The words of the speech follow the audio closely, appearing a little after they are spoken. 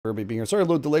Everybody being here. Sorry, a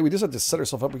little delay. We just had to set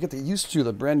ourselves up. We get used to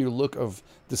the brand new look of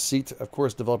Deceit. Of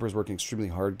course, developers working extremely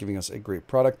hard, giving us a great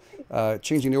product,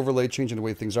 changing the overlay, changing the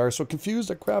way things are. So confused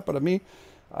the crap out of me.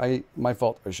 My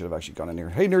fault. I should have actually gone in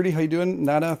here. Hey, Nerdy, how you doing?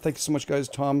 Nada, thank you so much, guys.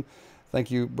 Tom, thank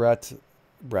you. Brett's,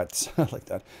 I like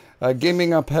that.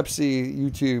 Gaming on Pepsi,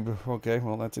 YouTube. Okay,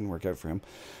 well, that didn't work out for him.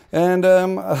 And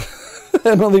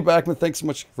Emily Backman, thanks so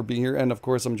much for being here. And of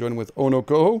course, I'm joined with Ono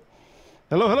Koho.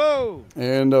 Hello, hello.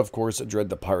 And of course, Dread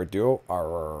the Pirate Duo.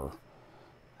 Arr.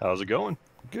 How's it going?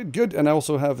 Good, good. And I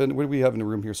also have, what do we have in the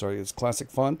room here? Sorry, it's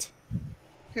Classic Font.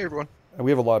 Hey, everyone. And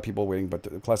we have a lot of people waiting, but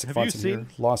the Classic Font's in here.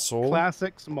 Lost Soul.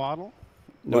 Classics model?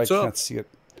 No, What's I up? can't see it.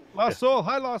 Lost Soul.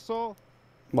 Hi, Lost Soul.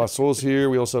 Lost Soul's here.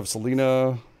 We also have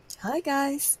Selena. Hi,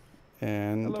 guys.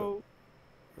 And Hello.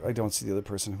 I don't see the other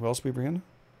person. Who else we bring in?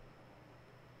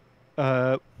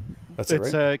 That's It's it,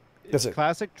 right? It's That's it.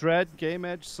 Classic, Dread, Game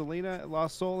Edge, Selena,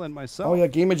 Lost Soul, and myself. Oh, yeah,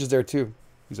 Game Edge is there, too.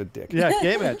 He's a dick. Yeah,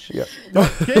 Game Edge. Yeah. No,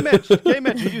 Game Edge. Game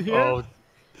Edge, are you here? Oh,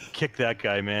 kick that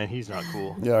guy, man. He's not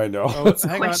cool. Yeah, I know. Oh, It's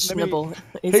hang on. questionable.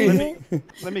 Hey. Isn't it?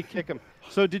 Let me kick him.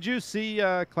 So, did you see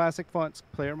Classic Font's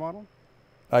player model?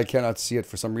 I cannot see it.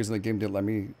 For some reason, the game didn't let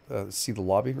me see the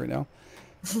lobby right now.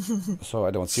 So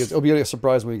I don't see it. It'll be a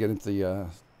surprise when we get into the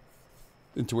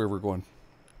into where we're going.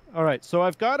 All right. So,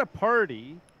 I've got a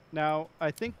party. Now,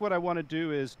 I think what I want to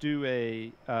do is do a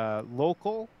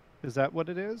local. Is that what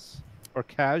it is? Or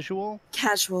casual?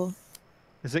 Casual.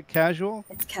 Is it casual?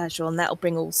 It's casual, and that'll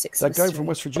bring all six That of us guy through. from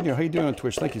West Virginia, how you doing on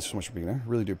Twitch? Thank you so much for being there.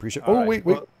 Really do appreciate it. All Oh, right, wait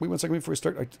well- 1 second before we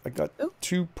start. I got Oh.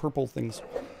 2 purple things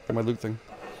for my loot thing.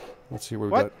 Let's see what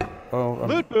we What? got. Oh,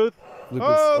 Loot booth. loot booth.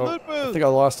 Oh, loot I booth. think I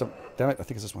lost him. Damn it, I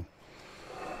think it's this one.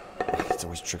 It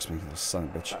always tricks me, little son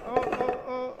of a bitch.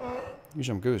 Oh.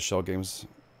 Usually I'm good at shell games.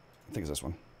 I think it's this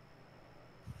one.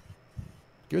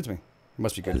 Give it to me. It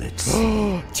must be good.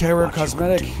 Terror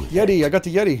Cosmetic. Yeti. I got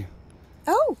the Yeti.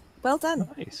 Oh, well done.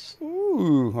 Nice.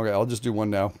 Ooh. Okay, I'll just do one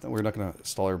now. We're not going to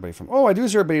stall everybody from... Oh, I do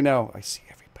see everybody now. I see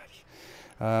everybody.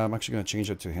 I'm actually going to change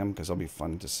it to him because that'll be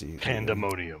fun to see.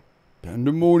 Pandemonium.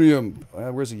 Pandemonium.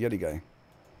 Where's the Yeti guy?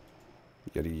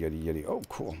 Yeti. Oh,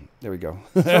 cool. There we go.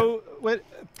 So, what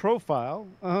profile?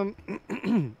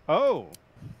 Oh,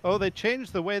 they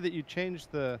changed the way that you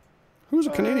changed the. Who's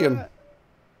a Canadian?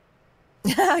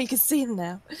 You can see him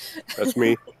now. That's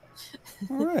me.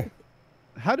 All right.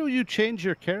 How do you change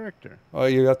your character? Oh,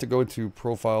 you have to go into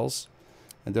profiles,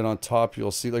 and then on top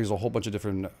you'll see there's a whole bunch of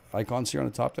different icons here on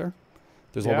the top there.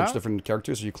 There's a whole bunch of Yeah? different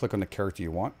characters, so you click on the character you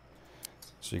want.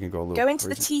 So you can go a little Go into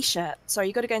crazy. the T-shirt. Sorry,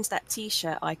 you got to go into that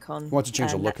T-shirt icon. He wants to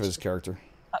change the and look of that- his character.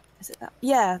 Is it that?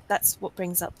 Yeah, that's what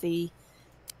brings up the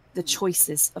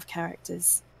choices of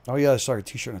characters. Oh yeah, sorry,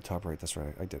 t-shirt on the top right. That's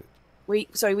right, I did it. We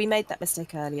made that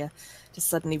mistake earlier. Just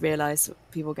suddenly realised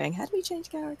people going, how do we change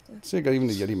character? See, I got even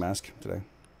the Yeti mask today,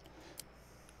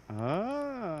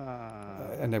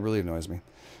 Ah. and that really annoys me.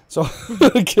 So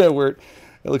I can't wear it.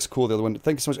 It looks cool. The other one.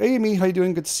 Thank you so much, Amy. How you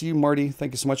doing? Good to see you, Marty.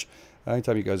 Thank you so much.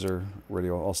 Anytime you guys are ready,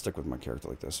 I'll stick with my character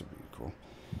like this. It'd be cool.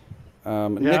 Yeah,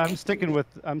 Nick,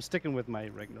 I'm sticking with my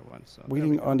regular one. So there we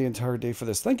waiting go. on the entire day for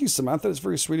this. Thank you, Samantha. It's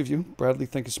very sweet of you. Bradley,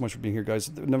 thank you so much for being here, guys.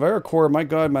 The Navarra Core, my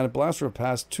God, man, a blast from the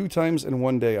past 2 times in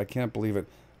 1 day. I can't believe it.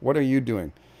 What are you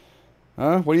doing?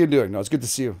 Huh? What are you doing? No, it's good to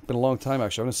see you. Been a long time,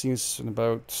 actually. I haven't seen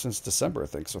you since December, I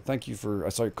think. So thank you for... I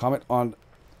saw your comment on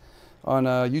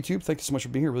YouTube. Thank you so much for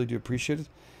being here. Really do appreciate it.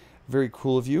 Very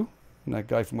cool of you. And that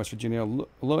guy from West Virginia,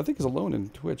 alone, I think he's alone in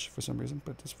Twitch for some reason,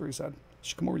 but it's very sad. You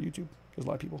should come over to YouTube. There's a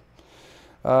lot of people.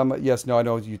 Yes, no, I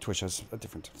know Twitch has a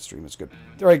different stream. It's good.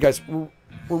 All right, guys, we're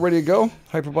ready to go.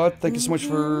 Hyperbot, thank you so much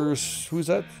for... Who's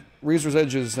that? Razor's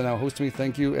Edge is now hosting me.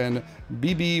 Thank you. And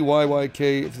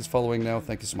BBYYK is following now.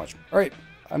 Thank you so much. All right,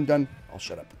 I'm done. I'll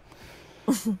shut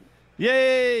up.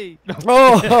 Yay!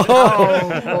 Oh!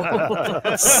 Oh,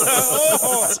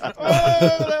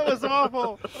 that was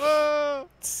awful. Oh.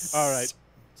 All right.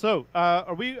 So,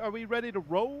 are we ready to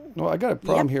roll? No, I got a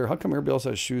problem Yep. here. How come everybody else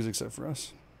has shoes except for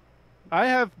us? I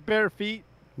have bare feet.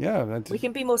 Yeah. We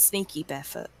can be more sneaky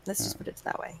barefoot. Let's just put it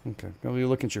that way. Okay. Well, you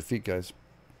look at your feet, guys.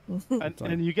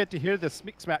 And you get to hear the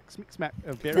smick smack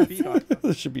of bare feet on.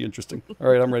 This should be interesting. All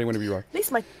right, I'm ready whenever you are. At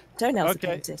least my toenails Okay.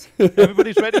 are painted.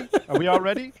 Everybody's ready? Are we all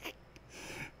ready?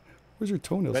 Where's your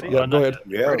toenails? Ready? Yeah, go ahead.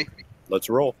 Yeah. Ready? Let's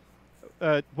roll.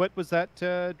 What was that,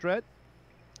 Dread?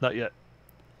 Not yet.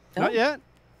 Not yet?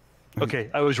 Okay,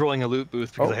 I was rolling a loot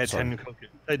booth because Oh, I had sorry.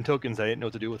 10 tokens. I didn't know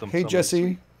what to do with them. Hey, so I'm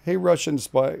Jesse. Hey, Russian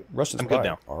Spy. Russian I'm Spy. good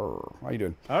now. Arr, how you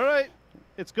doing? All right.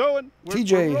 It's going.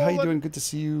 TJ, we're how you rolling. doing? Good to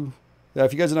see you. Yeah,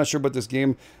 if you guys are not sure about this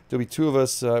game, there'll be 2 of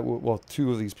us, well,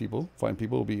 2 of these people, fine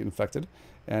people, will be infected.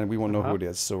 and we won't know who it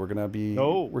is. So we're gonna be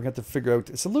No. we're gonna have to figure out.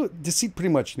 It's a little deceit, pretty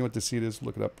much. You know what deceit is?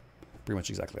 Look it up. Pretty much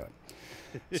exactly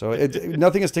that. So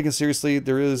nothing is taken seriously.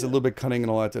 There is a little bit cunning and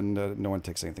all that, and no one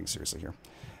takes anything seriously here.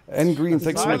 And Green,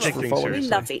 thanks so I much take for things following. We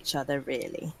seriously. love each other,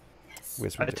 really. Yes, we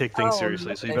I do. take things Oh,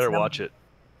 seriously, so you there's better no- watch it.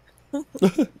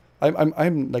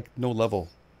 I'm like no level.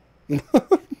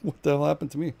 What the hell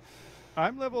happened to me?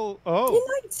 I'm level. You're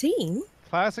Oh, 19.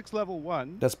 classics level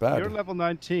 1. That's bad. You're level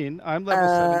 19. I'm level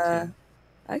 17.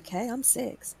 Okay, I'm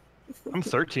 6. I'm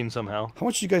 13 somehow. How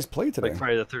much did you guys play today? Like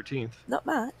Friday the 13th. Not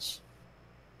much.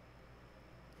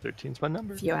 13's my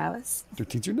number. A few hours.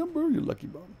 13's your number, you lucky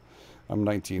bum. I'm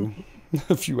 19.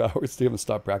 A few hours. They haven't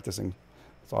stopped practicing.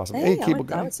 It's awesome. Hey, I Cable went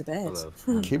Guy. down to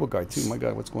bed. Cable Guy, too. My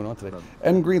God, what's going on today?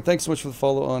 And Green, thanks so much for the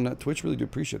follow on Twitch. Really do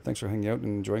appreciate it. Thanks for hanging out and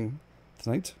enjoying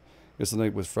tonight. Yes, the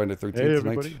night was Friday the 13th. Hey,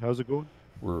 everybody. Tonight How's it going?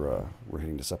 we're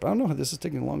hitting this up. I don't know. This is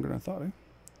taking longer than I thought, eh?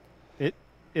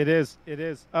 It is. It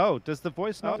is. Oh, does the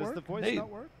voice not Does work? the voice Hey, not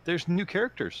work? There's new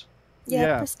characters. Yeah,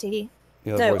 Yeah. press T.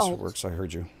 Yeah, the No, voice Alt. works. I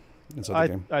heard you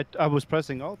inside the game. I was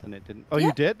pressing Alt and it didn't. Oh, Yeah.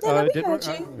 you did? Yeah, no, it we did heard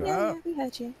work? you. Ah. Yeah, we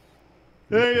heard you.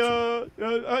 Hey,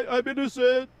 I'm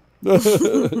innocent.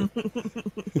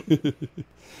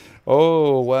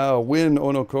 Oh, wow. Win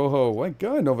Onokoho. My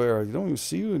God, Novera. You don't even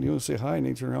see you and you don't say hi and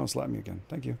you turn around and slap me again.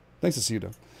 Thank you. Nice to see you,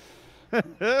 though. Oh,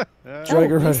 Drag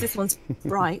her at least right. this one's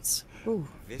bright. Ooh.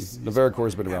 Novera Core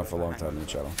has been around for a long time in the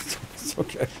channel. It's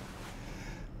okay.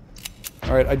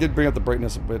 All right, I did bring up the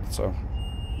brightness a bit, so.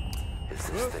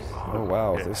 Oh,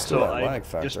 wow. Okay, There's still so that I lag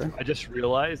factor. I just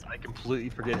realized I completely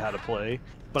forget how to play,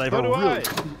 but I have So a do really I.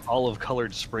 cool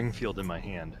olive-colored Springfield in my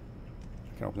hand.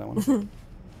 Can I open that one?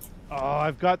 Oh,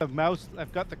 I've got the mouse.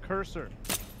 I've got the cursor.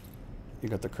 You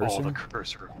got the Oh, cursor? the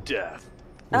cursor of death.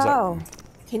 What's that? Oh.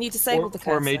 Can you disable the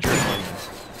cursor? Or major ones.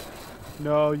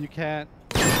 No, you can't.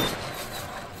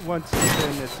 Once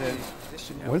it's in, it's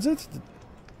in. What is it?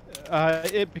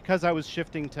 Because I was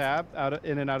shifting tab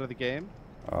in and out of the game.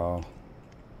 Oh.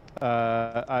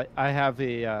 I have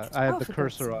the I have Oh, the for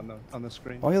cursor God's on the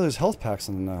screen. Oh, yeah, there's health packs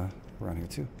around here,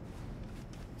 too.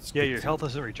 It's Yeah, good your to- health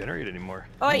doesn't regenerate anymore.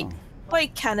 Oi, Oh.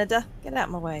 oi, Canada, get out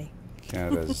of my way.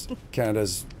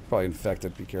 Canada's probably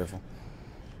infected. Be careful.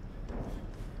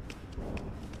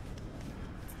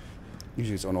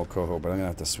 Usually it's Ono-Koho, but I'm gonna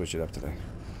have to switch it up today.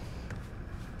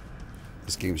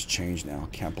 This game's changed now.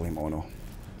 Can't blame Ono.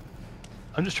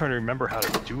 I'm just trying to remember how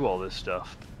to do all this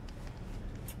stuff.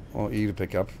 Well, E to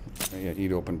pick up. Yeah, E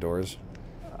to open doors.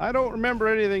 I don't remember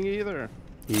anything either.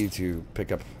 E to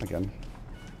pick up again.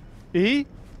 E?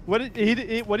 What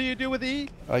do you do with E?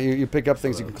 You pick up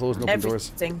things you can close and open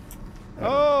doors. Everything.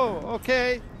 Oh,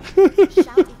 okay.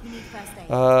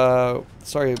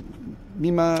 Sorry,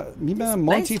 Mima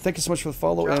Monty, thank you so much for the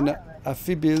follow, and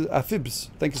Afibs,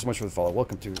 thank you so much for the follow.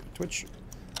 Welcome to Twitch.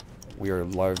 We are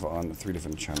live on 3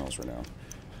 different channels right now.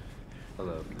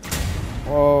 Hello.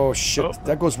 Oh shit,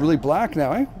 that goes really black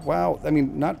now, eh? Wow, I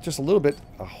mean, not just a little bit,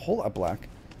 a whole lot black.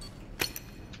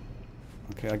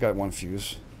 Okay, I got one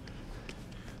fuse.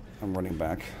 I'm running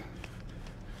back.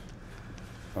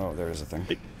 Oh, there is a thing.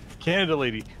 Canada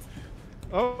lady.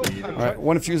 Oh, All right,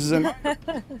 one fuse is in. Trying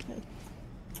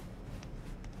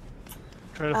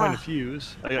to find a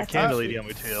fuse. I got Canada lady on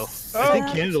my tail. I think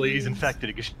Canada lady's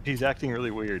infected because she's acting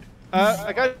really weird.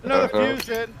 I got another fuse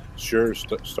in. Sure,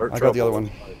 start. I got the other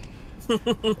one.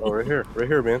 Oh, right here,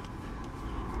 man.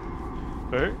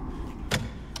 Right?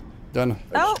 Done.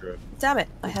 Oh, Sure. damn it,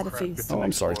 I had a crap. fuse. Oh, I'm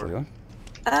next sorry, floor.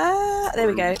 Talia. There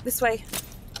we go, this way.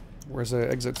 Where's the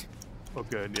exit? Oh,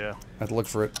 good, yeah. I have to look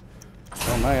for it.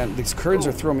 Oh man, these curds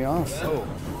are throwing me off. Oh,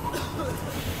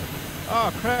 Oh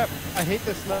crap! I hate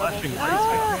this level. flashing lights.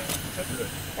 Ah.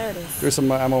 There it is. Here's some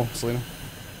ammo, Selena.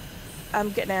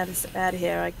 I'm getting out of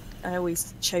here. I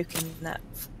always choke in that.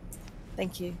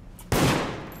 Thank you.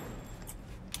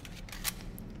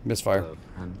 Misfire.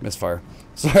 Misfire.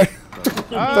 Sorry.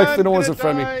 Thankfully, no one's in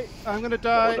front of me. I'm gonna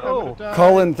die. Oh, I'm gonna die.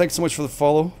 Colin, thanks so much for the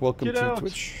follow. Welcome Get to out.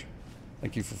 Twitch.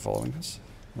 Thank you for following us.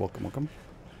 Welcome, welcome.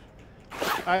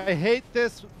 I hate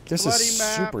this. This bloody is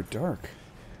map. super dark.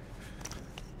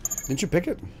 Didn't you pick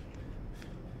it?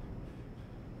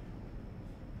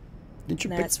 Didn't you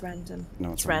No, pick? it's random.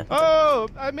 No, it's It's random. random. Oh,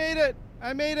 I made it!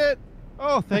 I made it!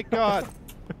 Oh, thank God!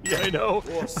 Yeah, I know.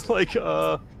 It's like,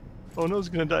 oh no's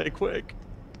gonna die quick.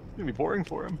 It's gonna be boring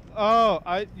for him. Oh,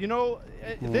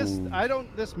 this Hmm.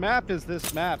 this map is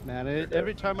this map, man.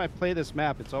 Every time I play this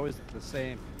map, it's always the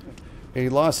same. Hey,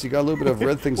 Lost, you got a little bit of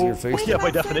red things in your face. Yeah,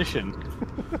 by definition.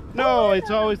 No, it's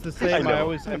always the same. I know.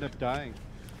 always end up dying.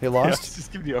 Hey, Yeah, Lost? it's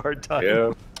just giving you a hard time.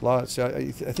 Yeah. Lost,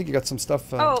 I think you got some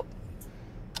stuff. Oh,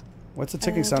 What's the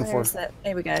ticking sound where for? is that?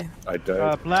 There we go. I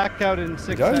died. Blackout in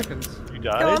 6 died? seconds. You You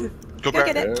Go died? on. Go Go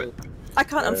back. get it. I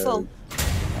can't. I'm full.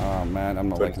 Oh man, I'm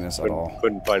not liking this at all.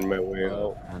 Couldn't find my way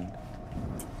out.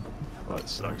 Oh, it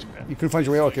sucks, man. You couldn't find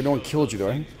your way out. Okay, no one killed you, though.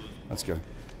 Eh? That's good.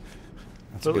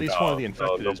 That's So at good. least one of the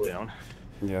infected is down.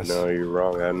 Yes. No, you're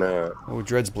wrong on that. Oh,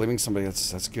 Dread's blaming somebody.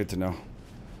 That's good to know.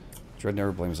 Dread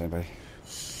never blames anybody.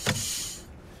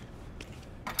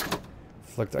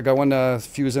 Flicked. I got one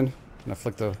fuse in, and I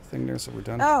flicked the thing there, so we're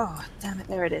done. Oh, damn it!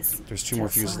 There it is. There's 2 more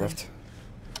fuses Outside. left.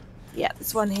 Yeah,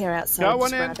 there's one here outside. Got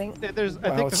one just in. grabbing. There's,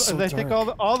 Wow, I it's so think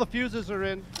dark. all the fuses are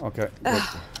in. Okay. Good.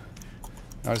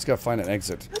 I just gotta find an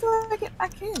exit. How do I get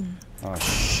back in? Oh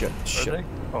shit! Are Shit! they?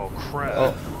 Oh crap.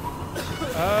 Oh,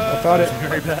 I found it.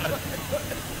 Very bad.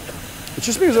 It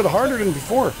just makes it harder than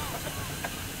before.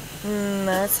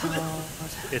 That's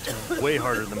hard. It's way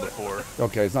harder than before.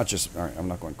 Okay, it's not just. All right, I'm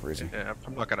not going crazy. Yeah,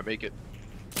 I'm not gonna make it.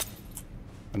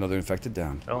 Another infected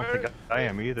down. I don't think I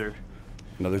am either.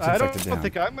 Another I don't infected down.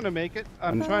 think I'm gonna make it.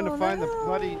 I'm trying to find the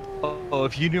bloody. Oh,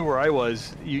 if you knew where I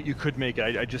was, you could make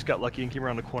it. I just got lucky and came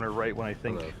around the corner right when I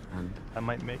think I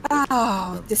might make it.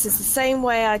 Oh, this is the same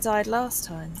way I died last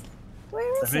time.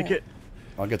 Where is I make it?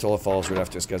 I'll get to all the follows right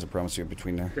after this, guys. I promise you in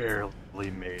between there. Barely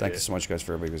made Thank it. you so much, guys,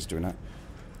 for everybody who's doing that.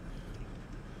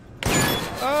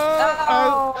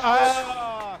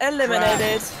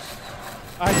 Eliminated.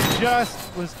 I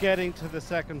just was getting to the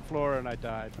second floor and I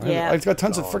died. Yeah. I've got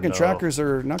tons of Oh, freaking no. trackers that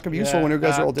are not going to be useful Yeah, when you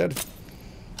guys are all dead.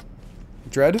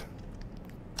 Dread?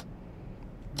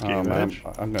 Oh, Game man, match.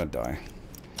 I'm going to die.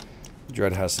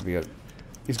 Dread has to be it.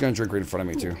 He's going to drink right in front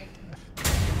of me, too.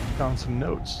 Found some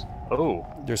notes. Oh.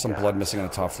 There's some blood missing on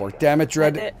the top floor. Damn it, Did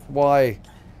Dread. it. Why?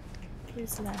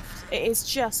 Who's left? It is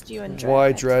just you and Dread.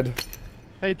 Why, Dread?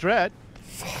 Hey, Dread.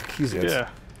 Fuck, he's it. Yeah.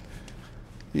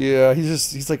 Yeah,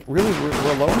 he's like, really? We're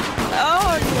alone?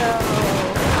 Oh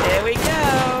no! Here we go.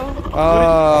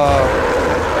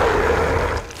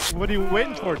 What are you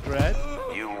waiting for, Dread?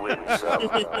 You win some.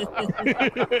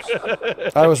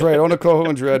 I was right. Onakoho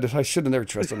and Dread. I should have never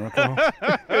trusted Onakoho.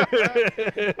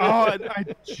 Oh, I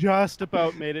just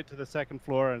about made it to the second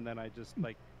floor, and then I just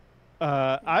like,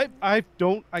 I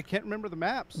can't remember the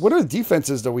maps. What are the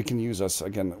defenses that we can use us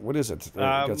again? What is it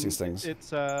against these things?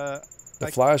 It's The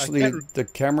flash, the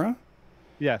camera,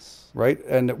 yes. right?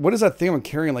 And what is that thing I'm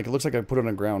carrying? Like, it looks like I put it on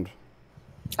the ground.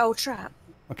 Oh, trap.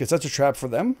 Okay, so that's a trap for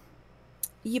them?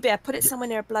 You better put it somewhere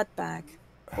near a blood bag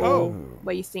Oh.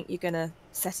 where you think you're gonna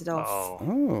set it off. Oh.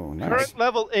 Oh, nice. Current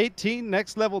level 18,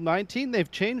 next level 19.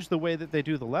 They've changed the way that they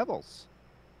do the levels.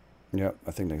 Yeah,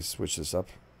 I think they switched this up.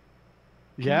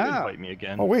 Can you Yeah. invite me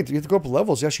again? Oh, wait, you have to go up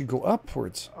levels. You actually go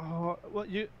upwards. Oh, well,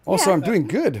 you. Also, Yeah. I'm doing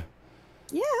good.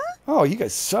 Yeah, Oh, you guys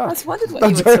I suck. was wondering what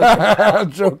you were talking about.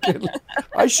 I'm joking.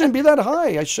 I shouldn't be that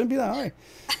high. I shouldn't be that high.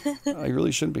 I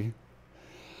really shouldn't be.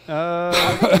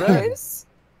 Did we lose?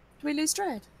 Did we lose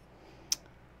Dread?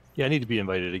 Yeah, I need to be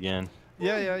invited again.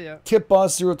 Yeah. Kip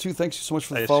Boss 02, thanks you so much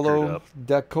for I the screwed follow. up.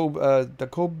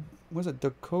 Dacob, what is it?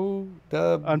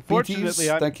 Unfortunately,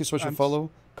 I'm- thank you so much for I'm- follow.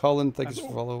 Colin, thank you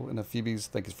for follow. And Phoebe's,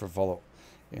 thank you for follow.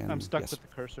 And I'm stuck yes. with the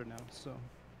cursor now, so.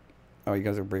 Oh, you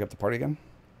guys are break up the party again?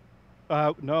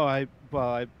 No, I'd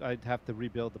have to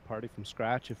rebuild the party from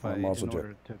scratch if I'm also in do it.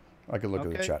 order to. I can look at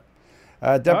the Okay. chat.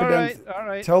 All Dapper right, Dan, all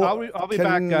right. tell, I'll be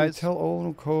back, guys. Tell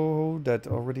Onokoho that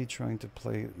already trying to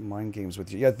play mind games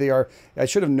with you. Yeah, they are. I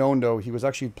should have known, though. He was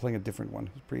actually playing a different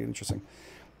one. It's pretty interesting.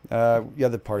 Yeah,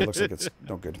 the party looks like it's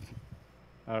no good.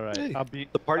 All right, Hey, I'll be.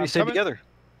 The party I'm stayed coming- together.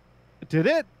 Did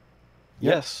it?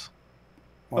 Yes.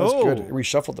 Well, that's good. Oh. We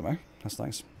shuffled them, eh? That's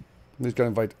nice. He's got to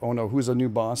invite Ono, who's a new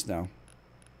boss now.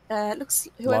 Looks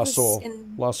whoever's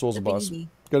in Lost Soul's the a boss. thingy.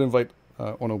 Got to invite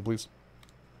Ono, please.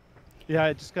 Yeah,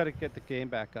 I just got to get the game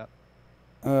back up.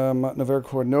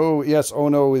 Navarcore, no, yes,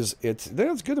 Ono is it.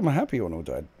 That's good. I'm happy Ono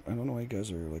died. I don't know why you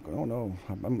guys are like, oh no,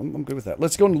 I'm good with that.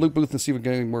 Let's go in the loot booth and see if we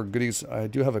get any more goodies. I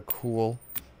do have a cool.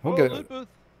 Oh, Hope loot booth.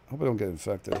 I don't get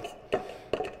infected.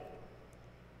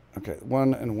 Okay,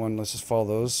 1 and 1. Let's just follow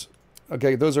those.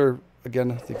 Okay, those are,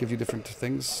 again, they give you different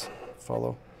things.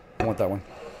 Follow. I want that one.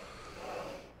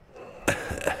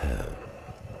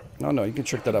 No, you can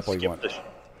trick that up all you want. You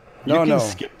No. can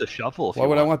skip the shuffle if Why you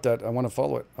would I want. want that? I want to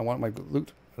follow it. I want my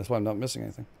loot. That's why I'm not missing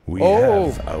anything. We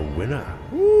Oh! have a winner.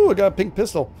 Ooh, I got a pink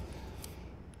pistol.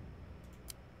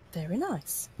 Very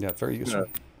nice. Yeah, very useful.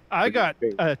 I got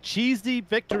a cheesy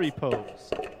victory pose.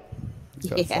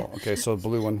 Got a Yeah. fall. Okay, so the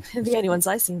blue one. The only ones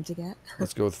I seem to get.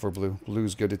 Let's go for blue.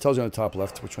 Blue's good. It tells you on the top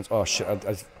left which one's. Oh shit!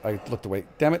 I looked away.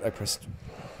 Damn it! I pressed.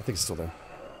 I think it's still there.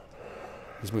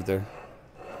 He's moved there.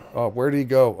 Oh, where did he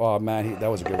go? Oh man, that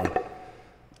was a good one.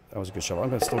 That was a good shovel. I'm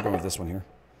gonna still go with this one here.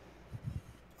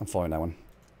 I'm following that one.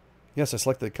 Yes, I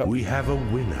selected the cup. We have a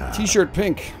winner. T-shirt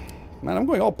pink. Man, I'm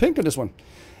going all pink on this one.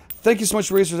 Thank you so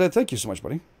much, Razor's Head. Thank you so much,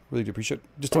 buddy. Really do appreciate it.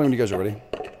 Just tell me when you guys are ready.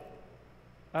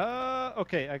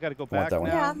 Okay, I gotta go I want back that one.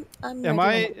 now. Yeah, I'm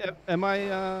Am ready.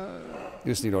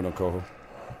 You just need Ono Koho.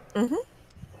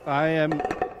 I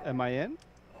am I in?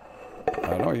 I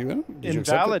don't know. Are you in? Did you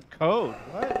accept it? Invalid code.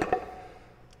 What?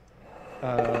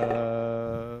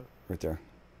 Right there.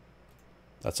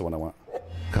 That's the one I want.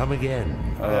 Come again.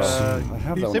 I have Can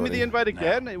that you one send me the already. invite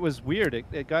again? It was weird.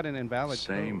 It got an invalid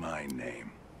Say code. my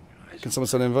name. Can someone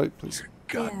send an invite, please?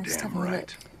 Yeah, just Goddamn have a right.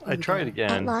 look. I tried That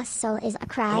again. lost soul is a I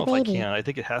don't know if I crybaby. can. I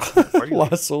think it has to be party.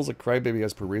 Lost Souls, a crybaby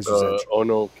as per Razor's Edge. Oh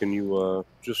no, can you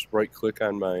just right click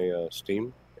on my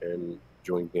Steam and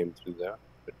join game through that?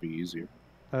 That'd be easier.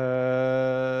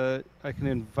 I can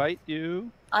invite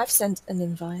you. I've sent an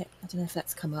invite. I don't know if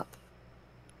that's come up.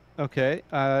 Okay.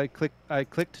 I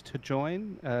clicked to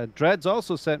join. Dreads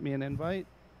also sent me an invite.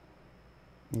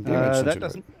 Game Edge sent you That an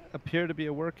doesn't appear to be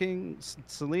working.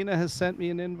 Selena has sent me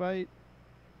an invite.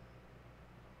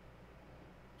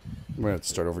 I'm gonna have to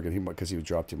start over again. Because he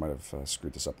dropped, he might have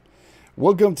screwed this up.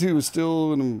 Welcome to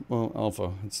still in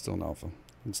alpha. It's still an alpha.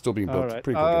 It's still being built. All right.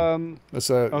 Pretty cool game. Let's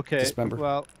Okay. dismember.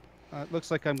 Well, it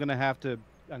looks like I'm gonna have to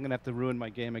ruin my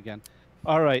game again.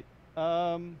 All right.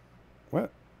 What?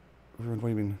 Ruin? What do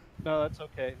you mean? No, that's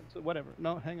okay. So whatever.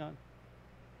 No, hang on.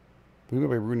 What do you mean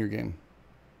by ruin your game?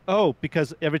 Oh,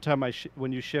 because every time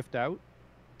when you shift out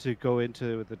to go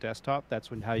into the desktop, that's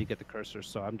how you get the cursor.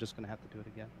 So I'm just gonna have to do it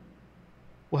again.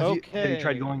 Well, have you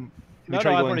tried Okay. going? No, I've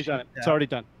already done it. It's already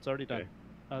done. It's already done.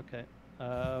 Okay.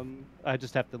 I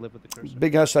just have to live with the cursor.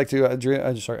 Big hashtag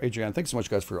to Adrian. Thanks so much,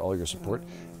 guys, for all your support.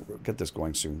 We'll get this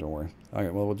going soon. Don't worry. All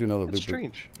right. Well, we'll do another It's loop.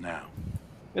 strange. Now,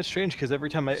 It's strange because every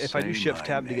time if I do Say shift my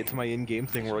tab to name. get to my in-game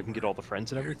thing where I can get all the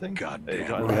friends and everything.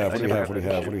 goddamn What do we have? What do we have? What do we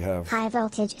have? What do we have? High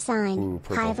voltage sign. Ooh,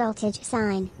 purple. High voltage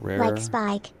sign. Rare. Like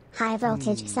spike. High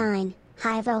voltage sign.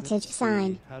 High voltage Let's see.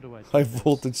 sign. How do I? do High this?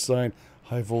 voltage sign.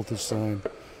 High voltage sign.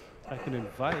 I can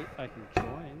invite. I can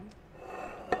join.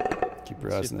 Keep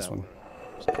your Let's eyes see on if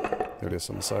this that one. There it is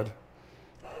on the side.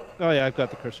 Oh yeah, I've got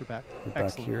the cursor back. You're back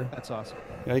Excellent. here. That's awesome.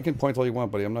 Yeah, you can point all you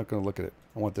want, buddy. I'm not going to look at it.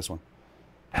 I want this one.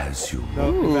 As you No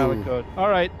Ooh. invalid code. All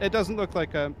right. It doesn't look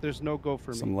like there's no go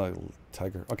for Some me. little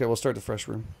tiger. Okay, we'll start the fresh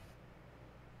room.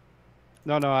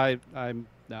 No, I'm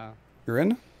nah. You're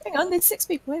in? Hang on, there's 6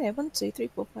 people here. 1, 2, 3,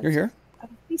 4, 5. You're here?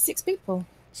 These 6 people.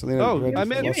 Selena, Oh, ready?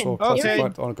 I'm in. Lost You're Soul, in. Classic Okay.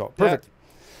 Flat, on a call. Perfect.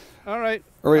 All right.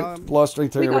 All right, lost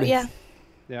strength. Are We you got, ready? yeah.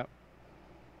 Yeah.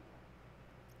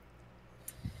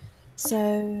 So.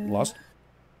 Lost?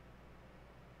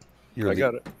 You're I the-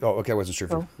 got it. Oh, okay. I wasn't sure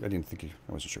if Oh. I didn't think you.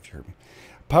 I wasn't sure if you heard me.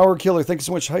 Power Killer, thank you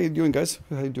so much. How you doing, guys?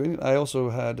 How you doing? I also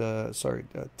had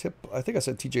Tip. I think I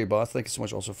said TJ Boss. Thank you so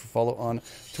much also for follow on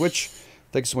Twitch.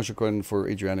 Thank you so much for going for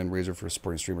Adrian and Razor for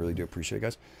supporting the stream. Really do appreciate it,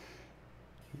 guys.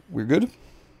 We're good.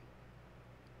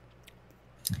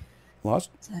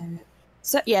 Lost?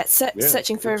 Yeah, Yeah,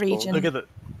 searching for a it's cool. region. Look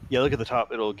at the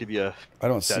top. It'll give you I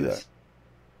don't see status.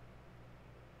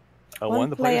 that. One One,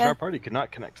 the players in player. our party could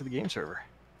not connect to the game server.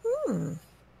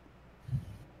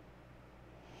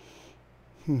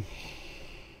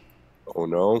 Oh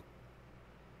no.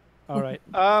 All right.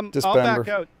 I'll Disband. back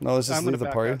out. No, let's just I'm gonna leave the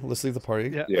back party. out. Let's leave the party.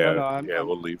 Yeah. Yeah, no, I'm,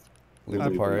 we'll leave. Leave We'll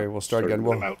the party. them. We'll start Start again.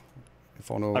 them Well, out. if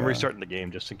Ono, I'm restarting the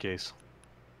game just in case.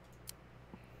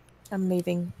 I'm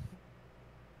leaving.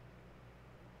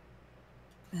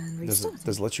 And Does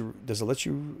restart. it let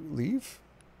you leave?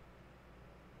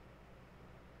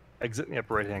 Exit in the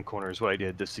upper right-hand corner is what I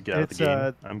did just to get out of It's the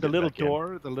game. I'm the getting little back in.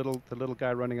 door, the little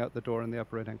guy running out the door in the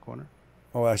upper right hand corner.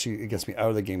 Oh, actually, it gets me out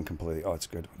of the game completely. Oh, it's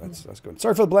good. That's good.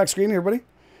 Sorry for the black screen, everybody.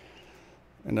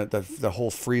 And the whole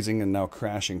freezing and now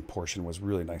crashing portion was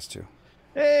really nice too.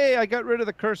 Hey, I got rid of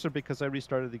the cursor because I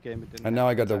restarted the game. It didn't. And now I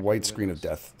have got the exactly white what it screen of was.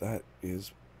 death. That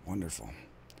is wonderful.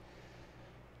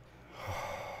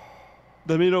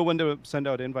 Let me know when to send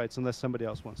out invites, unless somebody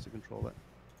else wants to control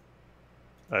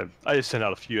it. I just sent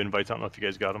out a few invites. I don't know if you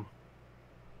guys got them.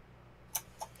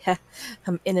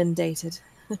 I'm inundated.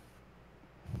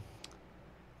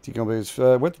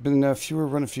 Decomb what's been fewer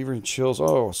run of fever and chills?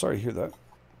 Oh, sorry to hear that.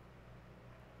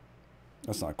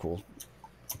 That's not cool.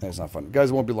 That's not fun. Guys,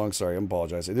 it won't be long. Sorry, I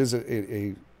apologize. It is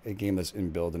a game that's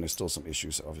in build, and there's still some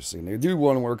issues, obviously. And they do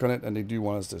want to work on it, and they do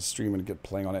want us to stream and get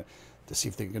playing on it to see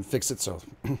if they can fix it. So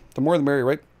the more the merrier,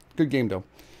 right? Good game, though.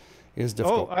 It is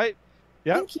difficult. Oh,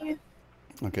 yeah. Thank you.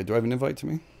 Okay, do I have an invite to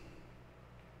me?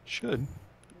 Should.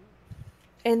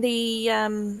 In the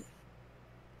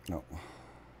No.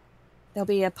 there'll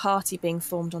be a party being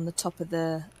formed on the top of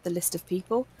the list of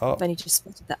people. Oh. I've only just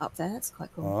spotted that up there. That's quite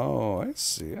cool. Oh, I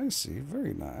see. I see.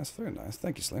 Very nice. Very nice.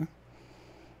 Thank you, Selena.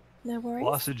 No worries.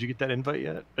 Lost, did you get that invite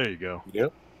yet? There you go.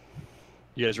 Yep.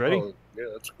 You guys ready? Oh, yeah,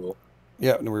 that's cool.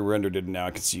 Yeah, no, we rendered it now.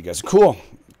 I can see you guys. Cool.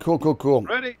 Cool.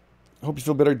 Ready? Hope you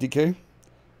feel better, DK.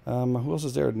 Who else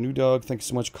is there? New Dog. Thank you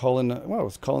so much, Colin. Wow,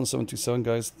 it's Colin727,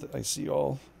 guys. I see you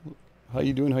all. How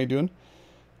you doing?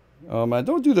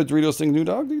 Don't do the Doritos thing, New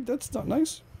Dog. That's not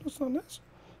nice.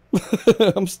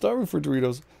 I'm starving for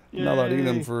Doritos. I'm not allowed to eat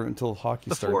them until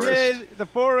hockey starts. Yay, the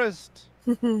forest.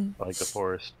 I like the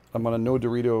forest. I'm on a no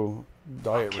Dorito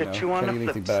diet right now. Can't eat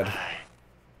anything bad.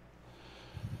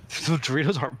 So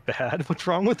Doritos aren't bad. What's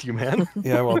wrong with you, man?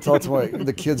 Yeah, well, tell it to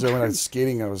the kids. When I was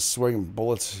skating, I was sweating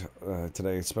bullets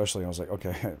today, especially. I was like,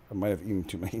 okay, I might have eaten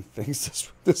too many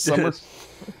things this summer.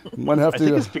 Might have to. I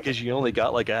think it's because you only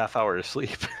got like a half hour of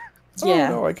sleep. Yeah.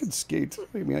 Oh, no, I can skate.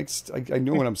 I mean, I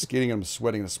know when I'm skating, I'm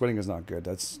sweating. The sweating is not good.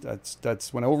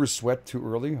 That's when I over sweat too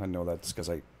early. I know that's because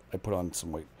I put on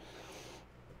some weight.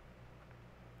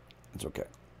 It's okay.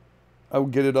 I will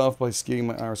get it off by skating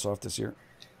my arse off this year.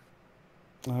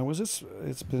 Was this?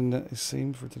 It's been the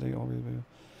same for today already.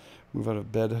 Move out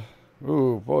of bed.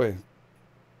 Oh boy.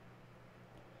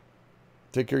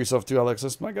 Take care of yourself too,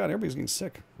 Alexis. My God, everybody's getting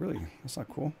sick. Really, that's not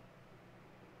cool.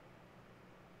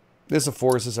 This is a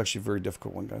forest. This is actually a very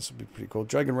difficult one, guys. It'll be pretty cool.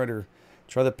 Dragon Rider,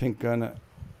 try the pink gun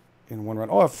in one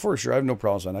round. Oh, for sure. I have no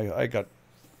problems on. I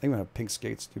even have pink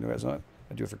skates. Do you know guys not?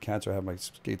 I do it for cancer. I have my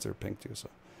skates that are pink too, so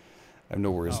I have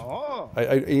no worries. Oh. I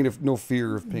ain't no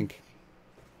fear of pink.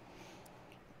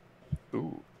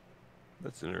 Ooh,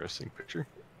 that's an interesting picture.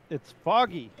 It's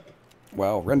foggy.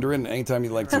 Wow, render in anytime you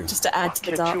like to. Just to add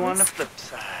to the Catch you on the darkness. flip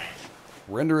side.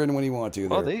 Render in when you want to.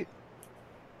 There. Oh,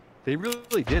 they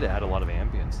really did add a lot of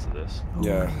ambience to this.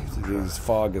 Yeah, this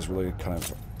fog is really kind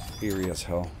of eerie as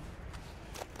hell.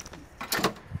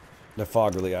 The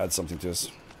fog really adds something to us.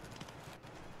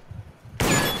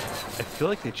 I feel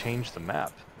like they changed the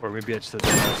map, or maybe it's just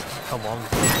how long.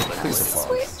 It's a fog.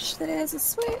 Switch. There's a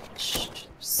switch.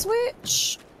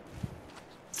 Switch.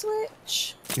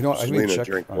 You know what? I need to Selena check.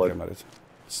 drink Okay, blood. I'm at it.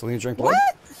 Selena drink blood?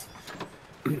 What?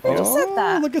 Oh, just said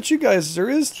that. look at you guys. There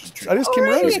is. I just came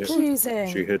around. Already It's- accusing.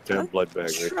 She hit that blood bag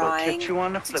right there. Trying Catch you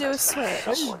on the to flip do a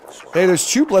side. switch. Hey, there's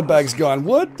 2 blood bags gone.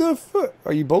 What the fuck?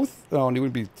 Are you both? Oh, and you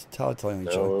wouldn't be telling each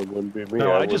other. No, it wouldn't be me.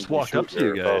 No, I wouldn't just be walked up shooting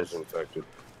to you her if I was guys. infected.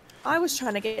 I was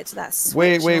trying to get to that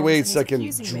switch. Wait and a he's second.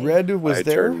 accusing me. Dread was I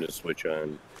there. turned the switch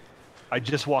on. I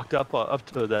just walked up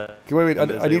to that. Okay, wait.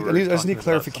 and I they just were need talking about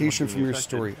clarification someone from your being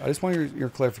story. infected. I just want your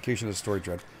clarification of the story,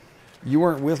 Dread. You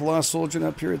weren't with Lost Soldier in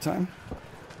that period of time?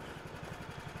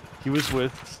 He was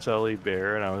with Sully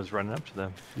Bear, and I was running up to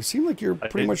them. You seem like you're I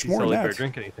pretty didn't much see more than Sully Bear that.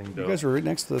 drink anything, though. You guys were right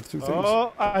next to the 2 things.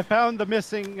 Oh, I found the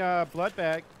missing blood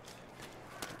bag.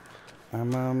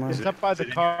 It's up by the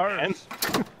car.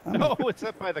 No, it's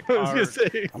up by the I was car. gonna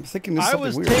say. I'm thinking this is I something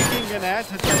was weird. taking an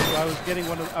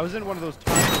antidote. I was in one of those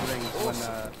time things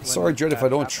when. Sorry, Dread, if I that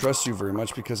don't happened. trust you very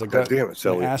much because I God got damn it, an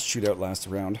Sully. ass shootout last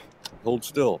round. Hold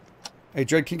still. Hey,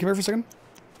 Dread, can you come here for a second?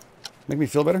 Make me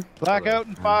feel better? Blackout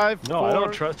in 5. No, I 4,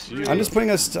 don't trust you. I'm just putting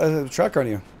a tracker on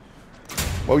you.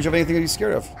 Why would you have anything to be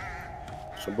scared of?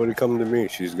 Somebody come to me.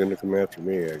 She's gonna come after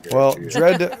me. I guarantee Well,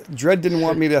 it. Dread didn't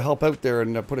want me to help out there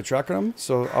and put a tracker on him,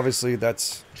 so obviously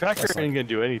that's... Tracker that's not- ain't gonna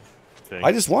do anything.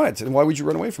 I just want it, and why would you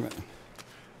run away from it?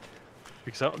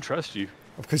 because I don't trust you.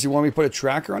 Because you want me to put a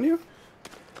tracker on you?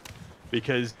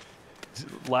 Because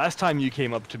last time you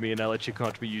came up to me and I let you come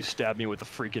up to me, you stabbed me with the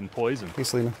freaking poison. Hey,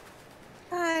 Selena.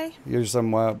 Hi. Here's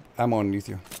some ammo underneath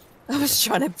you. I was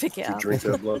trying to pick it Did you up. drink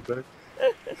that blood bag?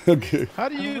 Okay. How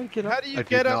do you get up.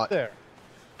 get up there?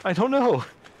 I don't know.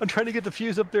 I'm trying to get the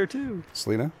fuse up there too.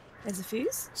 Selena? There's a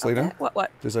fuse? Selena? Okay.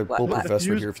 What? There's a What? bulletproof What? vest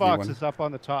right Fuse here if you need box one. is up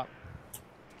on the top.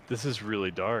 This is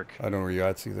really dark. I don't know where you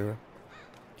at either.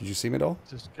 Did you see me at all?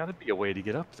 There's got to be a way to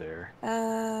get up there.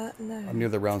 No. I'm near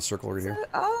the round circle right here.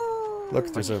 Oh.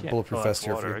 Look, there's I a can't bulletproof fill vest that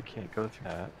here water. for I you. can't go through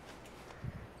that.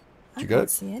 Did you I get can't it?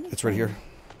 see anything. It's right here.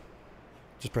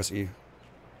 Just press E.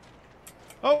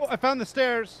 Oh, I found the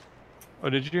stairs. Oh,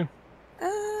 did you?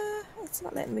 It's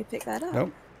not letting me pick that up.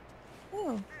 Nope.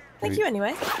 Oh. Thank Maybe- you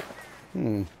anyway.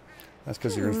 That's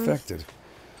because you're infected.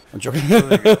 I'm joking.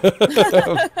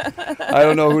 I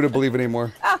don't know who to believe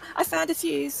anymore. Ah, I found a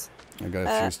fuse. I got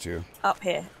a fuse too. Up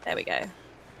here. There we go.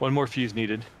 One more fuse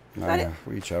needed. Oh, got it. yeah,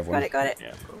 we each have one. Got it.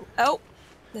 Yeah. Oh.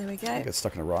 There we go. Get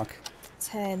stuck in a rock.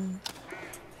 10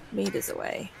 meters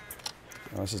away.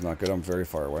 Oh, this is not good. I'm very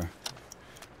far away.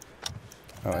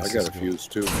 Oh, I see got a some- fuse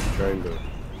too. I'm trying to.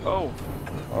 Oh,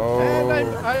 Oh. And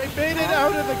I made it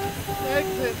out of the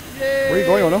exit. Yay! Where are you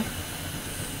going, Ono?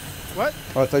 What?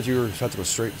 Oh, I thought you had to go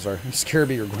straight. Sorry. You scared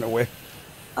me. You're going away.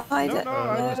 I No, don't no,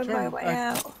 I know just my turned- way I-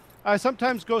 out. I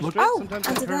sometimes go straight, Oh, sometimes I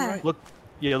under turn there. right.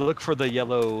 look for the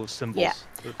yellow symbols.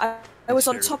 Yeah. I I was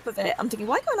on top of it. I'm thinking,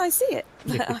 why can't I see it?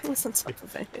 I was on top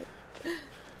of it. Yeah,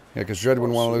 because Dredd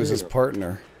wouldn't want to lose his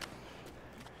partner.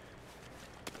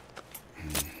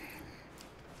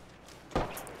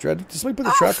 Dredd, just let me put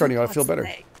the tracker on you. I feel better.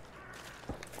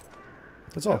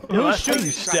 That's all. You know, last time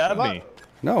you stabbed me.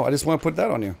 No, I just want to put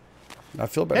that on you. I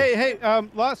feel better. Hey,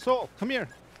 Lost Soul, come here.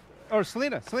 Or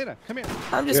Selena, come here.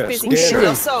 I'm just busy Who's shooting shooting?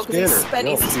 your soul because he spent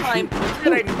his time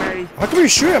killing me. How come you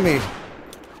shoot at me?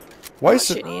 Why is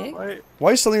Shooting you.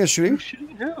 Why is Selena shooting?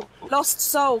 Shooting who? Lost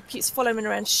Soul keeps following me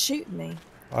around shooting me.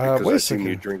 Wait a Because I seen you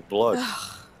second. drink blood.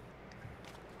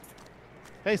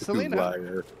 Hey, You Selena.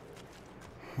 liar.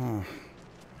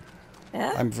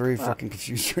 Yeah? I'm very fucking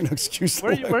confused right now. Excuse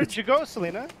me. Where'd you go,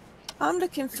 Selena? I'm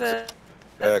looking for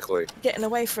Exactly. getting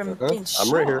away from being shot.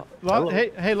 I'm right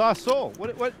here. Hey, Lost Soul.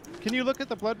 What? Can you look at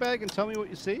the blood bag and tell me what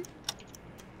you see?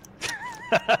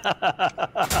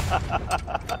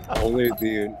 Only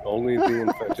the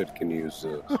infected can use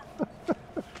this.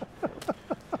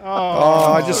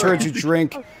 Oh, I just heard you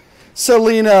drink.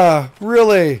 Selena,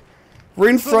 really? Right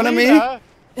in front of me?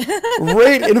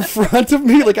 Right in front of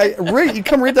me? Like, you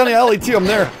come right down the alley, too. I'm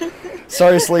there.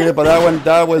 Sorry, Selena, but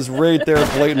that was right there,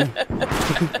 blatant.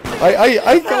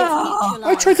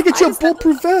 I tried to get you a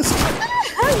bulletproof vest.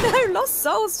 I know, Lost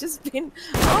Soul's just been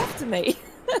after me.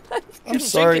 I'm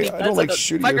sorry, I don't like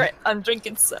shooting you. I'm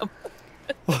drinking some.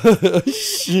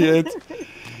 Shit.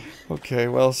 Okay,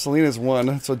 well, Selena's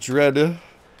won, so Dredd.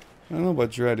 I don't know about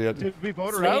Dredd yet. Did we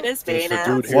vote her out? Selena's been There's a out.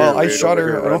 dude here Well, I right shot over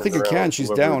her. here I don't think you running can. around, She's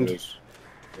whoever downed. it is.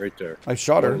 Right there. I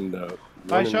shot her.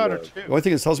 I shot her too. The only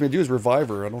thing it tells me to do is revive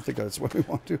her. I don't think that's what we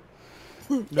want to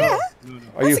do. Yeah, Are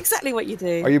that's you, exactly what you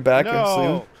do. are you back, No.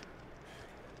 Selena?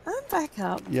 I'm back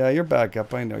up. Yeah, you're back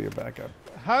up. I know you're back up.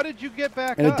 How did you get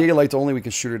back And up? at daylight only, we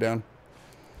can shoot her down.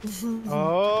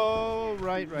 Oh,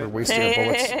 right. We're wasting our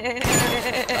bullets.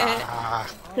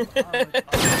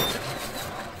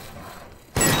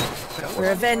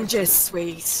 Revenge is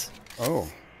sweet. Oh,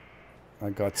 I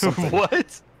got something.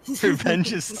 What?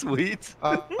 Revenge is sweet.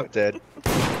 I'm dead.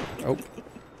 Oh,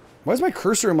 why is my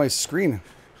cursor on my screen?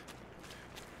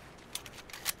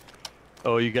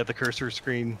 Oh, you got the cursor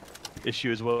screen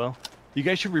issue as well? You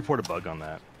guys should report a bug on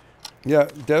that. Yeah,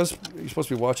 Devs, you're supposed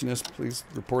to be watching this. Please,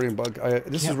 reporting bug.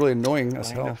 This is really annoying as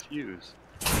Find a hell. fuse.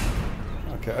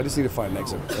 Okay, I just need to find an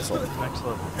exit. That's all. Next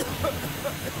level.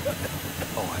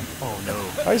 Oh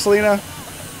no. Hi, Selena.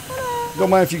 Don't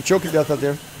mind if you choke to death out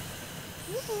there.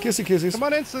 Kissy kisses. Come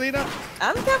on in, Selena.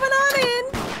 I'm coming on in.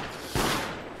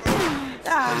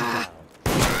 Ah,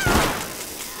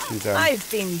 She's down. I've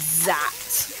been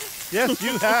zapped. Yes,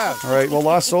 you have. All right, well,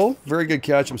 Lost Soul, very good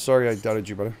catch. I'm sorry I doubted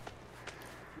you, brother.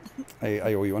 I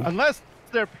owe you one. Unless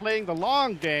they're playing the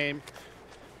long game.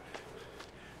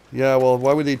 Yeah, well,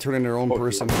 why would they turn in their own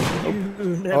person?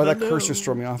 Oh, that cursor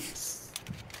threw me off.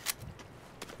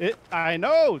 I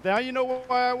know. Now you know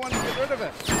why I want to get rid of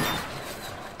it.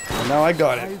 And now I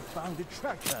got it.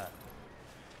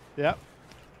 Yep.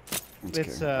 It's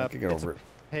It's okay. I can get over it.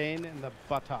 Pain in the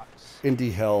buttocks.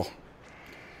 Indie hell.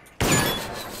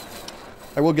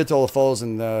 I will get to all the falls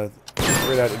and right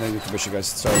at and then you can miss you guys.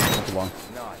 Sorry, it took too long.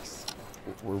 Nice.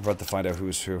 We're about to find out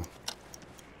who's who.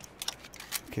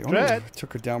 Okay, oh, Dredd. no,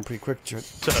 took her down pretty quick.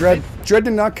 Dredd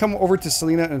did not come over to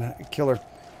Selena and kill her.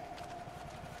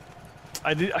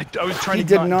 I was trying He to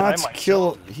did die not myself.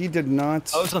 kill. He did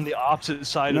not. I was on the opposite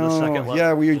side of the second level.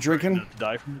 Yeah, were you drinking? To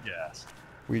die from the gas.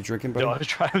 Were you drinking, buddy? No,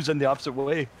 I was in the opposite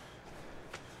way.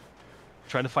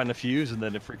 Trying to find a fuse and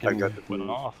then it freaking went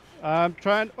off. I'm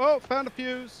trying. Oh, found a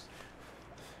fuse.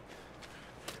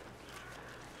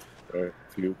 Alright,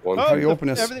 Oh, How do you open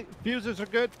this? Everything. Fuses are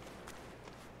good.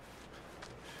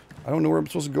 I don't know where I'm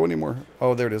supposed to go anymore.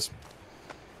 Oh, there it is.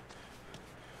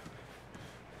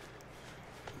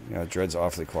 Yeah, Dredd's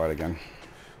awfully quiet again.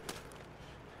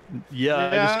 Yeah, I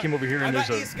just came over here and there's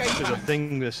a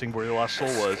thing missing where the Lost Soul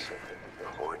was.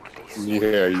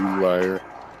 Yeah, you liar.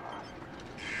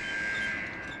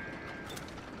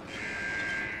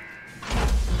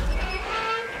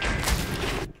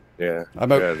 Yeah.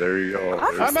 I'm out. Yeah, there you go.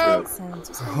 I'm out.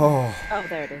 Oh. Oh,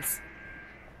 there it is.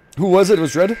 Who was it? It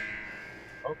was Dredd?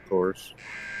 Of course.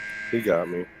 He got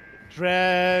me.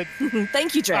 Dredd.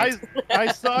 Thank you, Dredd.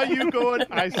 I saw you going.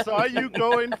 I saw you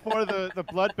going for the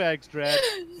blood bags, Dredd.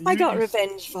 I got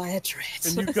revenge via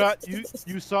Dredd. And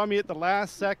you saw me at the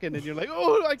last second, and you're like,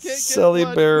 oh, I can't get Silly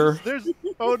blood. bear. There's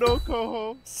oh no,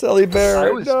 Coho. Silly bear. I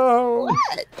was- No.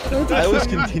 I was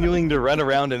continuing to run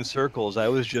around in circles. I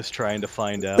was just trying to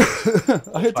find out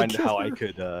I had to find kill how her. I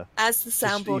could As the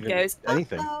soundboard even goes,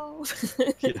 anything. uh-oh.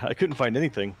 Yeah, I couldn't find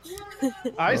anything.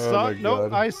 I Oh saw my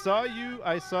God. I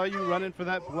saw you running for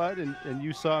that blood, and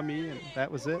you saw me, and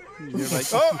that was it. And you're like,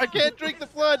 oh, I can't drink the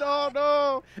blood. Oh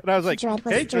no! And I was like, Dread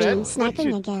was hey, Dread, stream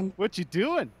sniping again. what you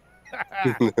doing?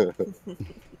 All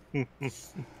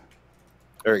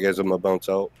right, guys, I'm gonna bounce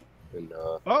out and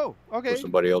Oh, okay. put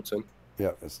somebody else in.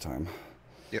 Yeah, it's time.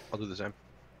 Yep, I'll do the same.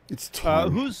 It's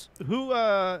time. Who's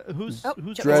Oh, owning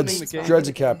the Dread's, game? Dread's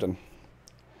a captain.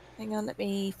 Hang on, let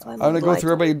me find I'm my going to go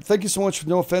through Bible. everybody. Thank you so much.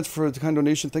 No offense for the kind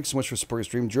donation. Thanks so much for supporting the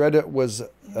stream. Dread was,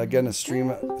 again, a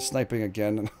stream sniping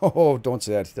again. Oh, don't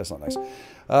say that. That's not nice.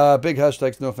 Big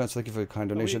hashtags. No offense. Thank you for the kind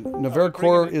donation.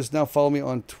 Navarre is now following me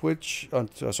on Twitch. On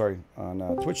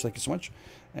Twitch. Thank you so much.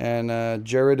 And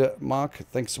Jared Mock,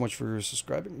 thanks so much for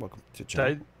subscribing. Welcome to the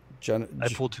channel. I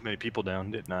pulled too many people down,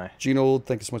 didn't I? Gino,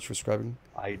 thank you so much for subscribing.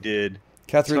 I did.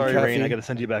 Catherine, Sorry, Kathy, Rain, I got to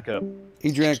send you back up.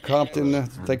 Adrian Compton,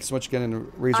 thank you so much again.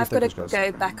 And Razor, I've got thank to you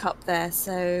guys. go back up there,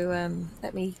 so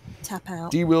let me tap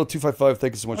out. D-Will255,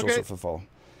 thank you so much Okay. also for the follow.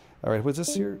 All right, what's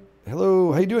this here?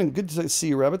 Hello, how you doing? Good to see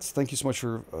you, Rabbits. Thank you so much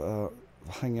for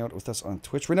hanging out with us on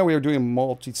Twitch. Right now we are doing a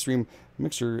multi-stream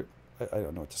mixer. I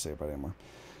don't know what to say about it anymore.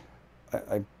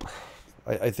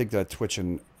 I think that Twitch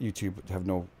and YouTube have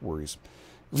no worries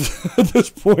at this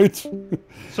point.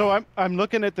 So I'm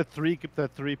looking at the three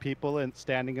people and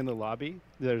standing in the lobby.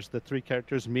 There's the three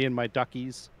characters, me and my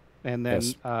duckies, and then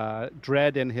Yes.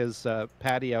 Dread in his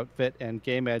Patty outfit, and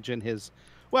Game Edge in his.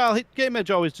 Game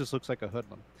Edge always just looks like a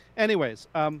hoodlum. Anyways,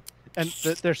 and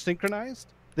they're synchronized.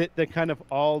 They're kind of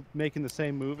all making the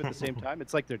same move at the same time.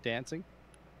 It's like they're dancing.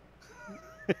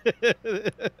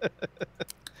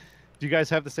 Do you guys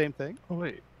have the same thing? Oh,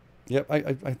 wait. Yep,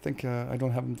 I think I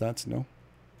don't have them dancing, no.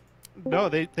 No,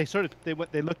 they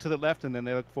look to the left, and then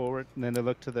they look forward, and then they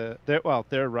look to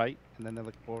their right, and then they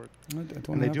look forward, I don't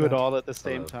and they have do it that. all at the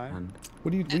same time.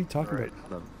 What are you talking Right.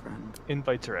 about?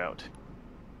 Invites are out.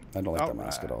 I don't like that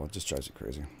mask at all. It just drives you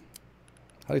crazy.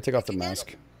 How do you take off the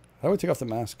mask? How do I take off the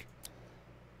mask?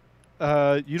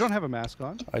 You don't have a mask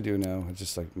on. I do now. I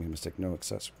just like made a mistake. No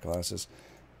glasses.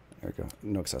 There we go.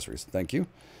 No accessories. Thank you.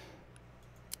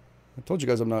 I told you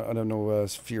guys I don't know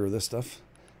fear of this stuff.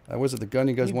 Was it the gun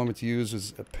you guys want me to use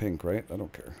is pink, right? I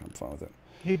don't care. I'm fine with it.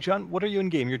 Hey, John, what are you in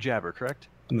game? You're Jabber, correct?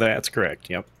 That's correct,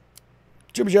 yep.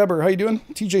 Jibber Jabber, how you doing?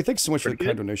 TJ, thanks so much for the Pretty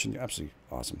kind good. donation. You're absolutely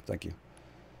awesome. Thank you.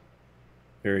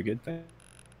 Very good.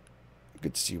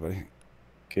 Good to see you, buddy.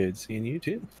 Good seeing you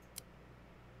too.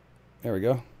 There we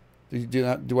go.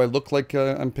 Do I look like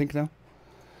I'm pink now?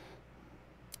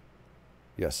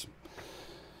 Yes.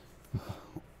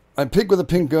 I'm pink with a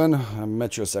pink gun. I'm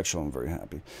metrosexual. I'm very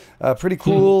happy. Pretty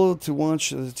cool to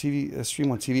watch the TV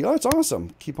stream on TV. Oh, it's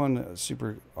awesome. Keep on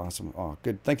super awesome. Oh,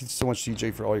 good. Thank you so much,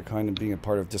 DJ, for all your kind and being a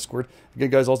part of Discord. Again,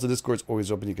 guys, also Discord's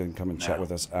always open. You can come and chat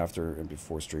with us after and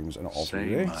before streams and all through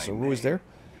the day. So we're always there.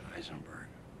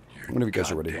 Whenever you guys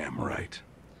are ready. Damn right.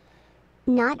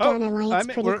 Not gonna lie, it's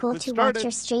pretty we're- cool we to started. watch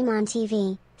your stream on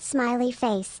TV. Smiley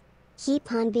face.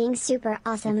 Keep on being super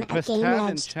awesome at Press Game tab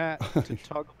and Edge. chat to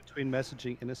toggle between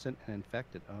messaging innocent and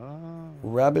infected. Oh.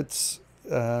 Rabbits.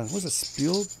 What's it?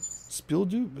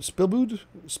 Spilbood?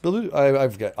 I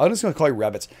forget. I'm just gonna call you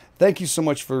Rabbits. Thank you so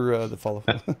much for the follow.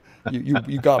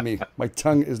 you got me. My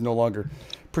tongue is no longer.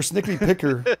 Persnickety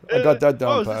Picker. I got that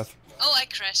down path. Oh, I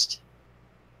crashed.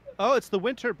 Oh, it's the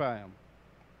winter biome.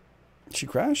 She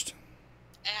crashed.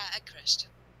 Yeah, I crashed.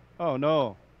 Oh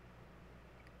no.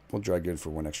 We'll drag you in for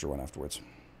one extra one afterwards.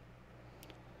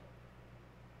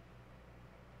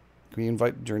 Can we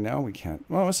invite during now? We can't.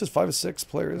 Well, this is 5 or 6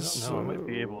 players. No, I might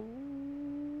be able.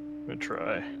 I'm gonna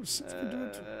try.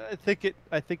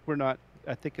 I think we're not.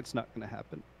 I think it's not going to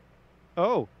happen.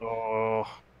 Oh. Oh.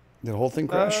 Did the whole thing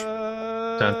crash?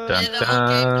 Yeah, the whole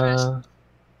game crashed.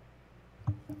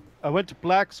 I went to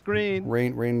black screen.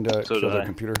 Rain So killed did our I.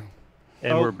 computer.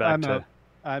 And we're back I'm to. out.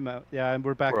 I'm out. Yeah, and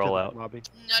we're back We're to all the out. lobby.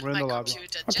 Not We're in my the lobby.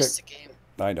 computer, Okay. just the game.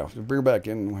 I know. If we bring her back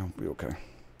in, we'll be okay.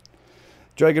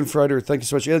 Dragon Frider, thank you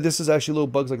so much. Yeah, this is actually little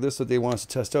bugs like this that they want us to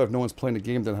test out. If no one's playing the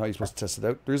game, then how are you supposed to test it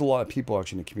out? There's a lot of people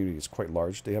actually in the community. It's quite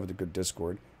large. They have a good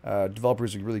Discord.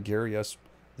 Developers are really care. Yes,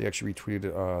 they actually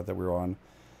retweeted that we were on.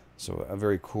 So a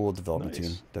very cool development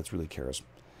team that's really cares.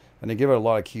 And they gave out a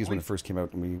lot of keys when it first came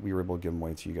out, and we were able to give them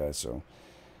away to you guys. So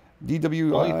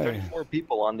DWI. Only 34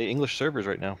 people on the English servers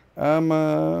right now.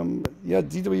 Yeah,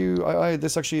 DWI.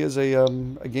 This actually is a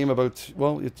game about.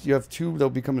 Well, you have 2 that'll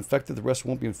become infected. The rest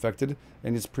won't be infected,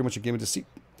 and it's pretty much a game of deceit.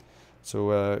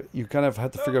 So you kind of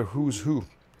have to figure out who's who.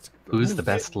 Who's the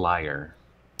best liar?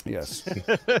 Yes.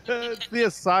 It's the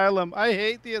asylum. I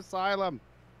hate the asylum.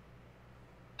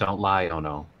 Don't lie, oh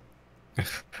no.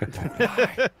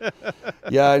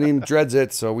 Yeah, I mean, Dread's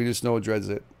it, so we just know Dread's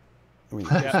it. I mean,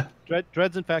 Yeah,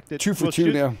 Dread's infected. 2 for We'll 2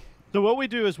 shoot- now. So what we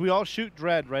do is we all shoot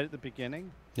Dread right at the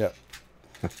beginning. Yeah.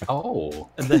 Oh.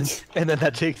 And then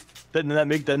that takes then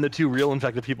the two real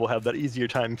infected people have that easier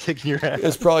time kicking your ass.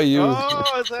 It's probably you.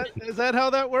 Oh, is that how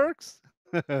that works?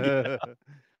 Yeah.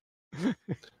 All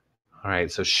right,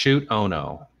 so shoot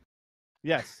Ono.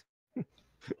 Yes.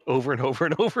 Over and over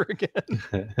and over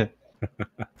again.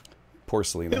 Poor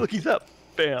Selena. Hey, look, he's up.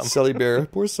 Bam. Silly bear.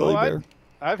 Poor silly bear.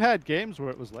 I've had games where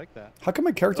it was like that. How come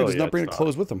my character does yeah, not bring a it's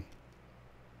clothes with him?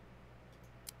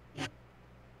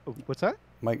 Oh, what's that?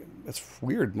 It's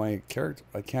weird. My character,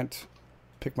 I can't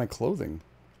pick my clothing.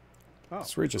 Oh.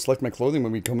 It's weird. Just select my clothing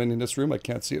when we come in this room. I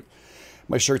can't see it.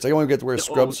 My shirts. I only get to wear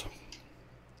scrubs.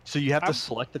 So you have to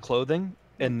select the clothing,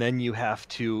 and then you have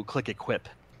to click equip.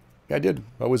 Yeah, I did.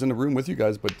 I was in the room with you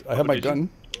guys, but I have my did you? gun.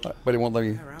 But it won't let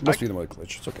me. Must be the mode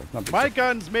glitch. It's okay. Not big My deal.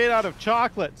 gun's made out of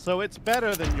chocolate, so it's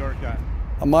better than your gun.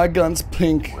 My gun's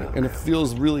pink, and it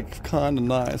feels really kind of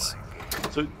nice.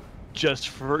 So just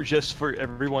for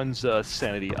everyone's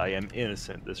sanity, I am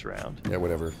innocent this round. Yeah,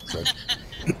 whatever. So,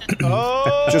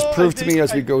 Oh, just prove I to me think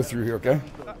as we go through here, okay?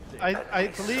 I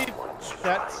believe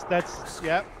that's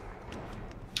yep.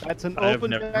 That's an I have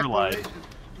open never lied.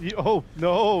 declaration. Oh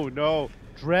no.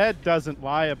 Dread doesn't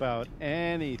lie about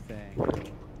anything.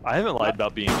 I haven't lied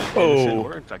about being innocent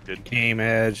or infected. Game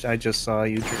edged. I just saw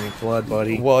you drink blood,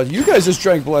 buddy. Well, you guys just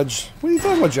drank blood. What are you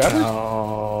talking about, Jabber?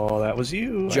 Oh, that was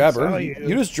you. Jabber, I saw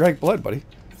you just drank blood, buddy.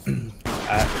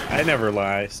 I never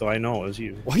lie, so I know it was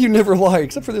you. Well, you never lie,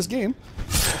 except for this game.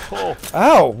 Oh.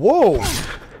 Ow! Whoa!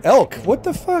 Elk! What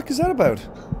the fuck is that about?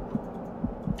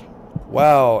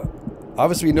 Wow.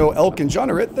 Obviously, we know Elk and John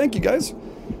are it. Thank you, guys.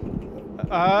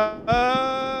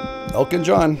 Elk and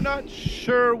John. I'm not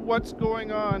sure what's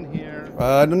going on here.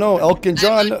 I don't know. Elk and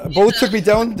John both took me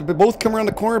down. They both come around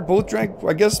the corner. Both drank.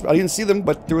 I guess I didn't see them,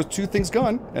 but there was 2 things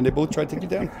gone, and they both tried to take me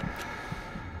down.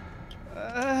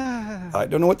 I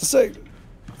don't know what to say.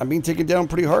 I'm being taken down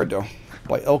pretty hard though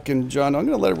by Elk and John. I'm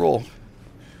gonna let it roll.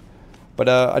 But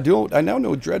I now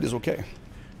know Dread is okay.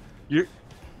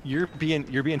 You're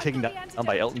being taken down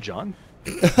by Elton John.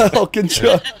 Elk and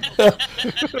John.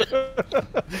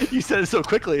 You said it so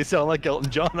quickly, it sounded like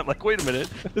Elton John. I'm like, wait a minute.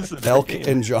 This is a Elk game.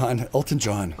 and John. Elton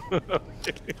John.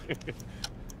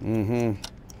 Mm-hmm.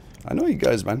 I know you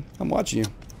guys, man. I'm watching you.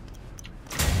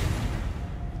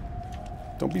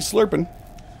 Don't be slurping.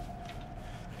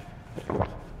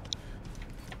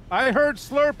 I heard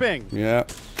slurping. Yeah,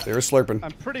 they were slurping.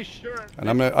 I'm pretty sure.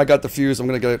 And I got the fuse. I'm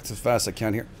gonna get it as fast as I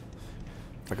can here.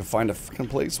 If I can find a fucking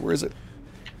place. Where is it?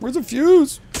 Where's the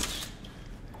fuse?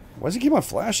 Why does it keep on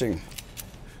flashing?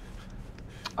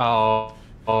 Oh,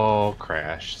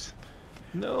 crashed.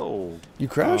 No. You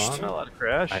crashed? I'm not allowed to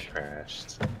crash. I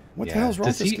crashed. What the hell's wrong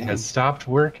with this Deceit game? has stopped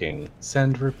working.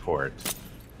 Send report.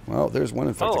 Well, there's one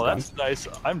infected. Oh, that's nice.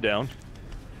 I'm down.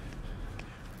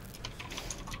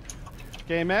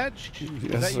 Game Edge? Yes,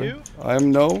 Is that sir. you?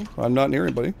 I'm not near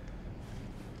anybody.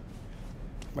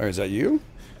 Or is that you?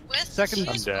 Second.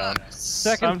 I'm down.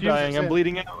 Second. I'm dying. I'm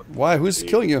bleeding out. Why? Who's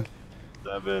killing you?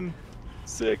 7,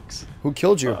 6. Who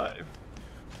killed you? 5,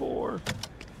 4.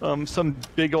 Some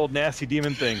big old nasty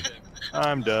demon thing.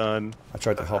 I'm done. I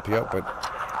tried to help you out, but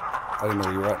I didn't know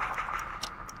where you were at.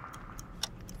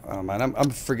 Oh man, I'm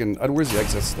friggin'. Where's the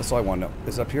exits? That's all I want to know.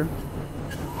 Is it up here?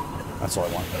 That's all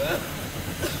I want.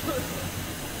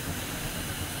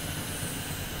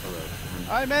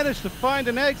 I managed to find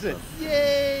an exit.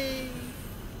 Yay!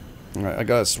 Alright, I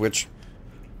got a switch.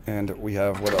 And we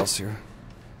have what else here?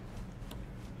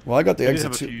 Well, I got the I exit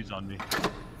have a too. fuse on me.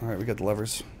 Alright, we got the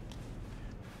levers.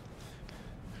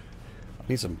 I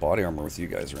need some body armor with you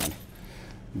guys around.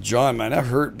 John, man, that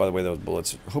hurt, by the way, those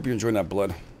bullets. Hope you're enjoying that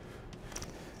blood.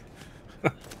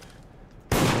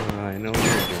 I know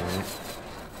you're doing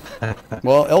it.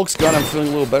 Well, Elk's gone. I'm feeling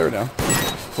a little better now. I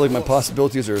feel like my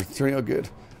possibilities are turning out good.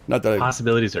 Not that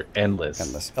Possibilities are endless.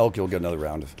 Endless. Elk, you'll get another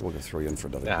round. We'll throw you in for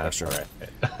another Yeah, extra. all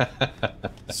right.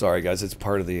 Sorry, guys. It's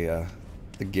part of the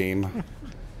game.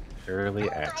 Early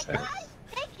access.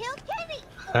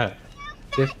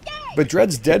 But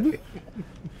Dread's dead?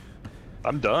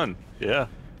 I'm done. Yeah.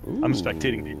 I'm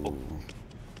spectating people.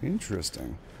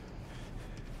 Interesting.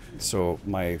 So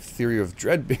my theory of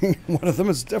Dread being one of them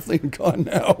is definitely gone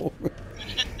now.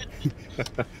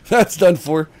 That's done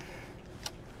for.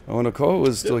 Oh, Nicole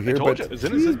was still here, but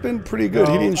he's been pretty good.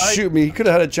 He didn't shoot me. He could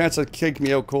have had a chance to kick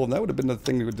me out cold, and that would have been the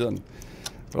thing we would have done.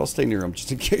 But I'll stay near him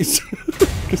just in case,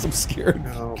 because I'm scared.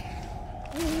 No.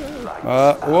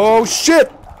 Whoa, shit!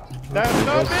 That's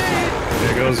not me!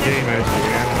 There goes game edge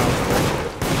again.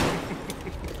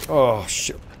 Oh,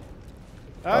 shit.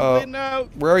 I'm bleeding out.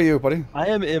 Where are you, buddy? I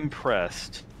am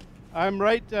impressed I'm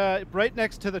right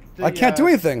next to the I can't do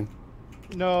anything.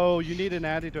 No, you need an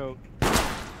antidote.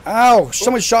 Ow!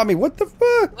 Someone shot me. What the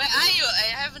fuck? Where are you? I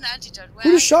have an antidote. Where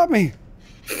Who just shot me?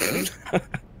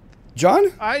 John?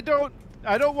 I don't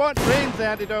want Rain's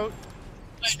antidote.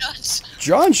 Why not?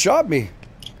 John shot me.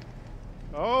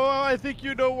 Oh, I think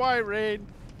you know why, Rain.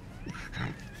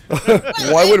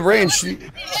 Why would Rain? At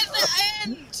the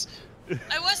end.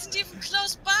 I wasn't even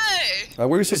close by. What are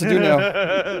we supposed to do now?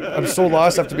 I'm so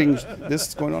lost after being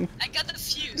this going on. I got the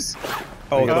fuse.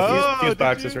 Oh, the Oh, fuse did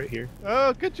box you? is right here.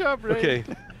 Oh, good job, Rain. Okay,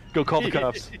 go call the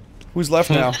cops. Who's left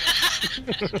now?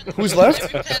 Who's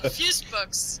left? We've had fuse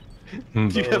box.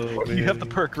 You have the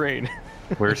perk Rain.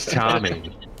 Where's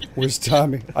Tommy? Where's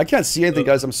Tommy? I can't see anything,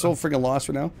 guys. I'm so freaking lost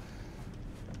right now.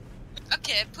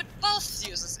 Okay, put both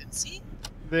fuses in, see?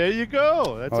 There you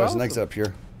go. That's There's awesome. an exit up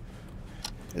here.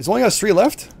 It's only us 3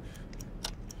 left?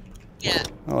 Yeah.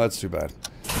 Oh, that's too bad.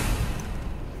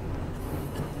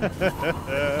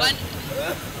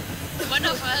 One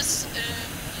of us,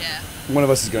 yeah. One of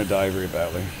us is going to die very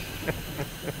badly.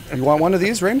 You want one of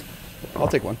these, Rain? I'll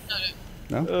take one.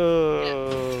 No?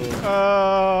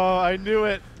 Oh, I knew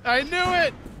it. I knew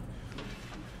it.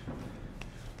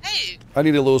 Hey, I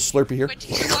need a little Slurpee here. why did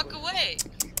you walk away?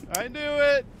 I knew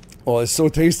it. Oh, it's so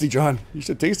tasty, John. You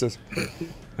should taste this.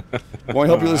 Want to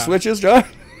help you with the switches, John?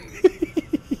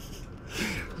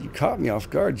 You caught me off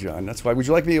guard, John. That's why. Would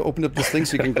you like me to open up this thing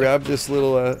so you can grab this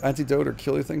little antidote or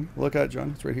killer thing? Look at it,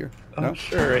 John. It's right here. Oh, No?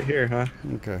 sure, right here, huh?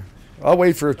 Okay. I'll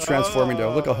wait for transforming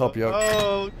though. Look, I'll help you out.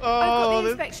 Oh, I've got the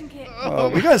this- inspection kit. Oh,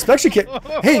 we got an inspection kit.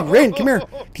 Hey, Rain, come here.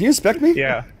 Can you inspect me?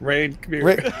 Yeah, Rain, come here.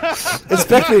 Rain,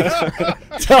 inspect me.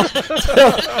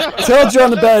 Tell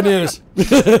John the bad news.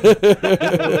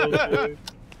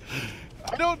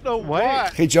 I don't know why.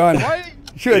 Hey, John. Why?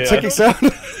 You hear that ticking sound?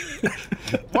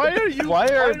 Why are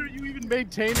you even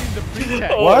maintaining the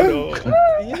pretext? What?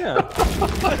 Yeah.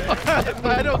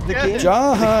 I don't get it.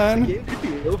 John. The game could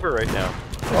be over right now.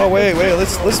 Oh wait.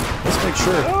 Let's make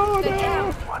sure. Oh,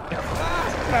 no.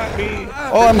 Not me.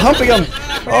 Oh, I'm humping him.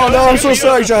 Oh no, I'm so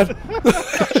sorry, John.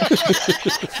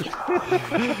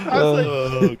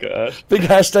 Oh, gosh. Big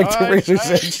hashtag to I- Razor's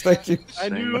Edge. Thank you. I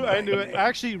knew it.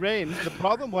 Actually, Rain, the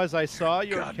problem was I saw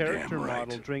your character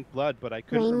model drink blood, but I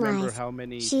couldn't Rain remember lies. how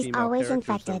many She's female always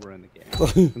characters there infected. were in the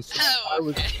game. And so Oh,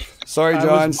 okay. Sorry, I was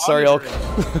John. Sorry, Elk.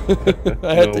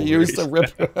 I had to use the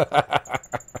rip.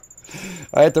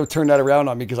 I had to turn that around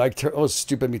on me because it was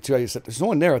stupid of me too. I said, "There's no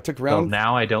one there." I took Well, around.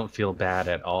 now I don't feel bad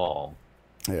at all.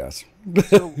 Yes.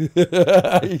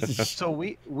 So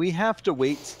we have to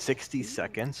wait 60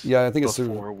 seconds. Yeah, I think it's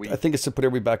before we. I think it's to put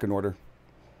everybody back in order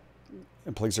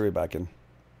and place everybody back in.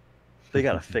 They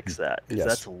gotta fix that. 'Cause Yes.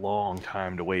 That's a long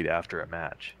time to wait after a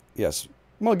match. Yes.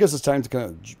 Well, it gives us time to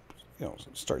kind of,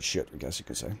 start shit. I guess you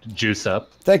could say. Juice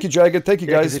up. Thank you, Jagged. Thank you,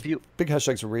 Yeah, 'cause guys. if you- Big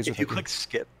hashtags for Razor. If you Thank click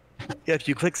skip, if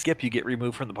you click skip, you get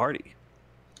removed from the party.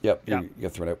 Yep. Yeah. You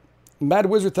get thrown out. Mad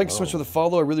Wizard, thank you so much for the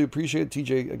follow. I really appreciate it.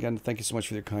 TJ, again, thank you so much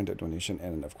for your kind donation.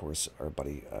 And, of course, our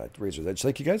buddy Razor's Edge.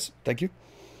 Thank you, guys. Thank you.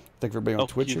 Thank you for everybody on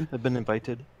Twitch. You have been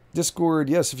invited. Discord,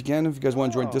 yes, if you can. If you guys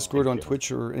want to join Discord on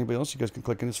Twitch or anybody else, you guys can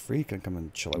click in. It's free. You can come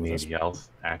and chill out with us. Maybe I'll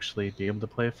actually be able to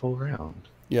play a full round.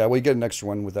 Yeah, well, you get an extra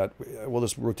one with that. We'll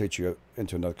just rotate you out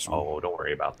into another one. Oh, don't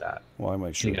worry about that. Well, I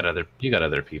make sure. You got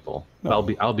other people. No.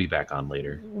 I'll be back on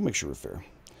later. We'll make sure we're fair.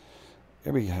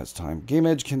 Everybody has time. Game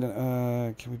Edge,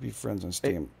 can we be friends on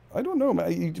Steam? I don't know,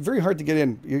 man. It's very hard to get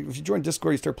in. If you join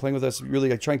Discord, you start playing with us.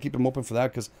 Really, I try and keep them open for that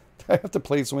because I have to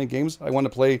play so many games. I want to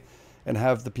play and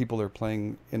have the people that are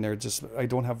playing in there. Just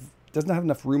doesn't have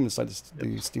enough room inside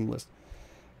the Steam list.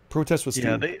 Protest with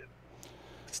Steam. Yeah,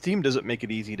 Steam doesn't make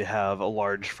it easy to have a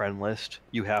large friend list.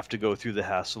 You have to go through the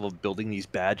hassle of building these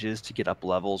badges to get up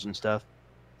levels and stuff.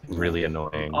 Really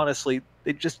annoying. Honestly,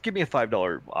 they just give me a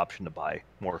 $5 option to buy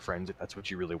more friends if that's what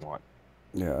you really want.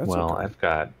 Yeah. That's Well, okay. I've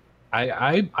got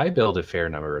I build a fair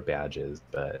number of badges,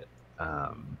 but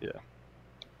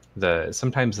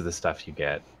sometimes the stuff you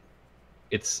get,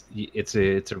 it's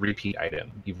a repeat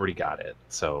item. You've already got it.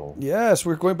 So Yes,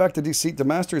 we're going back to Deceit. The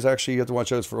Masters, actually, you have to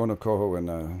watch out for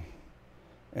Onokoho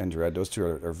and Dread. Those two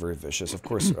are very vicious. Of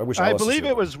course, I wish I Alyssa believe should-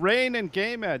 it was Rain and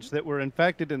Game Edge that were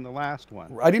infected in the last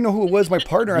one. I didn't know who it was. My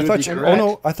partner. I You'd thought be you. correct. Oh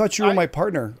no! I thght you were my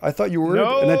partner. I thought you were,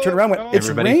 No, and then I turned around. And went, no. it's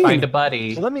everybody Rain. find a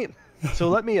buddy. So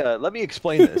let me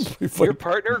explain this. Your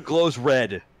partner glows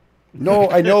red. No,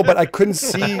 I know, but I couldn't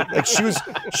see. Like she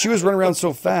was running around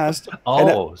so fast.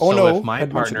 Oh, so no! if my I'd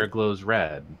mentioned partner it. glows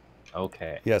red,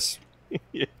 okay. Yes.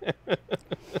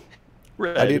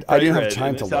 Red, I didn't bright have red, time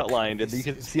and to it's look. outlined, and you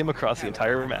can see him across the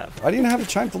entire map. I didn't have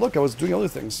time to look. I was doing other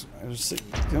things. I was,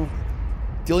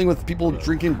 dealing with people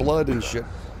drinking blood and shit.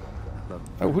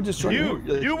 Oh, who just joined?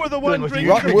 You were the one drinking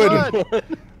Rotten the Wood. blood.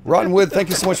 Rotten Wood, thank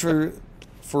you so much for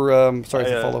sorry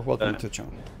for follow. Welcome to the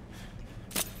channel.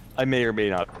 I may or may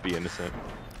not be innocent.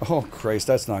 Oh Christ,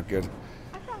 that's not good.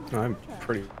 I'm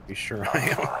pretty sure I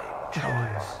am.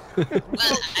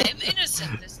 Well, I'm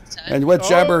innocent this time. And what,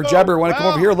 Jabber? Jabber, want to come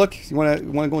wow. over here? Look, you want to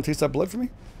go and taste that blood for me?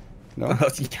 No,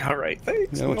 Yeah, right.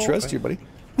 Thanks. I don't trust you, buddy.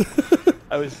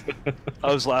 I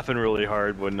was laughing really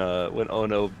hard when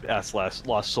Ono asked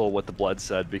Lost Soul what the blood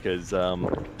said because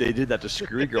they did that to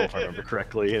Screwy Girl if I remember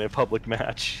correctly in a public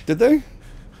match. Did they?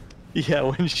 Yeah,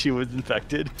 when she was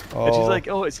infected, and she's Oh. like,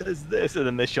 "Oh, it says this," and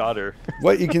then they shot her.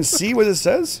 What, you can see what it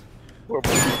says?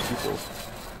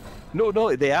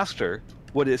 No, they asked her,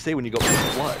 "What did it say when you go for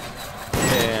the blood?"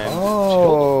 And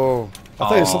Oh, I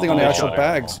thought it was something on the Oh. actual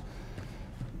bags.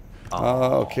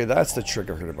 Okay, that's the trick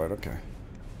I heard about. Okay.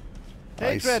 Hey,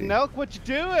 I Dread see. and Elk, what you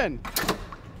doing?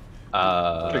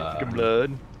 drinking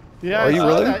blood. Yeah, Are I you saw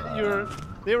really? that.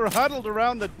 They were huddled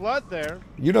around the blood there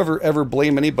You never ever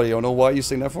blame anybody. I don't know why you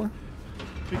saying that for.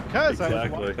 because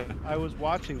Exactly. I was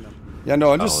watching them. Yeah,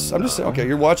 no, I'm just saying. Okay,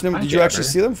 you're watching them. Hi, Did you actually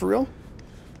Jabber. see them for real?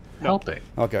 Helping.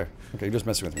 Okay, you're just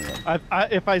messing with me. Right?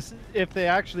 If they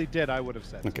actually did, I would have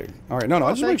said. Okay, all right. No, I Well,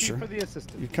 just make thank you sure. for the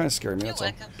assistance. You kind of scare me. You're That's all.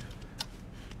 welcome.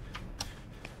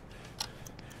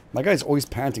 My guy's always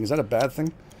panting. Is that a bad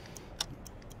thing?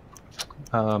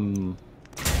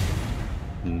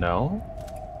 No.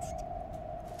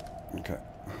 Okay.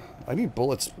 I need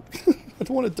bullets. I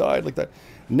don't want to die like that.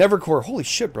 Nevercore. Holy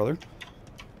shit, brother.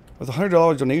 With a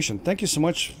 $100 donation. Thank you so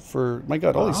much for... My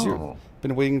God, all these years. Oh.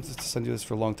 Been waiting to send you this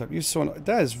for a long time. You're so...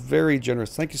 That is very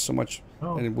generous. Thank you so much.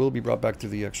 Oh. And it will be brought back to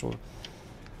the actual...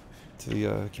 To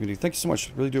the community. Thank you so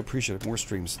much. Really do appreciate it. More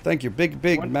streams. Thank you. Big,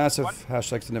 massive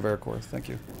hashtags to Nevercore. Thank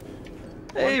you.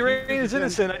 Hey, Rain is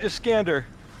innocent. I just scanned her.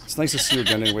 It's nice to see you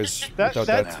again anyways. That's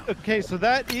without that. okay. So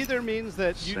that either means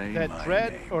that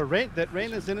Dread or Rain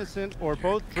is innocent, or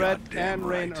both Dread and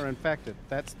Rain are infected.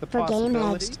 That's the For game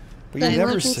possibility. edged. But you Been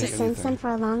never wanting say to sense them anything. for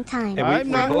a long time. And I'm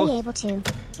not- Finally able to.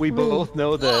 We both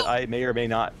know that I may or may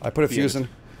not. I put a be fuse in.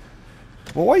 innocent.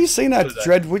 Well, why are you saying that, What is that?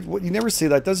 Dread? What, you never say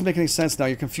that. It doesn't make any sense now.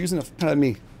 You're confusing the f out of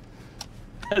me.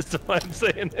 That's why I'm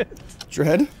saying it.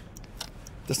 Dread?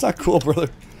 That's not cool, brother.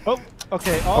 Oh,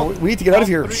 okay. Oh, we need to get out of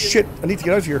here. Shit, I need to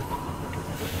get out of here.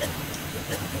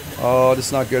 Oh, this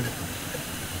is not good.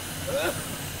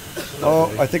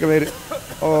 Oh, I think I made it.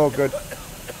 Oh, good.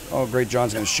 Oh, great.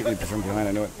 John's going to shoot me from behind.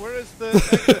 I knew it. Where is the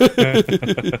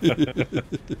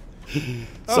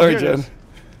Sorry, here it Dread. is.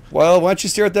 Well, why don't you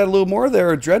stare at that a little more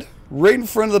there, Dread? Right in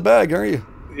front of the bag, aren't you?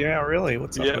 Yeah, really?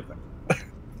 What's up Yep. with that?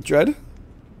 Dread?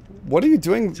 What are you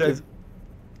doing?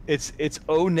 It's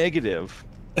O negative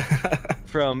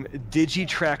from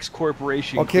Digitrax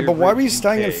Corporation. Okay, but why were you Clearbridge,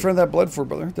 standing in UK. front of that blood for,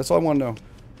 brother? That's all I want to know.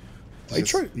 Are you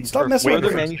trying? Stop messing Where with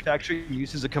the me. manufacturer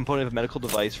uses a component of a medical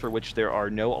device for which there are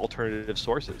no alternative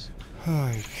sources.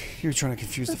 You're trying to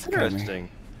confuse the That's fuck out of me. interesting.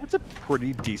 That's a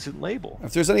pretty decent label.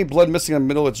 If there's any blood missing in the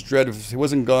middle, it's Dread. He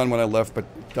wasn't gone when I left, but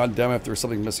god damn it, if there was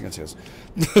something missing, it's his.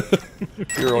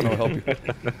 Here, I'll help you.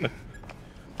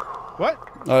 What?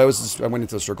 I went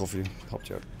into the circle for you. Helped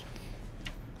you out.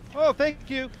 Oh, thank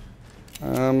you.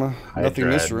 Nothing in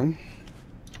this Dread. room.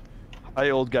 Hi,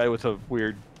 old guy with a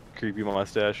weird, creepy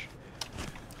mustache.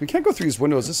 We can't go through these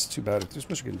windows. This is too bad. Just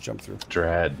wish we could jump through.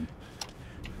 Dread.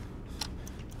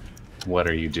 What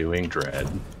are you doing, Dread?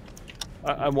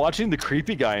 I'm watching the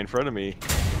creepy guy in front of me.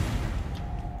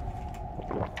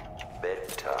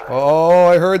 Oh,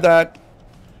 I heard that.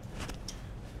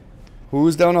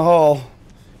 Who's down the hall?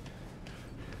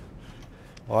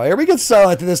 Oh, here we get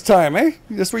silent this time, eh?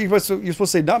 That's what you're supposed to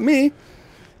say, not me.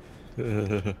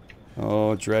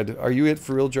 Oh, Dread. Are you it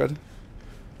for real, Dread?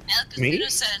 Elk is Me?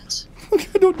 innocent.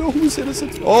 I don't know who's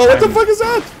innocent. Oh, what the fuck is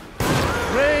that?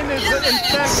 Rain is Damn it.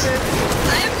 infected.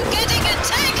 I'm getting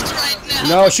attacked right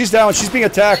now. No, she's down. She's being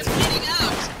attacked. I'm getting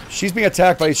out. She's being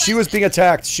attacked by. She was being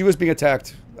attacked. She was being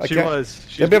attacked. I She can't. was.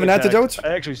 She You have an was being antidote? attacked.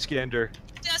 I actually scanned her.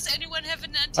 Does anyone have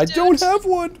an I antidote? don't have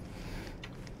one.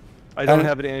 I don't And-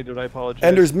 have an antidote. I apologize.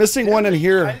 And there's missing one in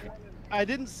here. I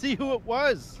didn't see who it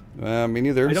was. Me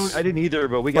neither. I didn't either,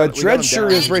 but we But got. we Dread got him sure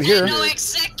down. is right here. I know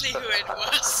exactly who it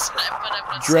was, but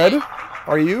I'm not Dread, saying.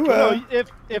 are you? No,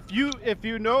 if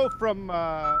you know from.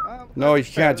 No, you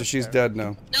that's fair, can't. that's She's fair. dead now.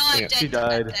 No, I'm Yeah, dead. she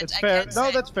died. I'm dead. It's I fair. can't No,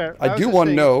 say. that's fair. I was do just want to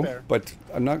saying know, it's fair. but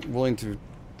I'm not willing to.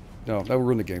 No, that would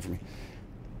ruin the game for me.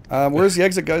 Where's the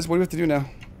exit, guys? What do we have to do now?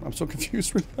 I'm so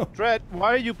confused right now. Dread,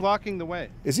 why are you blocking the way?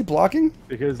 Is he blocking?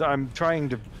 Because I'm trying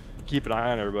to keep an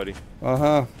eye on everybody.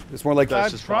 It's more like That's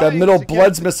that just trying middle to get-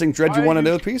 blood's missing. Dread, you why want are you-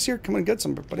 another piece here? Come and get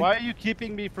some, buddy. Why are you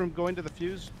keeping me from going to the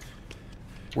fuse?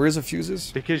 Where's the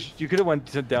fuses? Because you could have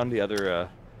went down the other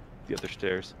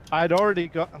stairs. I'd already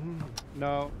got.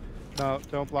 No,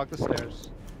 don't block the stairs.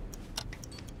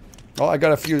 Oh, I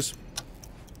got a fuse.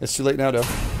 It's too late now, though.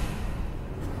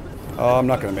 Oh, I'm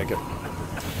not gonna make it.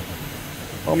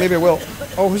 Oh, maybe I will.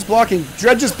 Oh, who's blocking?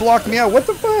 Dred just blocked me out. What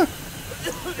the fuck?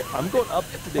 I'm going up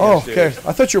the Oh, stairs. okay.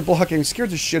 I thought you were blocking. You scared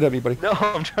the shit out of me, buddy. No,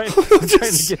 I'm trying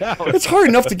to get out. It's hard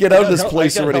enough to get out of this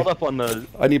place I got already. held up on the...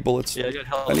 I need bullets. Yeah, I got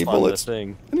held I need up on bullets. the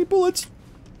thing. I need bullets.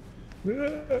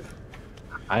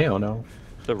 I don't know.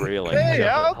 The railing. Hey, I got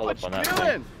Al, held what up on you that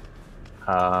doing?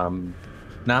 thing.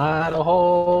 Not a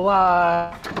whole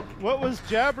lot. What was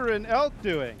Jabber and Elk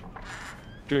doing?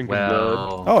 Drinking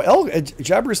Well, Oh, Elk.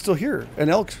 Jabber is still here. And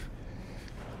Elk.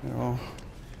 Oh,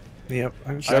 Yep.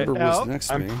 Jabber was Elk? next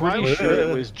to I'm me. pretty sure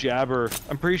it was Jabber.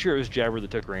 I'm pretty sure it was Jabber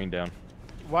that took rain down.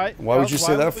 Why would you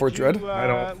say that for, would Dred? you, I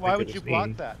don't Why think would it you was block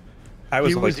me. that? I was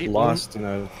He was like the lost in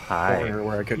a Hi. corner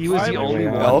where I could. He was find the my only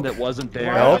way one out. Elk? that wasn't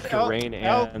there. Elk? that took rain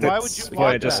Elk, and... why would you block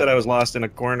Why I just that? said I was lost in a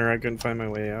corner. I couldn't find my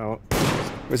way out.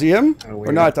 Was he him? Oh, Or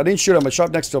weird. not? I didn't shoot him. I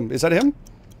shot next to him. Is that him?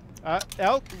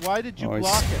 Elk, why did you Oh, he's-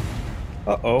 block it?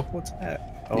 Uh-oh. What's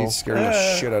that? Oh. He's scaring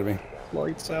the shit out of me.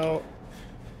 Lights out.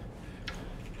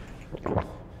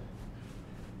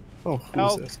 Oh, who's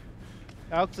Elk. this?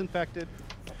 Elk's infected.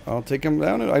 I'll take him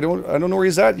down. I don't know where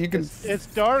he's at. You can. It's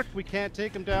dark. We can't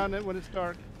take him down when it's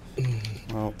dark.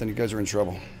 Well, then you guys are in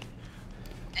trouble.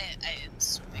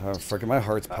 Oh, freaking my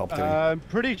heart's palpitating. I'm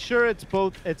pretty sure it's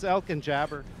both. It's Elk and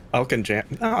Jabber. Elk and Jabber.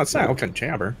 No, it's not Elk and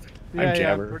Jabber. Yeah, I'm yeah,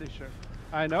 Jabber. I'm pretty sure.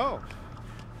 I know.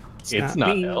 It's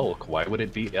not me. elk. Why would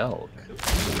it be elk? Really?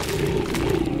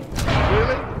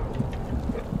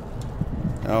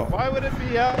 Oh. Why would it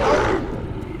be Elk?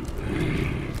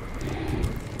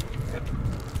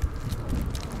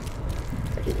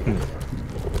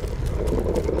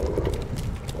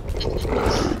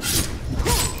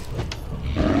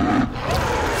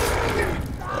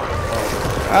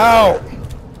 Ow!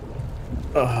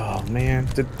 Oh man.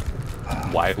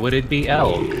 Why would it be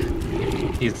elk?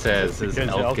 He says his Because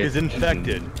elk is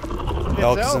infected. It's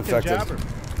Elk is and infected. Jabber.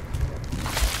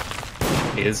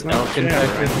 Is not elk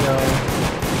Jabber. infected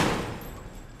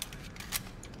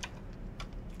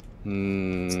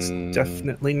It's though?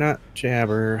 definitely not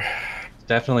Jabber.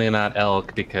 Definitely not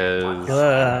elk because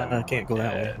I can't go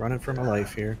that way. Running for my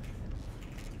life here.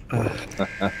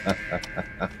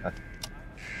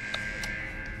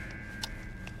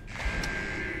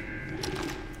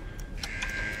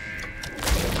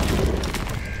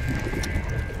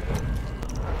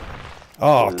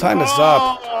 Oh, time is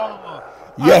up.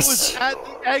 Yes. I was at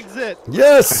the exit.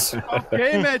 Yes. Of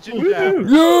Game Engine Jabber.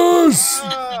 Yes.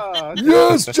 Ah,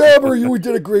 Yes, Jabber, you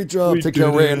did a great job taking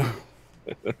out rain.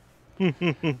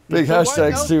 Big So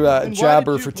hashtags what to else- and why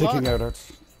Jabber did you for taking block- out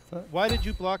it. Why did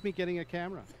you block me getting a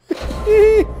camera?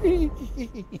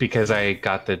 because I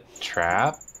got the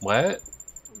trap. What?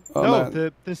 Oh, no,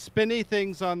 man. the spinny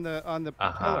things on the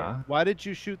pillar. Why did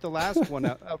you shoot the last one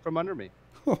out from under me?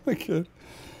 Oh my god.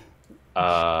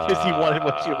 Because he wanted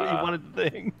he wanted the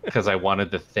thing. Because I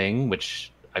wanted the thing,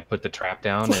 which I put the trap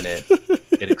down, and it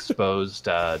exposed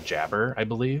Jabber, I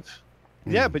believe.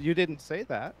 Yeah, but you didn't say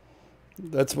that.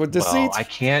 That's what Deceit. Well, I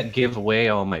can't give away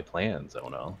all my plans. Oh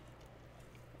no.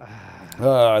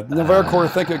 Navarre,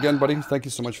 thank you again, buddy. Thank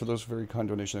you so much for those very kind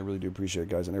donations. I really do appreciate it,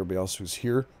 guys, and everybody else who's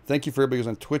here. Thank you for everybody who's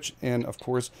on Twitch, and of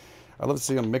course, I love to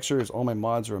see on Mixer. All my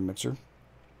mods are on Mixer.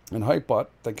 And Hypebot,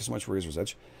 thank you so much for Razor's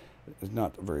Edge. It's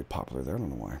not very popular there. I don't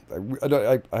know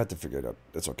why. I had to figure it out.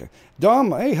 That's okay.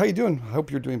 Dom, hey, how you doing? I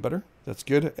hope you're doing better. That's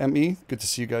good. ME, good to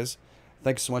see you guys.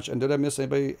 Thank you so much. And did I miss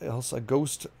anybody else?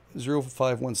 Ghost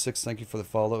 0516, thank you for the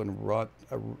follow. And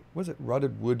was it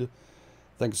Rotted Wood?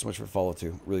 Thank you so much for the follow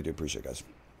too. Really do appreciate it, guys.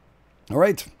 All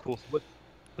right. Cool.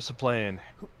 What's the plan?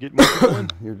 Get more people in?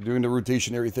 You're doing the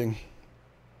rotationary thing.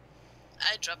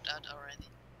 I dropped out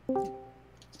already.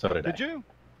 So did I. Did you?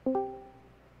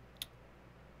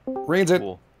 Rains it.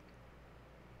 Cool.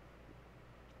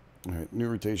 All right, new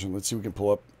rotation. Let's see if we can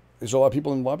pull up. Is there a lot of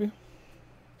people in the lobby?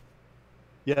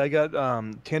 Yeah, I got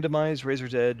Tandomize,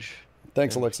 Razor's Edge.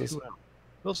 Thanks, and Alexis.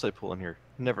 Who else did I pull in here?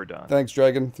 Never done. Thanks,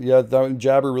 Dragon. Yeah, that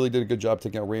Jabber really did a good job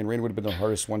taking out Rain. Rain would have been the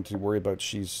hardest one to worry about.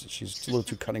 She's a little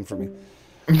too cunning for me.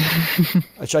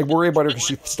 I worry about her because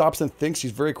she stops and thinks.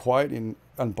 She's very quiet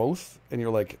on both, and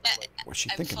you're like, what's she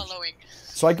thinking? Following.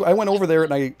 So I went over there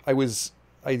and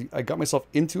I got myself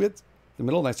into it, the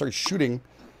middle, and I started shooting.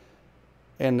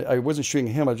 And I wasn't shooting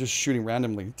him. I was just shooting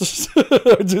randomly,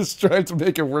 just trying to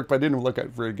make it work. But I didn't look at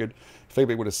it very good. If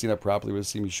anybody would have seen that properly, would have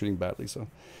seen me shooting badly. So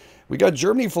we got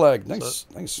Germany flag. Nice,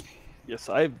 nice. Yes,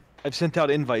 I've sent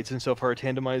out invites, and so far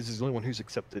Tandomize is the only one who's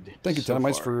accepted. Thank you, so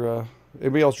Tandomize, far. for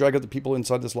Anybody else drag out the people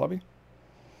inside this lobby?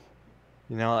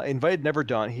 You know, invite never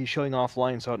done. He's showing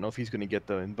offline, so I don't know if he's going to get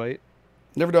the invite.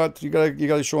 Never dot. You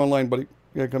gotta show online, buddy. You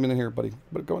gotta come in here, buddy.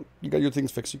 But go on. You got your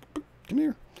things fixed. Come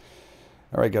here.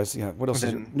 All right, guys. Yeah. What else?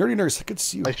 Nerdy Nurse. Good to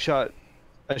see you.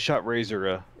 I shot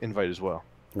Razor invite as well.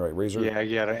 All right, Razor. Yeah,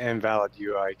 you got an invalid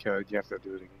UI code. You have to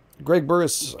do it again. Greg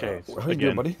Burris. Okay. How you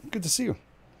doing, buddy? Good to see you.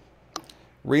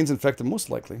 Rain's infected, most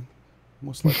likely.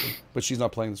 But she's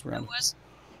not playing this round.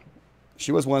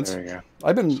 She was once. There you go.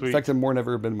 I've been infected more than I've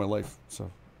ever been in my life,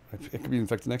 so it could be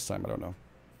infected next time. I don't know.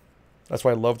 That's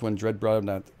why I loved when Dread brought in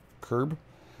that curb,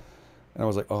 and I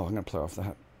was like, "Oh, I'm gonna play off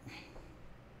that."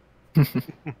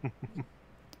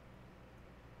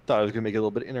 Thought I was gonna make it a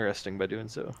little bit interesting by doing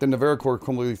so. The Navarre-Core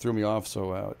completely threw me off,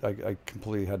 so I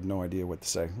completely had no idea what to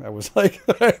say. I was like,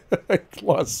 I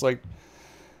lost sight.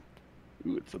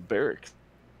 Ooh, it's a barracks.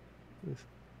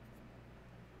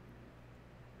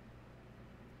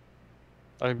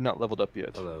 I've not leveled up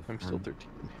yet. Hello. I'm still 13.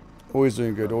 Always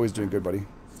doing good, buddy.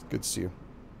 Good to see you.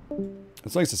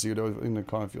 It's nice to see you though in the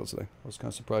comment field today. I was kind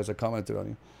of surprised. I commented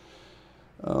on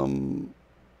you.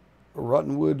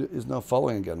 Rottenwood is now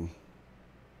following again.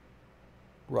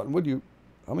 Rottenwood,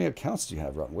 how many accounts do you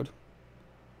have, Rottenwood?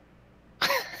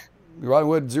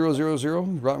 Rottenwood 000,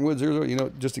 Rottenwood 00. You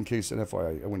know, just in case, an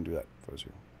FYI, I wouldn't do that if I was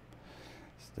you.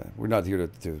 We're not here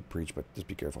to preach, but just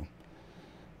be careful.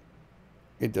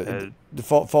 It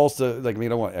falls to like me. I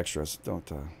don't want extras. Don't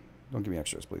give me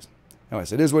extras, please.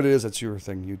 Anyways, it is what it is. That's your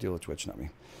thing. You deal with Twitch, not me.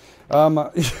 I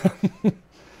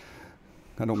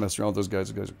don't mess around with those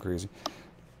guys. Those guys are crazy.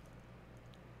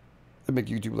 They make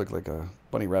YouTube look like a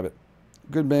bunny rabbit.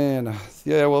 Good man.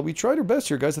 Yeah, well, we tried our best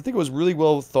here, guys. I think it was really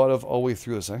well thought of all the way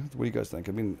through this. Eh? What do you guys think?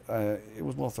 I mean, it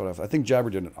was well thought of. I think Jabber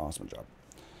did an awesome job.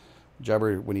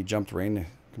 Jabber, when he jumped Rain,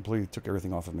 completely took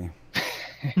everything off of me.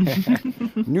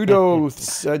 Nudo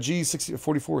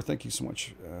G6044, thank you so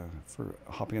much for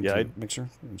hopping into the mixer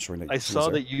and showing that. I saw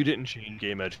that you didn't change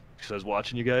game edge because I was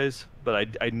watching you guys, but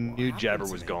I knew Jabber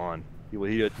was gone. He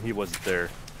wasn't there.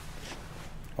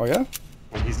 Oh yeah.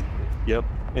 Yep.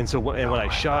 And so when I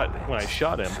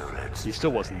shot him, he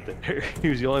still wasn't there. He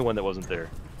was the only one that wasn't there.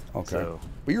 Okay. So,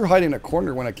 but you were hiding in a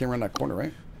corner when I came around that corner,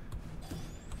 right?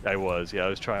 I was. Yeah, I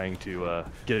was trying to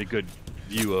get a good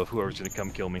view of whoever's going to come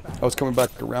kill me. I was coming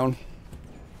back around,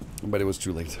 but it was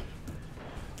too late.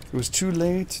 It was too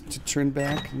late to turn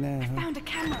back now. Found a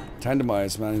camera.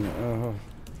 Tandomize, man.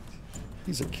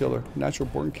 He's a killer. Natural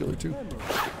born killer, too.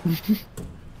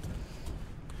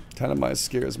 Tandomize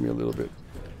scares me a little bit.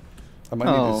 I might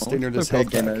need to stay near this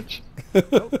health pack.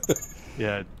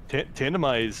 Yeah,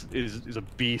 Tandomize is a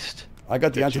beast. I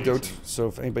got the antidote, so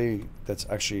if anybody that's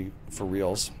actually for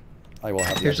reals, I will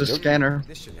have the antidote. Here's a scanner.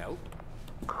 This should help.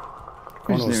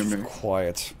 Ono's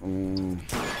quiet.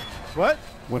 What?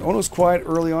 When Ono's quiet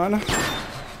early on,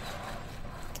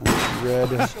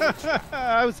 Red.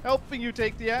 I was helping you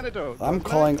take the antidote. I'm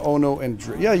calling Ono and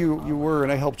yeah, you were,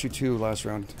 and I helped you too last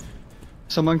round.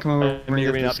 Someone come over and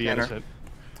get the scanner.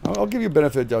 I'll give you a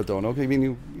benefit of doubt, Ono. Okay, I mean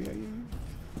you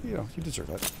deserve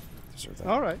that.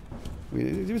 All right.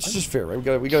 It's just fair, right?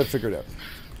 We gotta figure it out.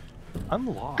 I'm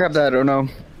lost. Grab that, Ono.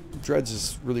 Dreads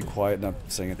is really quiet, not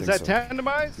saying anything. Is that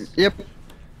Tandomize? Yep.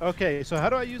 Okay, so how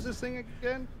do I use this thing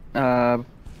again?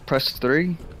 Press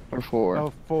 3 or 4.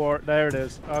 Oh, 4. There it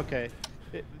is. Okay.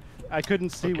 I couldn't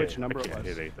see which number it was.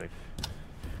 Hit anything.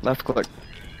 Left click.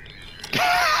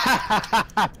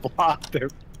 Blocked him.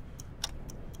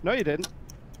 No, you didn't.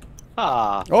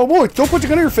 Ah. Oh boy! Don't put the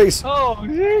gun in your face. Oh,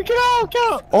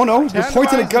 go! Oh no! You're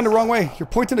pointing the gun the wrong way. You're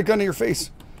pointing the gun in your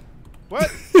face. What?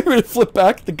 You're gonna flip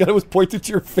back. The gun was pointed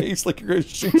to your face, like you're gonna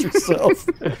shoot yourself.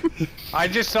 I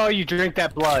just saw you drink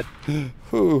that blood.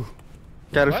 Who?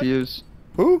 Got a fuse.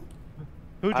 Who?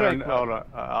 Who drank? Hold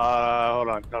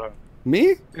on.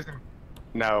 Me?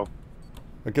 No.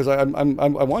 Because I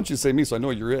want you to say me, so I know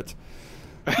you're it.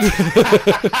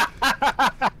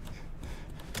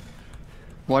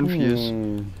 One fuse.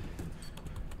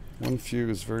 One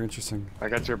fuse. Very interesting. I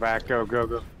got your back. Go.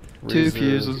 Razor. 2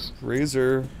 fuses.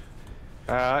 Razor.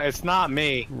 It's not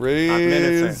me.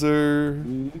 Razor.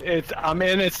 I'm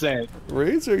innocent.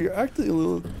 Razor, you're acting a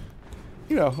little.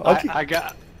 You know. I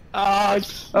got. No.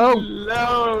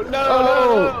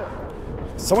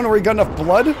 Someone already got enough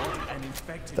blood?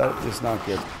 That is not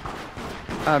good.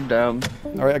 I'm down.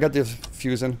 Alright, I got the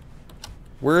fuse in.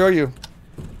 Where are you?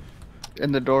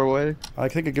 In the doorway. I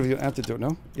think I give you an antidote,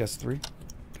 no? Yes, 3.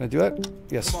 Can I do that?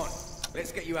 Yes. Come on,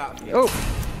 let's get you out of here. Oh!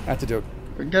 Antidote.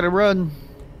 We gotta run.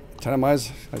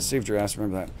 Tandomize, I saved your ass,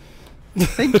 remember that.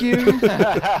 Thank you.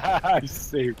 I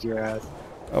saved your ass.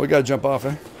 Oh, we gotta jump off,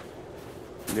 eh?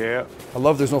 Yeah. I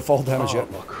love there's no fall damage yet.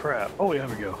 Oh crap! Oh, yeah,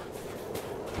 there we go.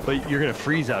 But you're gonna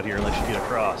freeze out here unless you get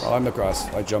across. Oh, I'm across.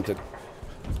 I jumped it.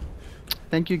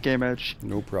 Thank you, Game Edge.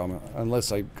 No problem.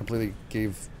 Unless I completely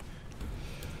gave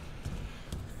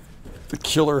the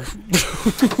killer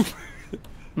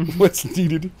what's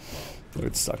needed. It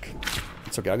would suck.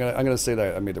 It's okay. I'm gonna say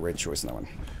that I made the right choice in that one.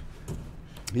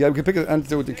 Yeah, we can pick an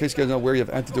antidote in case you guys know where you have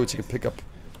antidotes. You can pick up.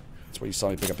 That's what you saw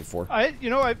me pick up before. I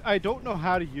don't know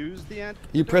how to use the antidote.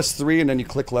 You press 3 and then you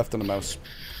click left on the mouse.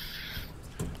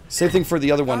 Same thing for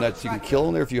the other one that you can kill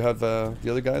in there. If you have the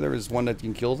other guy, there is one that you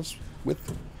can kill this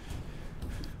with.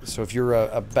 So if you're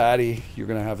a baddie, you're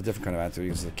gonna have a different kind of antidote. You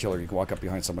use the killer. You can walk up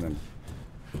behind someone and.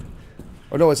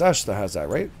 Oh no, it's Ash that has that,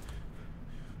 right?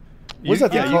 What's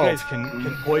that thing you called? guys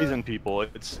can poison people.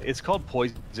 It's called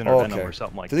poison or venom or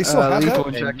something like Do that. they still have lethal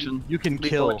that? injection. You can Lethal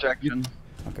kill. injection.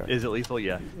 Okay. Is it lethal?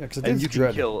 Yeah. Yeah, because And you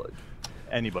can kill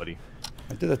anybody.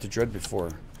 I did that to Dread before.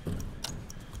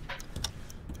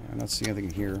 I'm not seeing anything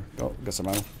here. Oh, got some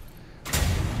ammo.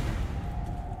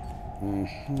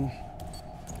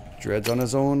 Dread's on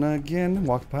his own again.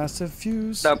 Walk past a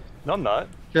fuse. Nope. No, I'm not.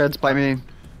 Dread's by me.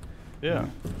 Yeah.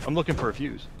 I'm looking for a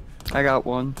fuse. I got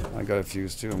one. I got a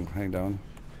fuse too. I'm hanging down.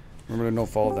 Remember, no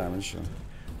fall damage. So.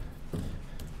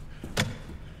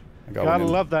 I got Gotta one in.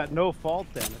 love that no fault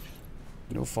damage.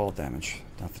 No fall damage.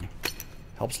 Nothing.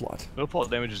 Helps a lot. No fault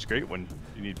damage is great when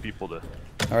you need people to.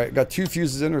 All right, got 2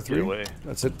 fuses in or 3. Get away.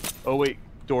 That's it. Oh wait,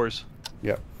 doors.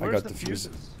 Yep, I Where's got the the fuses.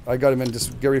 fuses? I got him in.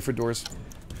 Just get ready for doors.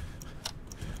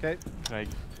 Okay. Can I?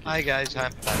 Hi guys,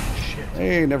 I'm back. Shit.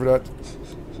 Hey, never dot.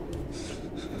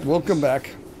 Welcome back.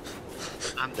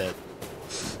 I'm dead.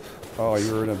 Oh,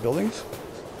 you were in a building?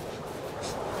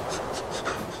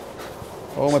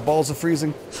 Oh, my balls are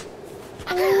freezing.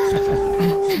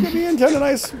 Oh, get me in,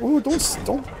 Tandomize. Oh,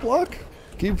 don't block.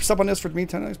 Can you step on this for me,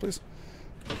 Tandomize, please?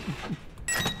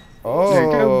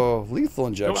 Oh, lethal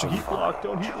injection. Don't heat block.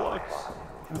 Don't heat block.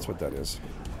 That's what that is.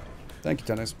 Thank you,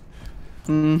 Tandomize.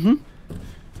 Mm-hmm.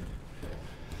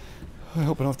 I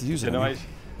hope I don't have to use it. Tandomize,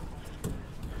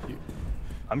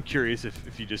 I'm curious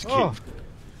if you just Oh.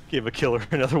 gave a killer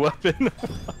another weapon.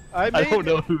 I don't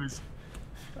know who's.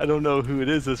 I don't know who it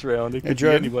is this round. It Hey, could be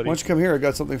Dread, why anybody. don't you come here? I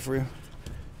got something for you.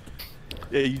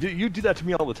 Yeah, you do that to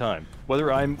me all the time.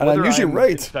 Whether I'm And I'm usually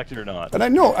right. infected or not. And I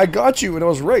know, I got you and I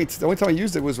was right. The only time I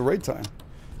used it was the right time.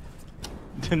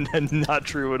 And not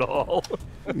true at all.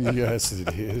 Yes, it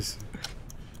is.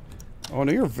 Oh,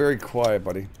 no, you're very quiet,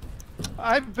 buddy.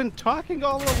 I've been talking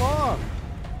all along.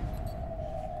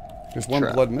 There's one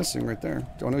Trap. blood missing right there.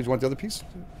 Don't know. Do you want the other piece?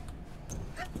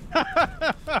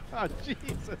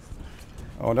 Jesus.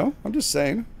 Oh, no? I'm just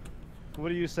saying.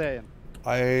 What are you saying?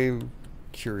 I'm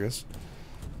curious.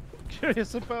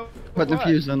 Curious about Put the what?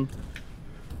 fuse in.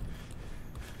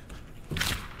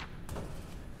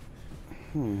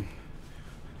 Hmm.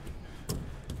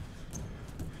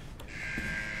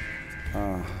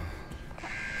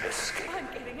 Escape.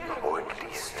 Or at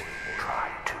least try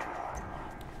to.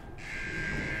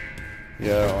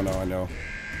 Yeah, oh no, I know.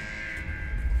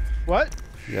 What?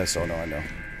 Yes, oh no, I know.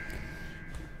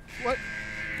 What?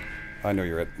 I know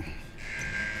you're it.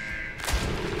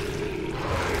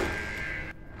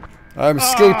 I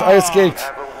escaped. I escaped.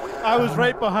 I was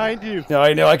right behind you. Yeah,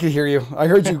 I know. I could hear you. I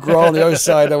heard you growl on the other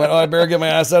side. I went, oh, I better get my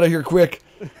ass out of here quick.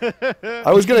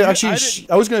 I was gonna actually,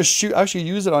 I was gonna actually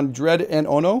use it on Dread and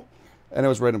Ono, and I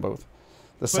was right on both.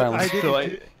 The silence. So How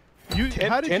did you?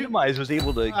 Tandomize was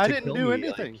able to. I to didn't kill do me,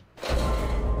 anything.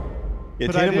 Yeah,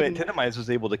 But I didn't- Tandomize was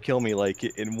able to kill me like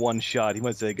in one shot. He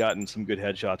must have gotten some good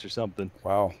headshots or something.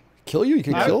 Wow. Kill you? You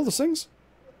can kill the things?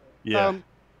 Yeah.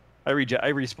 I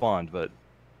respawned, but.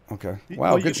 Okay.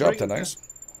 Wow. Good job, Tandomize.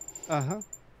 Uh-huh.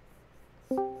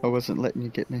 I wasn't letting you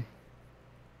get me.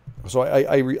 So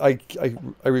I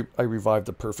revived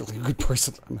a perfectly good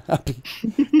person. I'm happy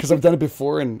because I've done it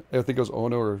before, and I think it was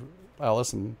Ono or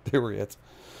Alice, and they were it.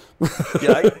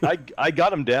 Yeah, I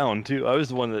got him down too. I was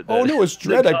the one that. Oh no, it's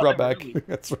Dread I got brought him back. early.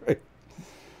 That's right.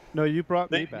 No, you brought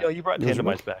me back. No, you brought Yours were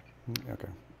Tandomize both? back. Okay.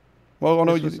 Well, oh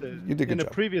no, This you was, did a good in job.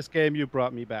 the previous game, you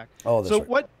brought me back. Oh, that's so right.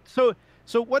 what?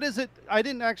 So what is it? I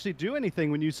didn't actually do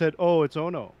anything when you said, "Oh, it's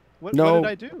Ono." What No, did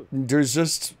I do? There's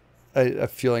just a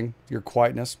feeling, your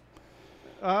quietness.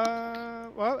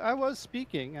 Well, I was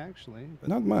speaking actually. But...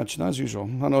 Not much, not as usual. I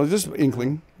don't know, just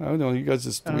inkling. I don't know, you guys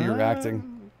just the way you're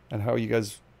acting and how you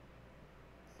guys.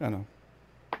 I don't know.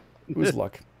 It was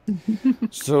luck.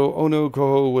 So Ono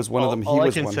Koho was one of them. He All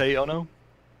was I can one. say, Ono.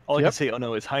 All I can say,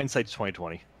 Ono, is hindsight's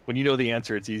 2020. When you know the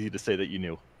answer, it's easy to say that you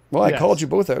knew. Well, I Yes. called you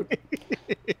both out.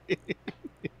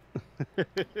 I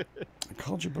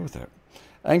called you both out.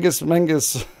 Angus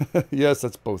Mengus. Yes,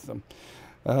 that's both of them.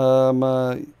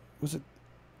 Was it?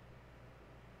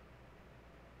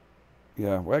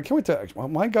 Yeah, well, I can't wait to. Well,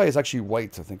 my guy is actually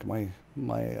white. I think my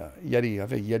Yeti. I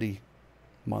have a Yeti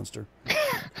monster.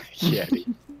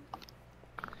 Yeti.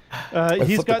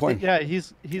 He's got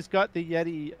he's got the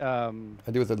Yeti. I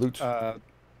do with the loot.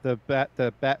 The bad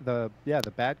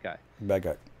guy. Bad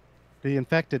guy. The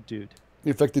infected dude. The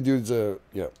infected dude's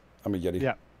yeah. I'm a Yeti.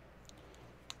 Yeah.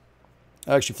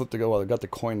 I actually flipped to go. Well, I got the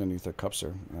coin underneath the cups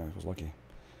there. I was lucky.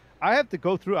 I have to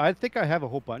go through. I think I have a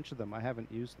whole bunch of them. I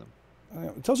haven't used them.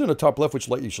 It tells you in the top left which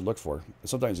light you should look for.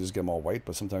 Sometimes you just get them all white,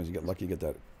 but sometimes you get lucky, you get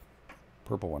that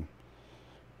purple one.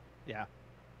 Yeah.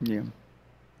 Yeah.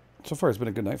 So far, it's been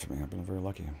a good night for me. I've been very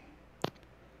lucky.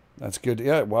 That's good.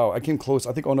 Yeah, wow. I came close.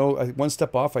 I think, oh no, one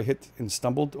step off, I hit and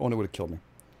stumbled. Oh no, would have killed me.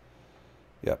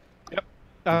 Yeah. Yep.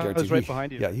 I was right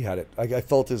behind you. Yeah, he had it. I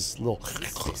felt his little...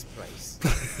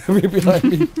 behind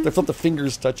me. I felt the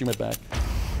fingers touching my back.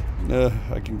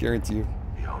 I can guarantee you.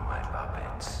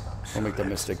 I'll make that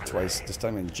mistake twice. This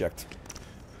time I inject.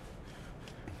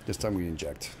 This time we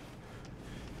inject.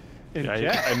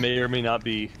 Yeah, I may or may not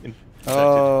be infected.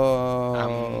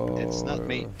 Oh, it's not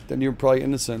me. Then you're probably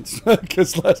innocent,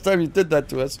 because last time you did that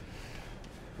to us.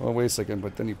 Well, wait a second,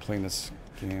 but then you playing this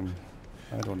game.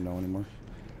 I don't know anymore.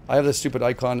 I have this stupid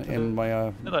icon in my.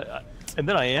 And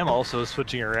then I am also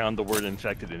switching around the word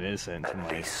infected and innocent in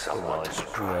my knowledge.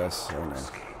 Yes, I know.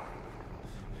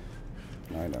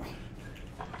 I know.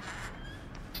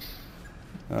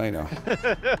 I know.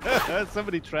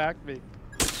 Somebody tracked me.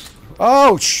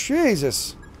 Oh,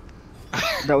 Jesus.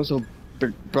 That was a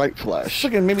big bright flash.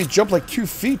 Fucking made me jump like 2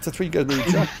 feet. That's what you guys made me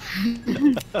jump.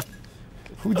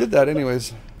 Who did that,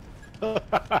 anyways?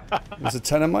 Was it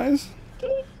Tandomize?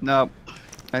 No.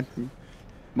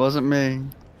 Wasn't me.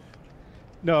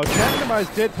 No,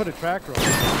 Tandomize did put a tracker on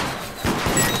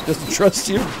it. Doesn't trust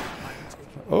you?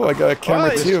 Oh, I got a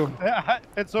camera too.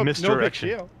 It's no big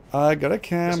deal. I got a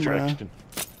camera.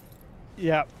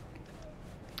 Yeah.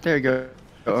 There you go.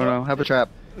 Oh no, have a trap.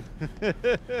 What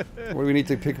do we need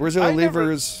to pick? Where's the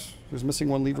levers? There's missing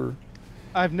one lever.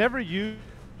 I've never used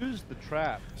the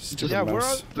trap. Stupid yeah,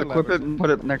 mouse. Equip it and put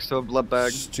it next to a blood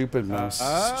bag. Stupid mouse.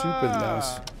 Stupid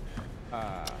mouse.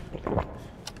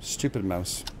 Stupid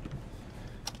mouse.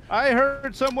 I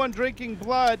heard someone drinking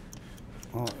blood.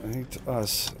 Oh, I hate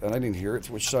us. And I didn't hear it.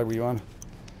 Which side were you on?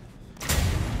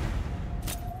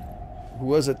 Who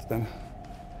was it then?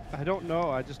 I don't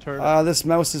know. I just heard it. This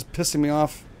mouse is pissing me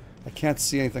off. I can't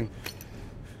see anything.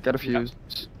 Got a fuse.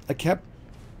 I can't.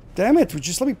 Damn it. Would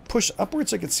you just let me push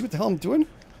upwards so I can see what the hell I'm doing?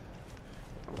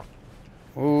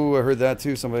 Oh, I heard that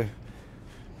too, somebody.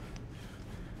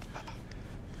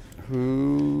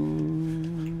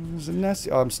 Who's a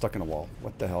nasty? Oh, I'm stuck in a wall.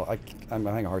 What the hell? I'm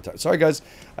having a hard time. Sorry, guys.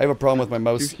 I have a problem with my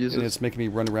mouse, and it's making me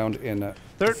run around in.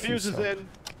 Third fuse is in.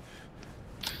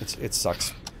 It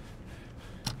sucks.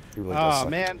 It really does Oh suck.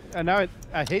 man! And now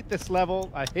I hate this level.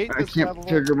 I hate this level. I can't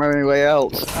figure my way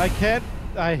out. I can't.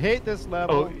 I hate this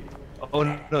level.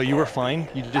 Oh no, you were fine.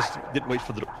 You just didn't wait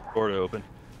for the door to open.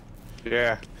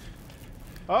 Yeah.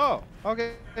 Oh,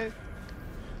 okay.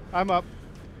 I'm up.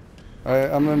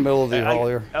 I'm in the middle of the hall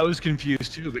here. I was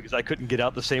confused too because I couldn't get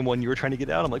out the same one you were trying to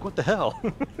get out. I'm like, what the hell?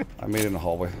 I made it in the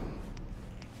hallway.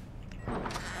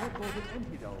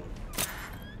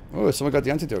 Oh, someone got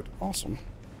the antidote. Awesome.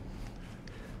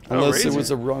 Unless it was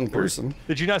the wrong person.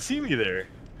 Did you not see me there?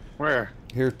 Where?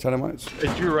 Here, Tandomize.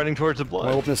 As you were running towards the blood.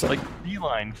 I'll open this up. Like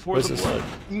beeline for the blood.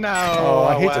 No. Oh,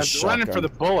 I hate the was shotgun. running for the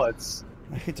bullets.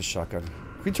 I hate the shotgun.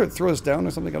 Can we try to throw this down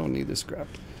or something? I don't need this crap.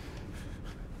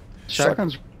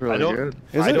 Shotgun's really good.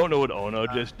 I don't know what Ono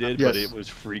just did, Yes. but it was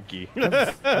freaky.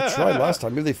 I tried last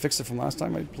time. Maybe they fixed it from last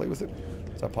time I played with it.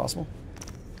 Is that possible?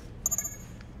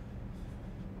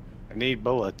 I need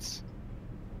bullets.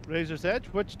 Razor's Edge,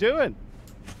 what you doing?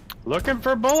 Looking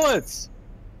for bullets.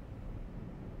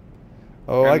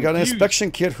 Oh, I got an confused. inspection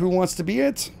kit. Who wants to be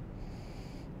it?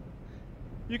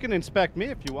 You can inspect me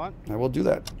if you want. I will do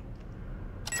that.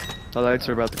 The lights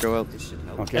are about to go out.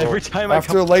 Okay. Every well, time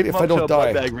after I the light, if come I up to don't a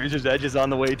blood die. bag, Razor's Edge is on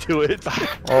the way to it.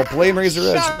 Oh, blame Razor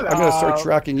Edge. Shut I'm gonna start up.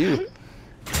 tracking you.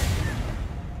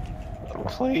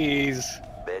 Please.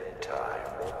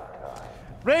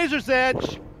 Razor's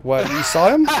Edge. What? You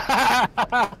saw him?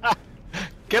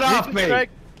 Get off me.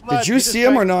 Did you see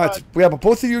him or not? Yeah, but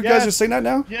both of you guys are saying that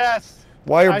now? Yes.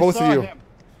 Why are I both of saw you? him.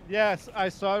 Yes, I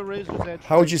saw Razor's Edge.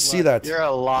 How would drink you see blood. that? You're a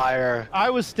liar. I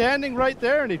was standing right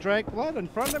there and he drank blood in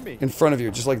front of me. In front of you,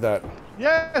 just like that.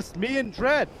 Yes, me and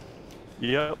Dread.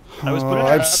 Yep. I was Oh, putting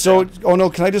I'm so. Oh no!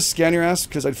 Can I just scan your ass?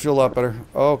 Because I'd feel a lot better.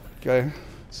 Okay.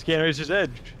 Scan Razor's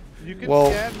Edge. You can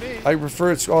Well, scan me. I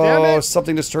prefer it's. Damn Oh, it.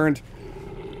 something just turned.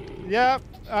 Yep,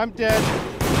 I'm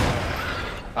dead.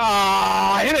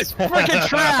 Ah, hit his freaking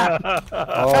trap!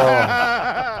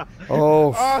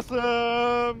 Oh.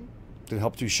 Awesome! Did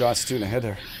help 2 shots too in the head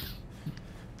there.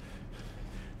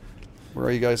 Where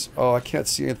are you guys? Oh, I can't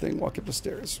see anything. Walk up the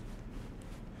stairs.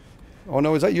 Oh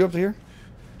no, is that you up here?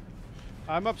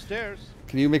 I'm upstairs.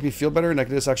 Can you make me feel better and I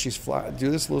can just actually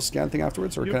do this little scan thing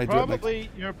afterwards, or can I do it?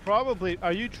 You're probably.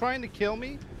 Are you trying to kill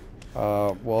me?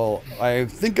 Well, I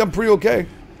think I'm pretty okay.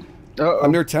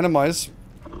 I'm near Tandomize.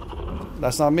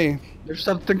 That's not me. There's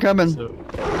something coming.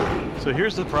 So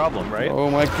here's the problem, right? Oh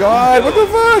my god, what the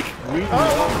fuck? We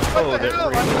know that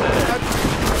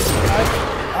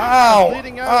Ow! I'm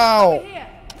bleeding out. Ow!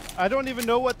 I don't even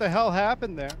know what the hell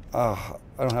happened there. I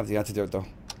don't have the antidote though.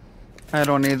 I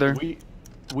don't either.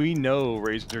 We know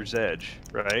Razor's Edge,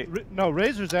 right? No,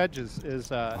 Razor's Edge is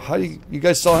How do you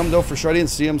guys saw him though? For sure, I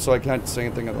didn't see him, so I can't say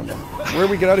anything. I don't know. Where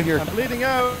do we get out of here? I'm bleeding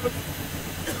out.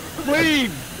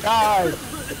 Bleed! Die!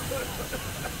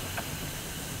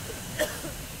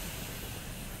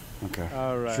 Okay.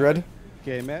 All right. Dread?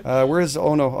 Okay, man. Where is...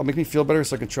 Oh no, I'll make me feel better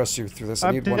so I can trust you through this. I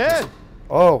I'm need dead.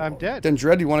 Oh. I'm dead. Then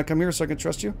Dread, you want to come here so I can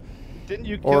trust you? Didn't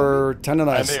you kill Or me?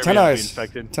 Tandomize.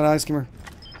 Tandomize, come here.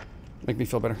 Make me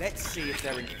feel better. Let's see if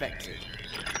they're infected.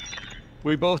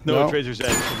 We both know it's Razor's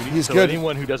Edge. So we need He's so good.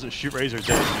 anyone who doesn't shoot Razor's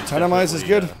Edge. Tandomize is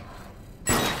good.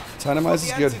 Tandomize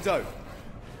is good.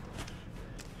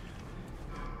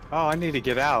 Oh, I need to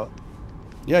get out.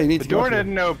 Yeah, you need the to door go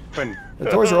didn't open.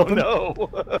 The doors are open. No.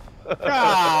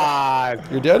 God.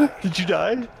 You're dead? Did you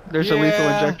die? There's a lethal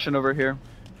injection over here.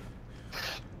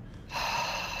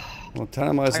 Well,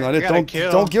 Tandomize not I it. gotta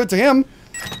kill. Don't give it to him.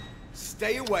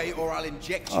 Stay away or I'll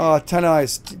inject you. Oh,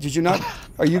 Tandomize, did you not?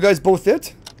 Are you guys both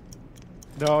it?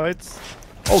 No, it's...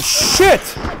 Oh, shit!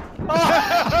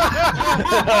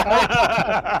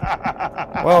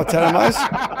 Wow, Tandomize.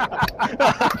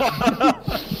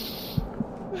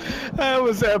 That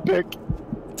was epic.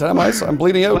 Tandomize, I'm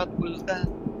bleeding out. What was that?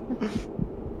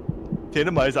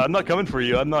 Tandomize, I'm not coming for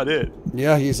you. I'm not it.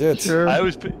 Yeah, he's it. Sure. I'm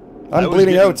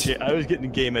bleeding out. I was getting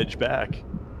game edge back.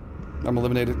 I'm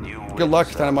eliminated. Good luck,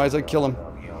 Tandomize. I kill him.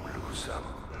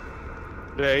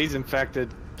 Yeah, he's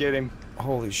infected. Get him.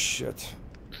 Holy shit.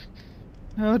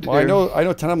 Oh, dear. Well, I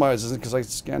know Tandomize isn't because I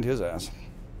scanned his ass.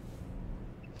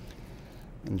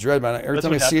 And Dread, man, every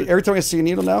time I see a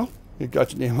needle now, it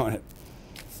got your name on it.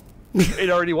 It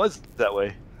already was that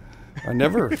way. I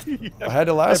never. I had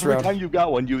the last round. Every time you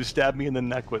got one, you would stab me in the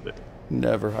neck with it.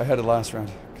 Never. I had it last round.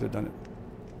 Could have done it.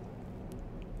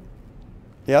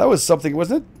 Yeah, that was something,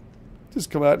 wasn't it?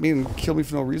 Just come at me and kill me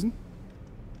for no reason.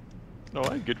 No,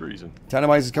 I had good reason.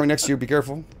 Tandomize is coming next to you. Be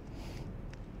careful.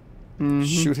 Mm-hmm.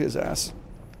 Shoot his ass.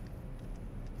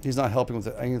 He's not helping with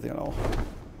anything at all.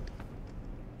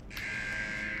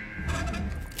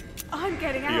 I'm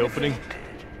getting out. The opening.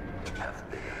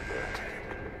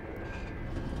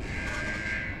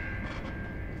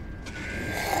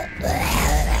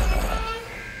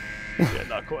 Yeah,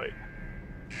 not quite.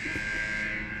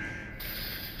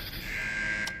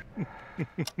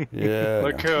 Yeah.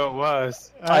 Look who it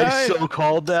was. I so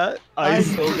called that. I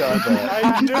so got that.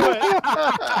 I knew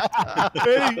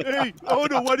it. Hey, oh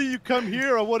no, why do you come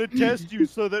here? I want to test you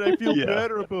so that I feel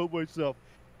better about myself.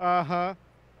 Uh-huh.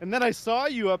 And then I saw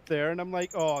you up there and I'm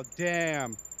like, oh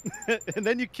damn. And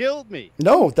then you killed me.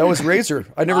 No, that was Razor.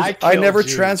 I never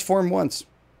transformed once.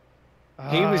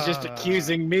 He was just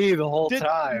accusing me the whole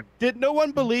time. Did no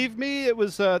one believe me? It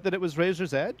was that it was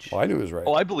Razor's Edge. Oh, I knew it was right.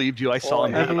 Oh, I believed you. I saw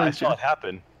him. I saw it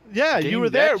happen. Yeah, you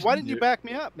were there. Why didn't you back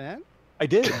me up, man? I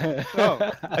did.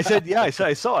 Oh, I said, yeah, I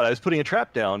saw it. I was putting a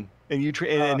trap down, and you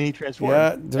and he transformed.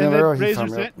 Yeah, and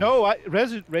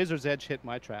then Razor's Edge hit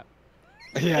my trap.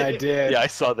 Yeah, I did. Yeah, I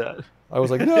saw that. I was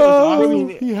like, no,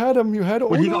 he had him. You had it.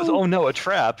 When he goes, oh no, a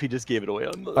trap, he just gave it away.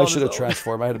 I should have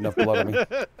transformed. I had enough blood on me.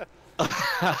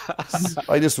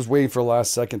 I just was waiting for the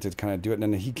last second to kind of do it, and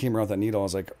then he came around with that needle. I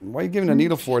was like, "Why are you giving a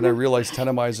needle for?" And I realized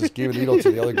Tandomize just gave a needle to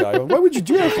the other guy. Why would you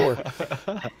do that for?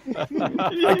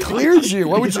 I cleared you.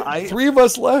 Why would you? 3 of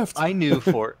us left. I knew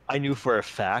for a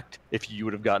fact if you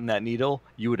would have gotten that needle,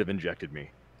 you would have injected me.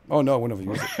 Oh no, I wouldn't have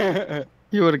used it.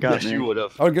 You would have gotten Yes, you would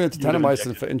have. I would give it to Tandomize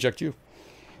and inject you.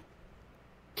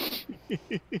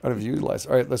 I'd have utilized.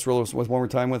 All right, let's roll this one more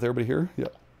time with everybody here. Yeah.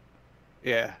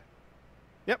 Yeah.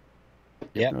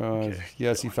 Yeah. Okay.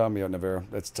 Yes, he found me out, Navarro.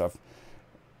 That's tough.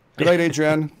 Good night,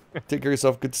 Adrian. Take care of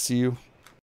yourself. Good to see you.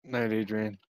 Night,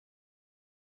 Adrian.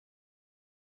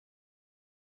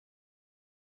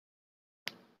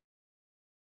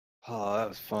 Oh, that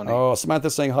was funny. Oh,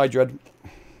 Samantha's saying hi, Dread.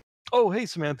 Oh, hey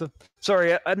Samantha.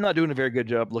 Sorry, I'm not doing a very good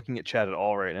job looking at chat at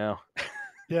all right now.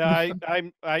 Yeah,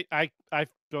 I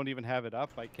don't even have it up.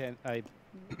 I can't.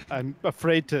 I'm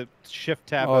afraid to shift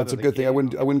tab. Oh, out it's a of the good thing. I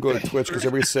game. wouldn't go to Twitch because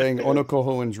everybody's saying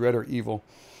Onokoho and Dread are evil.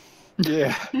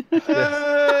 Yeah.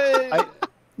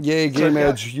 Yay, Game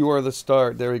Edge, you are the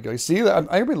star. There we go. You see,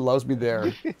 everybody loves me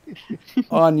there.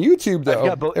 On YouTube,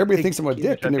 though, everybody thinks I'm a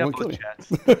dick and they won't kill me.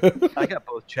 I got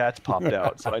both chats popped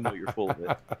out, so I know you're full of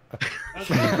it.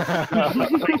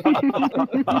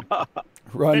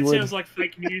 Ron That Wood. sounds like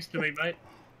fake news to me, mate.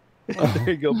 There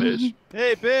you go, Bish.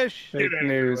 Hey, Bish. Fake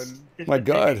news. My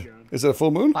God, is it a full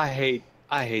moon? I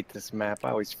hate this map. I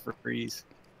always freeze.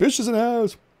 Bish is in the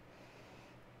house.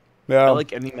 Yeah. I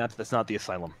like any map that's not the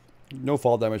asylum. No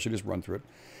fall damage. You just run through it.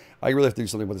 I really have to do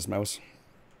something with this mouse.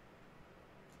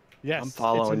 Yes, I'm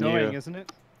following it's annoying, you. isn't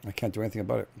it? I can't do anything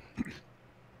about it.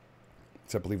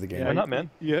 Except leave the game. Why not, man?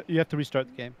 You have to restart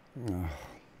the game.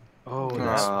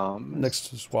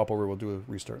 Next swap over, we'll do a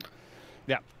restart.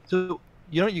 Yeah. So,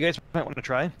 you know what you guys might want to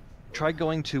try? Try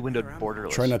going to windowed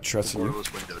borderless. Try not trusting you.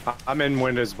 Borderless windowed. I'm in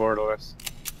Windows borderless.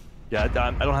 Yeah, I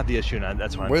don't have the issue, and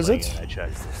that's why I'm What is playing it? I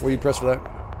checked. What do you press for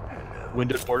that?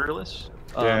 Windowed borderless?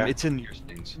 Yeah. It's in your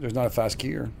things There's not a fast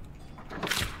key or.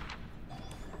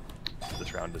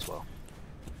 this round as well.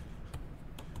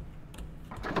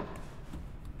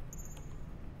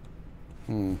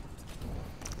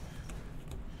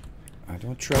 I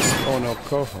don't trust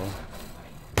Onokoho.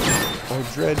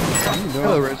 Oh, Dread.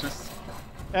 Hello, Razor.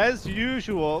 As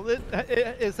usual,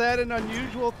 is that an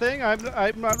unusual thing?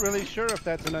 I'm not really sure if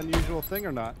that's an unusual thing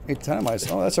or not. Hey, Tandomize.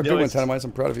 Oh, that's a good one, Tandomize.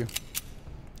 I'm proud of you.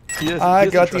 I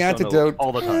got the antidote.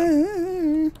 all the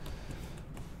time.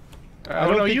 I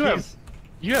don't know. think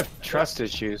You have trust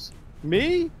issues.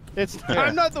 Me?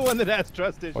 I'm not the one that has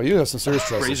trust issues. Oh, you have some serious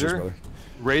trust issues, Razor? brother.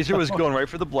 Razor was going right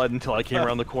for the blood until I came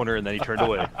around the corner, and then he turned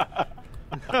away.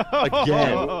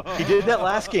 Again. He did that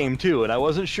last game, too, and I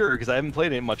wasn't sure because I haven't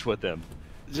played it much with him.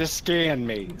 Just scan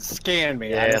me. Scan me.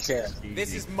 Yes. I don't care.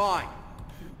 This is mine.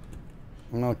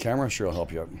 No, camera sure will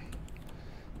help you out.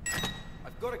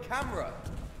 I've got a camera.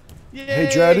 Yay, Hey,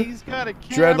 Dread. he's got a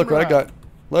camera. Dread, look what I got.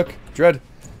 Look, Dread.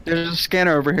 There's a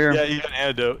scanner over here. Yeah, you got an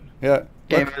antidote. Yeah.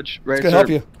 Game Look, Edge, it's Razor, gonna help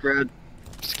you. Dread,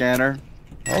 scanner.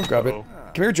 I'll grab it. Come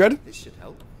here, Dread. This should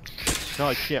help. No,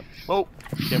 I can't. Oh,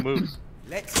 can't move.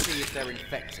 Let's see if they're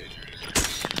infected.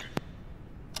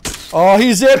 Oh,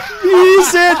 he's it!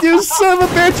 He's it! You son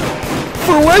of a bitch!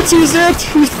 For once, he's it!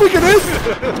 He's freaking it!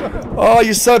 Oh,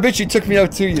 you son of a bitch! You took me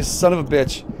out too, you son of a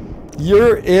bitch!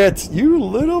 You're it! You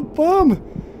little bum!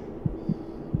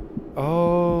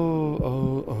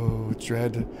 Oh,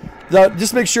 Dread. Now,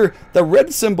 just make sure the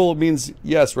red symbol means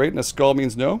yes, right? And the skull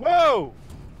means no. Whoa!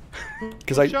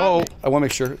 Because I want to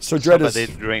make sure. So Dread is.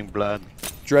 Somebody drink blood.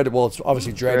 Dread. Well, it's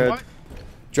obviously Dread.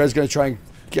 Dread's gonna try and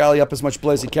galley up as much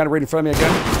blood as he can. Right in front of me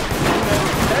again.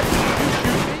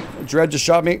 Dread just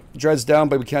shot me. Dread's down,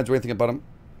 but we can't do anything about him.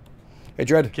 Hey,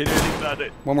 Dread. Can't do anything about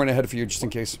it. One more in the head for you, just in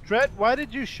case. Dread, why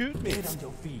did you shoot me?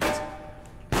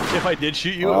 If I did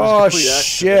shoot you, it was Oh complete accident.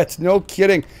 shit! No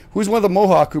kidding. Who's one of the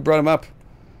Mohawk who brought him up?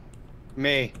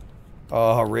 Me.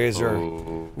 Oh, Razor.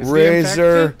 Is he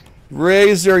Razor. infected?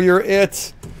 Razor, you're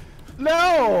it.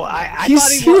 No, I He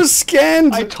thought he was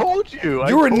scanned. I told you.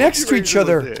 You were next to each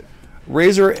other.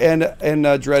 Razor and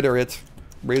Dread are it.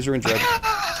 Razor and Dread.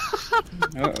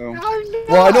 Uh-oh.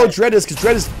 Well, I know Dread is, because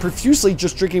Dread is profusely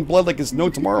just drinking blood like it's no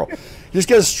tomorrow. You just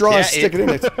get a straw and stick it in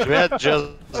it. Dread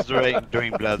just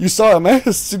drink blood. You saw him, man.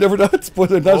 You never know.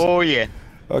 Oh, yeah.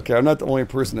 Okay, I'm not the only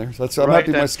person there. So I'm Right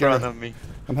happy my in front scanner. of me.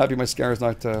 I'm happy my scanner's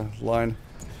not lying.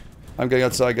 I'm getting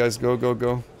outside, guys. Go, go,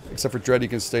 go. Except for Dread, you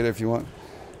can stay there if you want.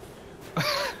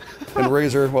 And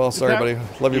Razor, well, sorry, buddy.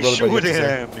 Love you, brother. But you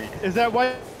have to stay. Is that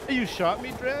why you shot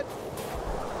me, Dread?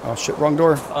 Oh shit! Wrong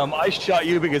door. I shot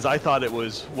you because I thought it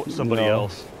was somebody No.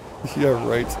 else. Yeah,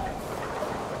 right.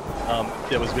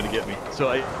 That was gonna get me. So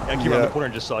I came around the corner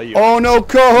and just saw you. Oh no,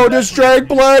 Coho just drank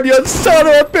blood, you son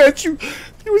of a bitch!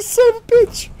 You son of a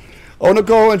bitch! Oh no,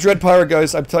 Coho and Dread Pirate,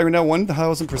 guys. I'm telling you now,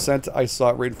 1000%. I saw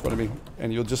it right in front of me,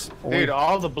 and you'll just. Dude,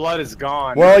 all the blood is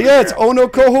gone. Well, yeah, it's Oh no,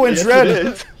 Coho and Yes, Dread. it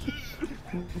is.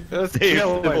 Let's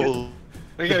kill him.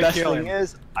 We The gotta best kill thing him.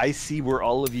 is, I see where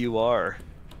all of you are.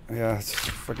 Yeah, it's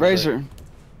fucking Razor. great.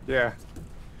 Yeah.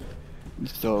 You're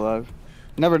still alive.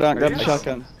 Never done. Grab the Yes.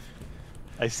 shotgun.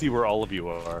 I see where all of you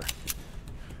are.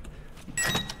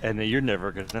 And you're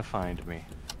never gonna find me.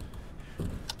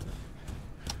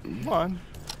 Come on.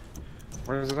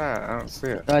 Where's it at? I don't see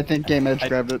it. I think Game Edge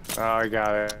grabbed it. Oh, I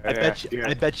got it.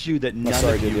 I bet you that none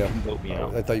sorry, of dude, you yeah. can vote me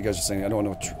out. I thought you guys were saying I don't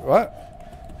know what.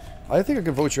 I think I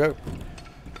can vote you out.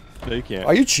 No, you can't.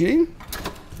 Are you cheating?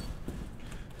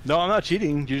 No, I'm not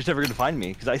cheating. You're just never gonna find me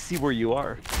because I see where you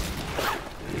are.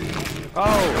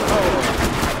 Oh!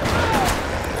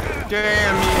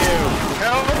 Damn you!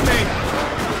 Help me!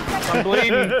 I'm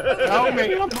bleeding. Help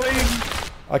me! I'm bleeding.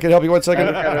 I can help you 1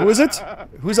 second. Who is it?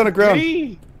 Who's on the ground?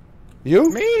 Me. You?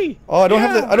 Me. Oh, I don't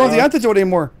have the antidote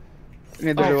anymore.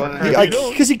 Neither do I.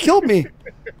 Because he killed me.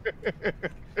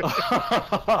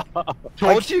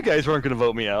 Told you guys weren't going to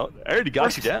vote me out. I already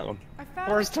got you down.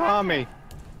 Where's Tommy?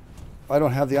 I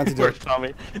don't have the Where's antidote.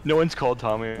 Tommy? No one's called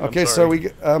Tommy. I'm Okay, so sorry. we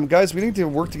guys, we need to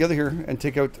work together here and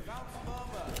take out.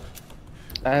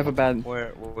 I have a bad.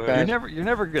 Where bad- you're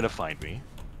never gonna find me.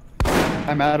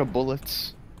 I'm out of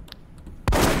bullets.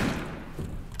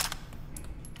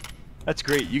 That's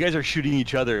great. You guys are shooting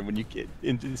each other when you get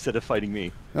instead of fighting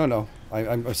me. No.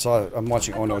 I saw it. I'm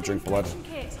watching Ono drink blood.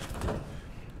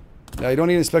 Yeah, you don't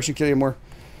need an inspection kit anymore.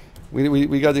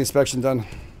 We got the inspection done.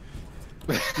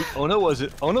 Ono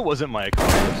wasn't my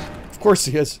accomplice. Of course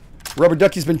he is. Rubber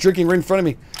Ducky's been drinking right in front of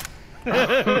me.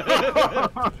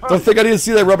 Don't think I didn't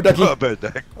see that, Rubber Ducky.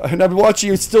 And I've been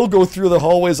watching you still go through the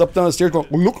hallways up down the stairs going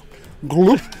gloop,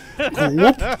 gloop,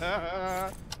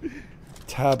 gloop.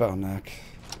 Tabarnak.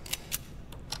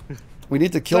 We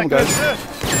need to kill him, guys.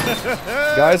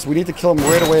 Guys, we need to kill him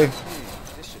right away.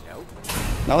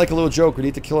 Not like a little joke. We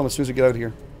need to kill him as soon as we get out of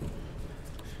here.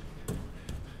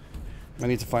 I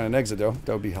need to find an exit, though.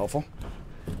 That would be helpful.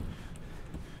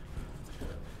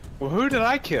 Well, who did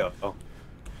I kill?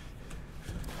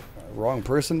 Wrong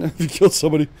person. If you killed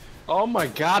somebody. Oh my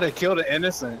god, I killed an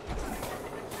innocent.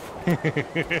 You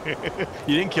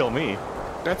didn't kill me.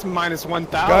 That's minus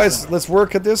 1,000. Guys, let's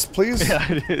work at this, please.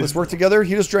 Yeah, it is. Let's work together.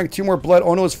 He just drank 2 more blood.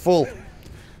 Ono is full.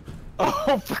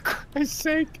 Oh, for Christ's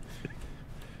sake.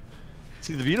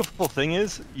 See, the beautiful thing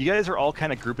is, you guys are all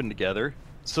kind of grouping together,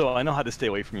 so I know how to stay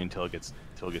away from you until it gets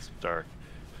dark.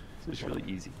 So it's really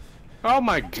easy. Oh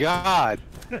my god.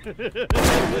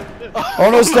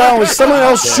 Ono's down. Will someone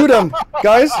else shoot him?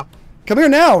 Guys, come here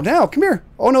now. Come here.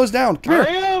 Ono's down. Come here.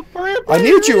 Hurry up, I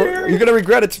need you. You're going to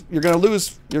regret it. You're going to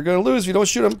lose. You're going to lose if you don't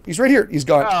shoot him. He's right here. He's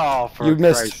gone. Oh, for You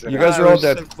missed. Christ's sake. You guys I are all was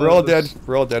dead. so We're all close. dead.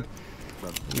 We're all dead.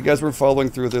 You guys were following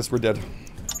through this. We're dead.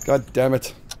 God damn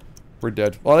it. We're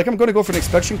dead. Well, like I'm going to go for an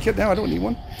inspection kit now. I don't need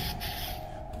one.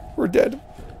 We're dead.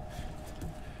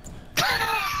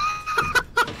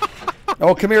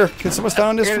 Oh, come here. Can someone stand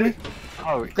on this for me?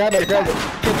 Oh, Grab it. Get that.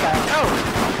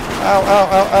 Ow, ow,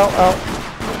 ow, ow,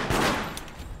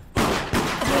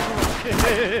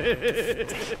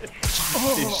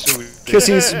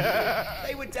 Kissies.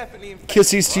 They were definitely infected.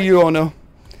 Kissies to you, Ono.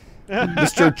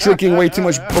 Mr. Drinking way too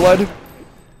much blood.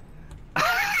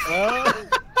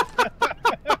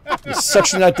 You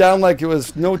suction that down like it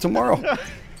was no tomorrow.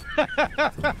 Don't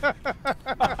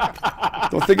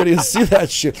think I didn't see that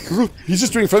shit. He's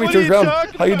just doing friendly turns around.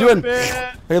 How you doing?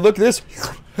 Hey, look at this.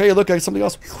 Hey, look, I got something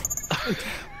else.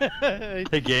 Hey,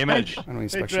 Game Edge. I don't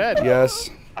inspection. Dread. Yes,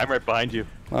 I'm right behind you.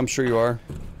 I'm sure you are.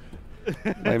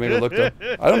 I made it look though.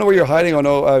 I don't know where you're hiding.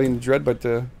 Dread, but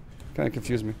kind of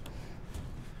confused me.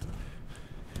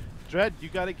 Dread, you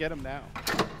gotta get him now.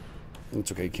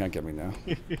 It's okay. He can't get me now.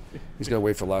 He's gonna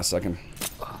wait for the last second.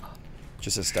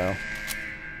 Just his style.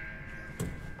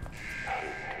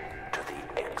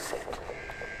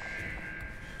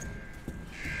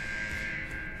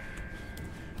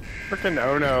 Frickin'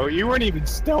 Ono, you weren't even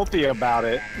stealthy about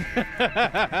it.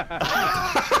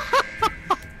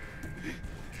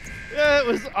 Yeah, it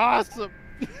was awesome.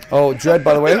 Oh, Dread,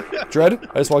 by the way. Dread,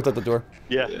 I just walked out the door.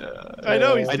 Yeah. I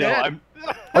know he's I know. dead.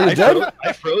 Are you dead?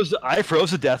 I froze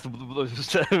to death rounds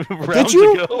Did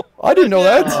you? ago. I didn't know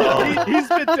that. He's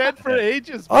been dead for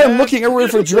ages. I'm man. looking everywhere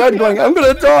for Dread going, I'm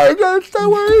gonna die, I'm gonna stay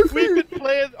away from We've you. been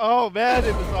playing. Oh man,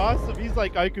 it was awesome. He's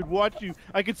like, I could watch you.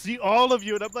 I could see all of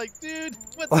you, and I'm like, dude,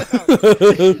 what the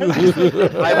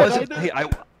hell?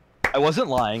 I wasn't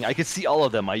lying. I could see all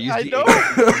of them. I used I the know.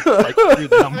 like, through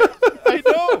them. I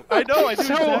know. I knew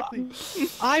exactly.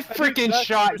 I freaking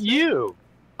shot you.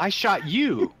 I shot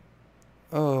you.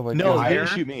 Oh my No, god. he didn't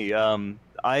shoot me. You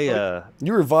I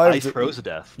revived froze to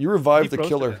death. You revived He the froze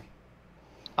killer.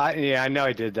 Yeah, I know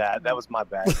I did that. That was my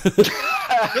bad.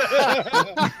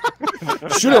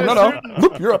 Shoot him, no.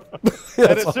 Whoop, you're up. Yeah,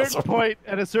 At that's a certain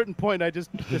awesome. point, I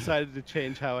just decided to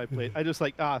change how I played. I just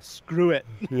like, screw it.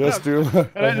 Yes, dude.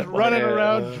 And I just running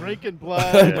around drinking I'm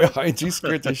blood, behind you,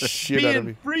 scared the shit out of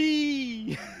me. being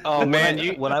free. Oh man,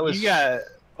 you got.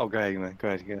 Oh, go ahead, man. Go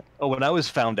ahead. Oh, when I was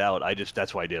found out,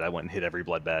 that's what I did. I went and hit every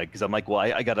blood bag because I'm like, well,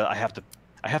 I have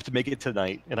to make it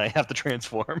tonight, and I have to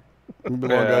transform. Hold on,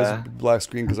 guys. Black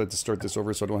screen because I have to start this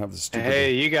over so I don't have the stupid.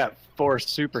 Hey, you got 4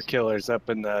 super killers up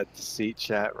in the Deceit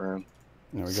chat room.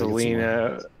 No, we gotta get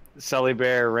Selena, Sully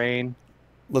Bear, Rain.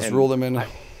 Let's and roll them in.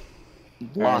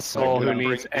 Lost Soul, who Bring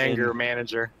needs in- anger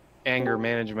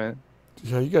management.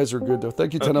 Yeah, you guys are good though.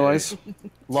 Thank you, Tandomize.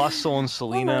 Lost Soul and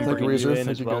Selena, Thank you, bringing Razor. you in Thank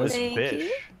as you, well as guys.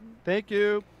 Fish. Thank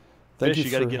you. Thank Fish, you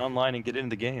you got to for- get online and get into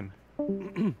the game.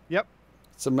 Yep.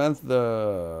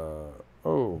 Samantha.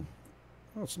 Oh,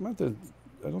 Samantha.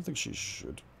 I don't think she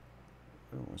should.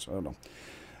 I don't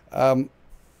know.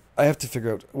 I have to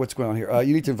figure out what's going on here.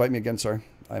 You need to invite me again. Sorry,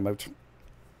 I'm out.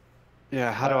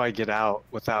 Yeah, how do I get out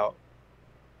without?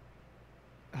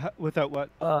 Without what?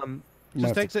 Might Just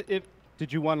have thinks if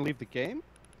did you want to leave the game?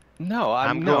 No,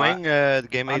 I'm going. The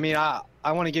game. I mean, I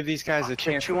want to give these guys a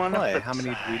chance to play. How many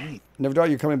do we need? Never doubt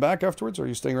you coming back afterwards, or are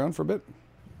you staying around for a bit?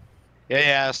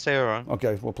 Yeah, I'll stay around.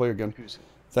 Okay, we'll play again.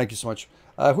 Thank you so much.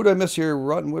 Who did I miss here?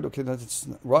 Rottenwood. Okay, that's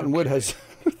Rottenwood has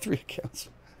 3 accounts.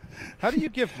 How do you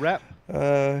give rep?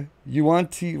 You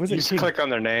want to? Was You it? just click on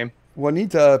their name.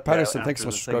 Juanita Patterson. Yeah, Thanks so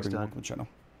after much for the thing's subscribing. done. Welcome to the channel.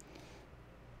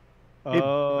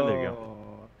 Oh, there you go.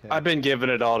 Okay. I've been giving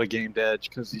it all to Game Edge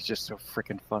because he's just so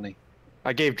freaking funny.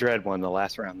 I gave Dread one the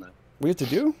last round though. We have to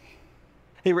do?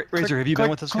 Hey, Razor, have you been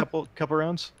click, with us a couple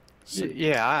rounds?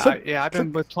 I've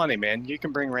been with plenty, man. You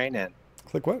can bring Rain in.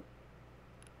 Click what?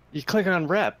 You click on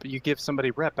rep. You give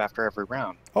somebody rep after every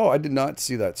round. Oh, I did not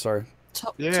see that. Sorry.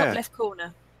 Top Yeah. left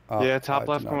corner. Yeah, I top did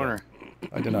left not know corner. that.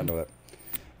 I did not know that.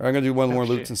 All right, I'm gonna do one more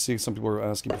Okay. loot and see. Some people were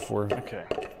asking before. Okay.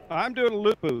 I'm doing a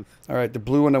loot booth. All right, the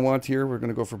blue one I want here. We're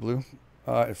gonna go for blue.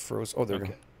 It froze. Oh, there we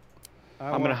go.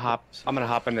 I'm gonna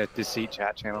hop in the Deceit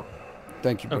chat channel.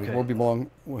 Thank you, buddy. Okay. Won't be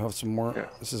long. We'll have some more. Yeah.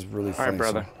 This is really All funny. right,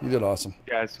 brother. So you did awesome.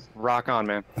 Guys, rock on,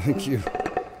 man. Thank you.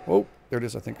 Oh, there it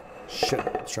is. I think. Shit,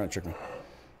 it's trying to trick me.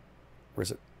 Where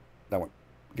is it? That one.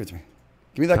 Give it to me.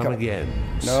 Give me that cup. again.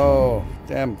 No,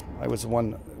 damn. I was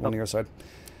one on your side.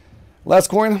 Last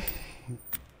coin.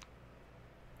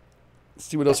 Let's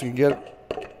see what else we can get.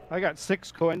 I got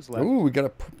 6 coins left. Ooh, we got a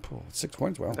purple. 6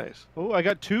 coins. Wow. Nice. Oh, I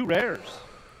got 2 rares.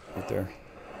 Right there.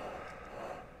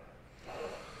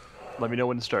 Let me know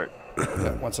when to start.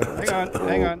 Yeah, 1 second. Hang on,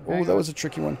 hang on, Oh, hang that on. was a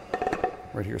tricky one.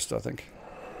 Right here, still, I think.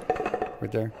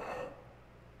 Right there.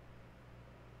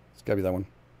 It's gotta be that one.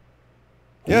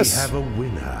 Yes. We have a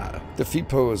winner. Defeat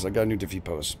pose. I got a new defeat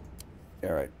pose.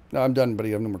 All right. No, I'm done, buddy.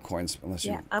 I have no more coins unless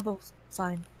you. Yeah, I'm all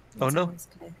fine. Oh, It's no. always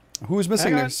clear. Who is missing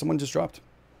Hang there? on. Someone just dropped.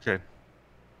 Okay.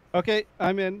 Okay,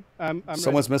 I'm in. I'm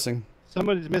Someone's ready. missing.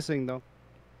 Somebody's missing though.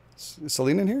 Is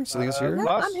Celine in here? Celine's here. No,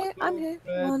 Lost I'm here. I'm here.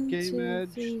 Red, 1, Game 2, Edge,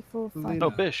 3, 4, 5. Selena. Oh,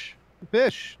 Bish.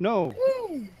 Bish, no.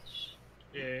 Fish.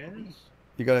 Yes.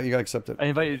 You gotta accept it. I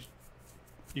invited.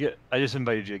 I just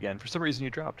invited you again. For some reason, you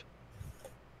dropped.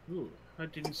 Ooh, I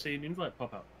didn't see an invite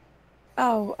pop up.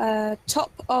 Oh,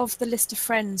 top of the list of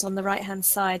friends on the right-hand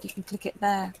side. You can click it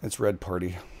there. It's Red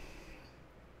Party.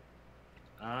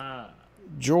 Ah.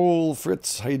 Joel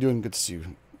Fritz, how you doing? Good to see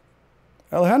you.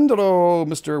 Alejandro,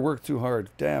 Mr. Work Too Hard.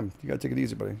 Damn, you gotta take it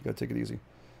easy, buddy. You gotta take it easy.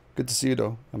 Good to see you,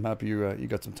 though. I'm happy you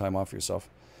got some time off for yourself.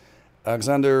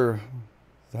 Alexander,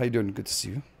 how you doing? Good to see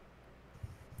you.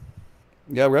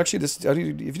 Yeah, we're actually if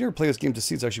you never play this game,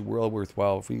 Deceit is actually well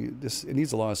worthwhile. It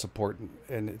needs a lot of support,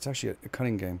 and it's actually a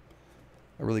cunning game,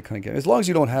 a really cunning game. As long as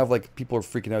you don't have like people are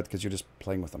freaking out because you're just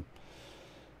playing with them,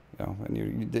 you know,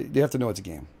 and they have to know it's a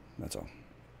game. That's all.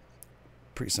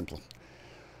 Pretty simple.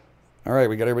 All right,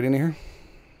 we got everybody in here.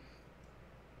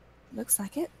 Looks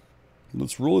like it.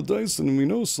 Let's roll a dice, and we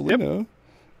know Selena.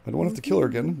 I don't want to have to kill her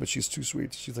again, but she's too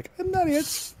sweet. She's like, I'm not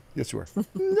it. Yes, you are.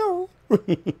 No.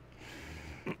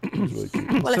 Really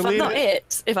cute. Well,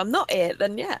 if I'm not it,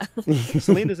 then yeah.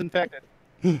 Selena's infected.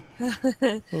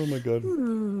 Oh my god.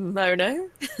 Oh no.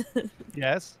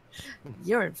 Yes.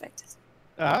 You're infected.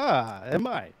 Ah, am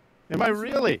I? Am I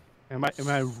really? Am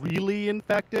I really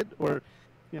infected, or,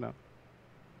 you know?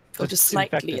 Or just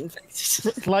slightly infected.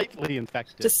 Slightly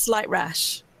infected. Just slight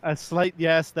rash. A slight,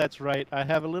 yes, that's right. I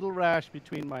have a little rash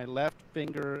between my left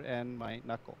finger and my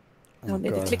knuckle. Oh,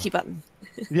 near the clicky button.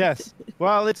 Yes.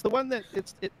 Well, it's the one that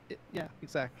yeah,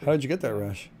 exactly. How did you get that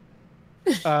rash?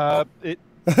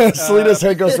 Selena's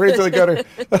head goes right to the gutter.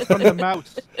 From the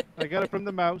mouse. I got it from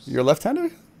the mouse. You're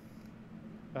left-handed?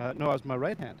 No, it was my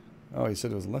right hand. Oh, you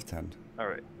said it was left hand. All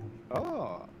right.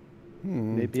 Oh.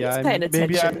 Hmm. Maybe He's I'm paying maybe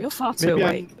attention. I'm You're far too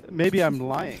awake. Maybe I'm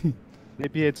lying.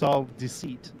 Maybe it's all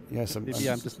deceit. Yes, I'm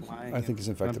just lying. I think he's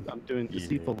infected. I'm doing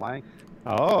deceitful lying.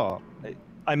 Oh.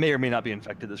 I may or may not be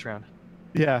infected this round.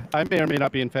 Yeah, I may or may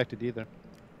not be infected either.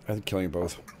 I think killing you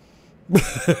both.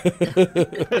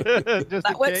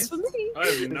 That works for me. I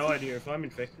have no idea if I'm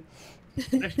infected.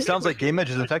 Sounds like Game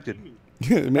Edge is infected.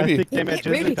 Maybe. I think Game Edge is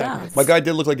really infected. does. My guy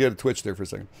did look like he had a twitch there for a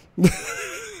second.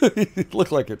 He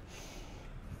looked like it.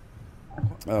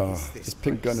 Oh, this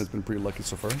pink gun has been pretty lucky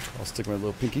so far. I'll stick my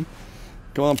little pinky.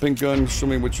 Come on, pink gun, show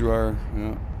me what you are.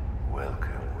 Yeah. Welcome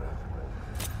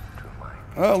to my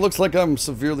Oh, looks like I'm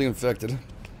severely infected.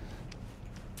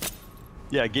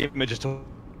 Yeah, Game Edge is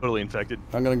totally infected.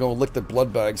 I'm gonna go lick the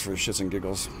blood bags for shits and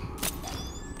giggles.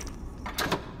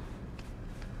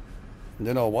 And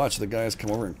then I'll watch the guys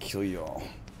come over and kill you all.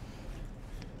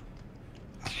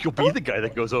 You'll be the guy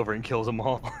that goes over and kills them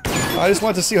all. I just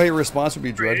wanted to see how your response would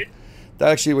be, Dread. That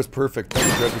actually was perfect. Thank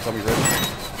you, Dread, for telling me, Dread.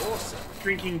 Awesome.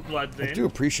 Drinking blood, then. I do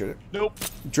appreciate it. Nope.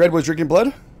 Dread was drinking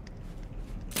blood?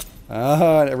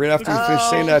 Ah, right after you finished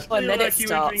saying that. Well, then it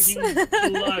stops.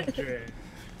 Blood, Dread.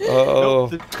 Uh-oh.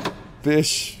 Nope,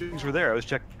 Fish. Things were there. I was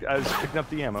picking up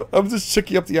the ammo. I'm just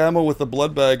checking up the ammo with the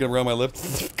blood bag around my lip.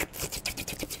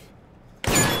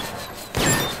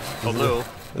 Although,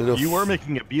 you were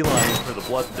making a beeline for the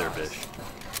blood there, Bish.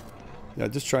 Yeah,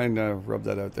 just trying to rub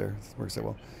that out there. It works out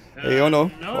well. Hey, oh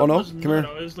no. Oh no, come here.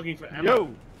 I was looking for ammo.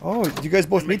 Yo! Oh, you guys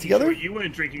both meet together? Sure you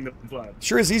weren't drinking the blood.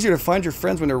 Sure is easier to find your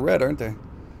friends when they're red, aren't they?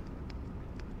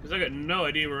 Because I got no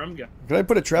idea where I'm going. Can I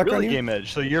put a tracker Really, on you? Game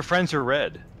Edge. So your friends are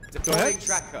red. Go ahead.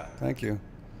 Tracker. Thank you.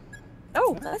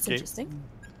 Oh, that's interesting.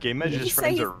 Game Did Edge's you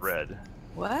friends say- are red.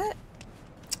 What?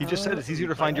 He just said it's easier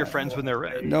to find your friends when they're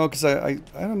red. No, because I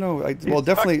don't know. Well, He's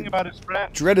definitely. talking about his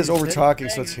friend. Dread is He's over talking,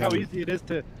 so saying it's how him. easy it is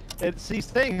to. He's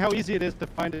saying how easy it is to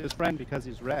find his friend because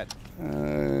he's red.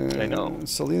 I know.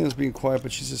 Selena's being quiet,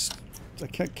 but she's just. I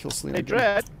can't kill Selena. Hey,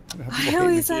 Dread. I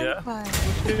always am Yeah. quiet.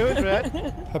 What you doing,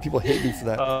 Dread? How people hate me for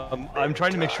that. I'm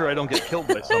trying to make sure I don't get killed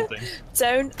by something.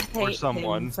 Don't Or hate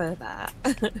someone. him for that.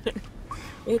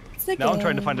 It's a Now I'm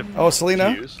trying to find a. Oh,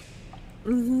 Selena? fuse.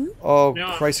 Mm-hmm. Oh,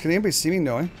 No. Christ, can anybody see me?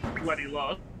 No, eh? Bloody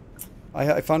lost.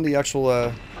 I found the actual.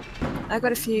 I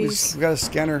got a fuse. We got a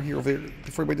scanner here over here.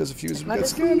 Before everybody does a fuse, we got a a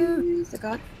scanner. fuse. I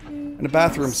got a fuse. In the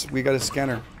bathrooms, we got a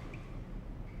scanner.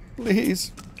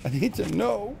 Please, I need to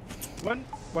know.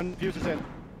 One fuse is in.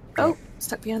 Oh,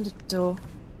 stuck behind a door.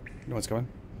 No one's coming.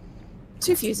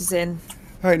 2 fuses in.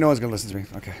 All right, no one's gonna listen to me.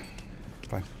 Okay,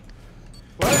 fine.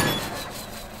 What?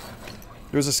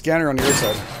 There's a scanner on the other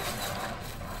side.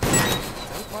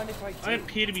 Don't mind if I do. I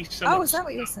appear to be someone. Oh, is that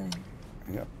what you were saying?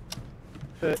 Yep.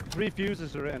 The 3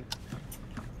 fuses are in.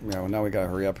 Yeah. Well, now we gotta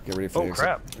hurry up. Get ready for Oh, the exit.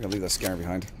 crap. We gotta leave that scanner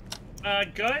behind.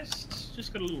 Guys,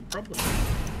 just got a little problem.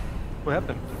 What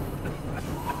happened?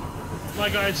 My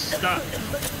guy's stuck.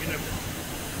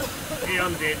 Yeah,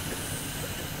 I'm dead.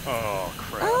 Oh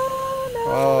crap! Oh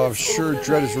no. Oh, I'm sure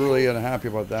Dread is really unhappy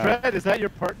about that. Dread, is that your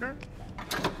partner?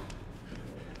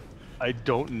 I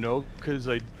don't know because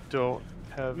I don't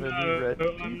have any red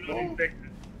I'm not people. infected.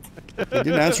 He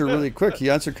didn't answer really quick. He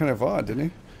answered kind of odd,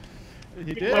 didn't he?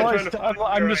 He did. Well, trying to find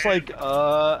I'm just where I like,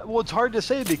 well, it's hard to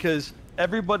say because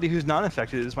everybody who's not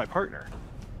infected is my partner.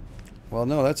 Well,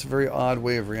 no, that's a very odd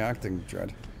way of reacting,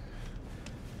 Dread.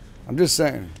 I'm just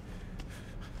saying.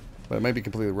 But it might be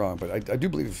completely wrong, but I do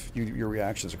believe your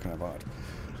reactions are kind of odd.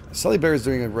 Sully Bear is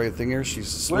doing the right thing here. She's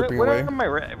slipping Where away. are my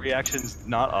reactions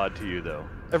not odd to you, though?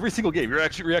 Every single game, your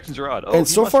reactions are odd. Oh, And you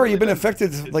so must far, really you've been been-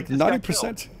 affected like just got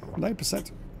 90%.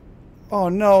 90%. Oh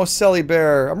no, Sully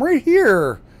Bear. I'm right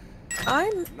here.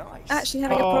 I'm actually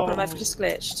having a problem. I've just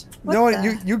glitched. What No,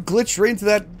 the? you glitched right into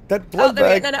that Oh, blood there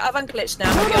we bag. go. No, I've unglitched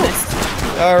now. I'll be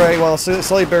honest. All right, well,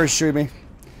 Sully Bear shooting me.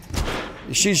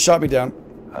 She shot me down.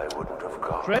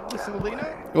 Dread and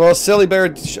Selena? Well, Sully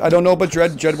Bear, I don't know, but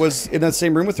Dread was in that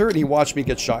same room with her, and he watched me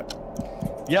get shot.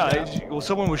 Yeah, well,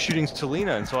 someone was shooting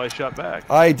Selena, and so I shot back.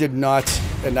 I did not,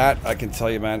 and that I can tell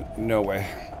you, man, no way.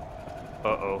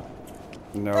 Uh-oh.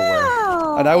 No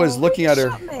way. And I was looking at her.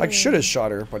 shot me. I should have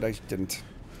shot her, but I didn't.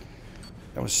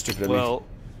 That was stupid of me. Well,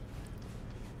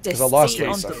 'Cause I lost Deceit on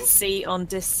myself. deceit on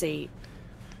deceit.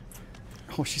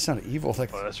 Oh, she sounded evil,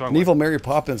 like that's wrong an one. evil Mary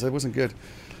Poppins. That wasn't good.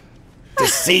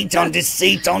 Deceit on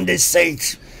deceit on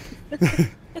deceit.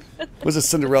 Was it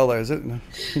Cinderella? Is it? No.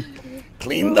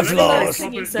 Clean the floors.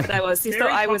 You said I was. You thought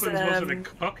I was.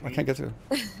 I can't get to.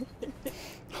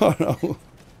 Oh no.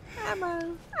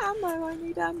 Ammo, I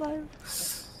need ammo.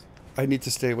 I need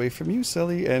to stay away from you,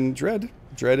 Sully, and Dread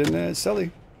and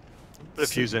Sully. the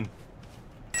fuse in.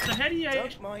 So how do you...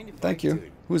 Thank you.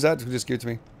 Who's that who just gave it to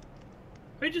me?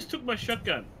 Who just took my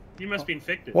shotgun? You must be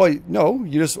infected. Well, no,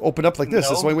 you just open up like this.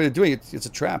 That's the No. only way of doing it. It's a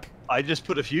trap. I just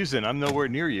put a fuse in. I'm nowhere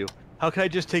near you. How can I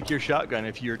just take your shotgun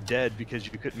if you're dead because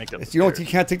you couldn't make up the You know what? stairs?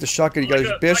 You can't take the shotgun. You gotta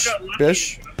got bish, lucky.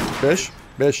 bish, bish,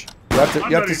 bish. You have to.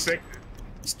 I'm You have not to.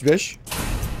 infected. Bish.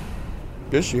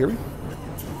 Bish. You hear me?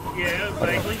 Yeah,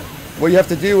 vaguely. What you have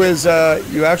to do is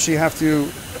you actually have to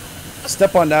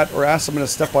step on that, or ask someone to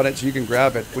step on it so you can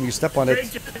grab it. When you step on Dread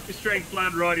it, just straight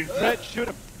blood right in Dread, front. shoot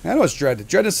him. I know it's Dread.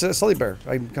 Dread is Sully Bear.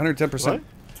 I'm 110%.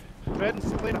 Dread and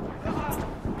Selena.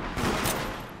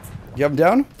 You have him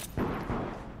down?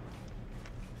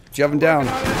 Do you have him down?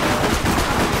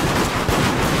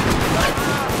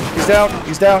 down.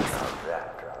 He's down.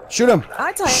 Shoot him.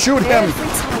 I die Shoot him. every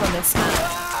time on this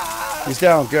man. He's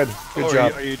down. Good. Good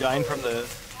job. Are you dying from the?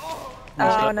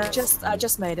 Oh no, I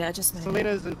just made it. I just made it.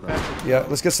 Selena's infected. Yeah,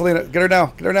 let's get Selena. Get her now.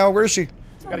 Get her now. Where is she?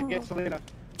 Gotta get Selena.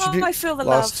 Oh, I feel the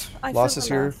Lost. love. I Lost feel is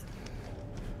the here. love.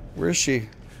 Where is she?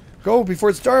 Go before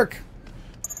it's dark.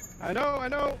 I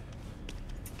know.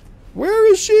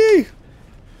 Where is she?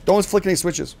 Don't flick any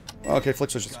switches. Okay, flick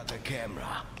switches.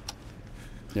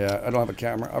 Yeah, I don't have a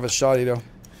camera. I have a shotty though.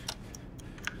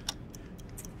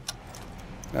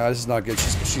 Nah, this is not good.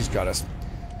 She's got us.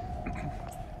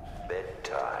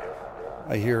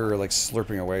 I hear her like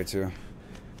slurping away too.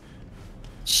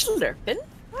 Slurping?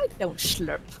 I don't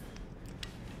slurp.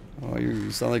 Oh,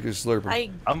 you sound like you're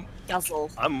slurping. I guzzle.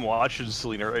 I'm watching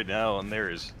Selena right now, and there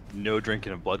is no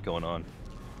drinking of blood going on.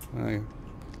 I'm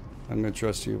gonna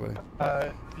trust you,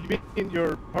 buddy. You mean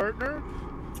your partner?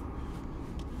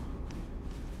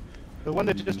 The one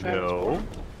that just transformed?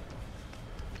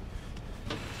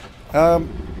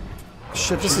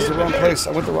 Shit, this is the wrong place.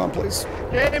 I went the wrong place.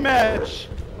 Game match!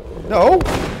 No!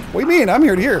 What do you mean? I'm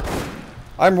here to here.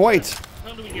 I'm white.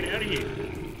 How do we get out of here?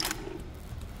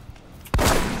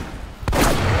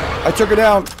 I took her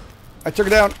down.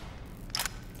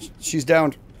 She's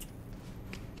downed.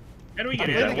 How do we get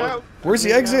out of here? Where's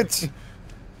the exit?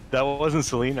 That wasn't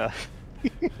Selena.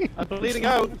 I'm bleeding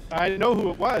out. I know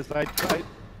who it was. That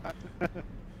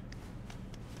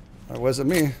wasn't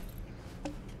me.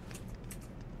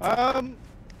 Well,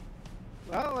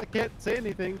 I can't say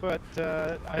anything, but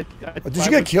Did you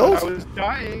get killed? When I was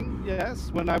dying, yes.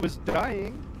 When I was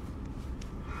dying.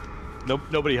 Nope,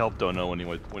 nobody helped Dono when he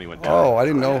went down. Oh, I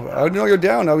didn't know. I didn't know you're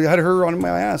down. I had her on my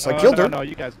ass. I killed her. No,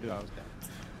 you guys knew I was down.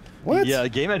 What? Yeah,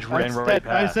 Game Edge ran right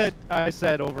past. I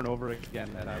said over and over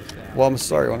again that I was down. Well, I'm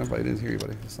sorry, Owen, but I didn't hear you,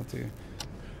 buddy. It's not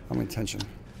my intention.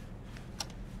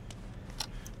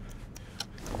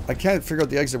 I can't figure out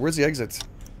the exit. Where's the exit?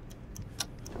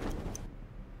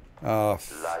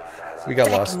 We got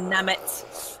lost. Damn it.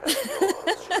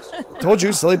 Told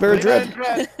you, silly bear dread.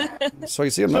 So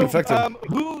you see, I'm not infected.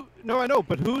 No, I know,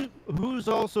 but who's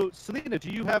also Selena? Do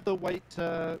you have the white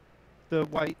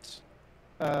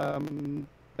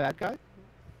bad guy?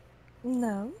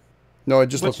 No. No, it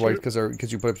just looked white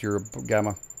because you put up your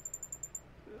gamma.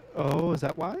 Oh, is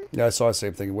that why? Yeah, I saw the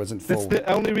same thing. It wasn't full. That's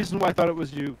the only reason why I thought it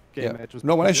was you. Game Edge was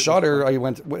no, when I shot her, I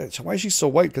went, why is she so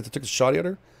white? Because I took a shot at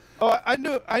her? Oh, I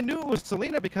knew it was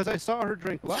Selena because I saw her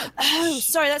drink blood. Oh,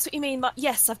 sorry, that's what you mean.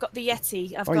 Yes, I've got the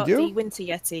Yeti. I've Oh, got you do? the Winter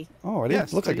Yeti. Oh, I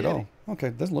didn't look like it all. Okay,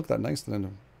 it doesn't look that nice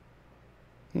then.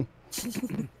 I'm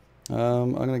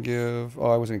gonna give.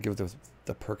 Oh, I wasn't gonna give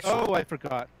the perks. Oh, I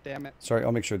forgot. Damn it. Sorry,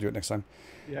 I'll make sure to do it next time.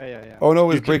 Yeah. Oh no,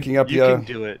 it was breaking up. You Yeah. can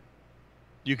do it.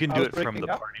 You can do it from the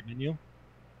party menu.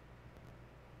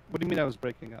 What do you mean I was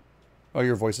breaking up? Oh,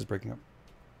 your voice is breaking up.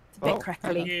 It's a bit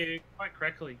crackly. Yeah, quite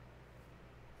crackly.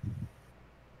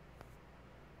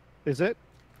 Is it?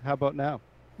 How about now?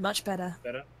 Much better.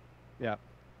 Better. Yeah.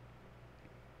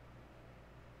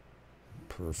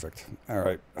 Perfect. All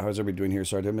right. How's everybody doing here?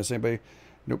 Sorry, did I miss anybody?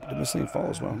 Nope, didn't miss any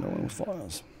falls. Well, no one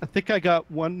falls. I think I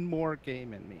got one more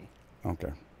game in me.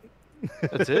 Okay.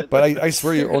 That's it? But I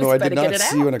swear you. Oh no, I did Better not get it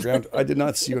see you on the ground. I did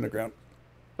not see you on the ground.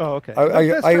 Oh, okay.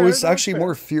 I was actually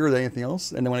more fear than anything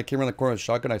else. And then when I came around the corner with a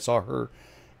shotgun, I saw her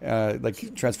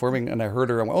like transforming, and I heard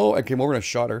her. I came over and I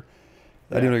shot her.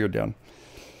 I didn't know you were down.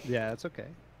 Yeah, it's okay.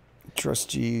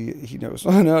 Trusty, he knows.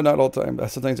 Oh, no, not all the time.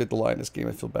 Sometimes I have to lie in this game.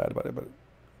 I feel bad about it, but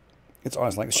it's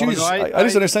honest. Like I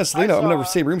just understand Selena. I'm in the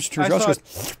same room. She turns around. She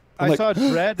goes. I saw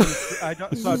Dredd. I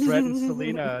saw Dredd and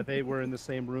Selena. They were in the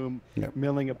same room,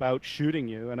 milling about, shooting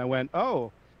you. And I went,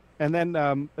 oh. And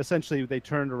then essentially they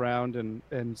turned around and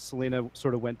Selena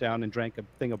sort of went down and drank a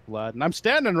thing of blood. And I'm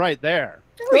standing right there.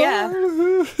 Oh yeah.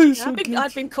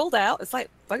 I've been called out. It's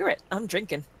like, bugger it. I'm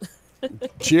drinking.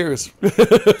 Cheers.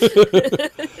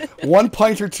 1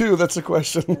 pint or 2? That's the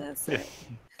question. That's it.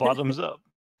 Bottoms up.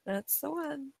 That's the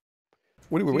one.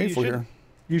 What are we waiting for here?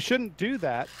 You shouldn't do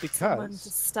that because Someone to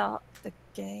start the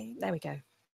game. There we go.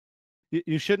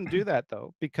 You shouldn't do that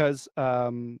though, because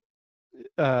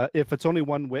if it's only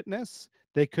one witness,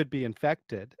 they could be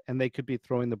infected and they could be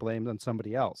throwing the blame on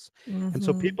somebody else. And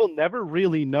so people never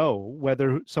really know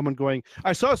whether someone going,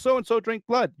 I saw so-and-so drink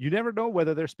blood. You never know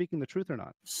whether they're speaking the truth or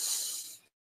not. It's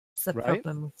the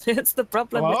problem. It's the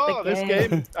problem with the this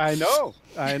game. I know.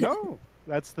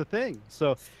 That's the thing.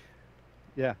 So,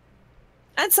 yeah.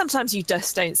 And sometimes you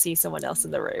just don't see someone else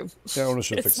in the room. Yeah, I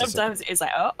should fix this. Sometimes it's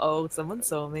like, uh-oh, someone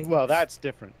saw me. Well, that's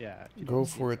different, yeah. Go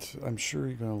for it. I'm sure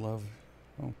you're going to love.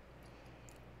 Oh.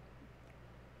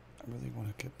 I really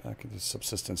want to get back into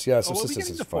subsistence. Yeah,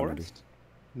 subsistence is fun.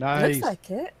 Nice. Looks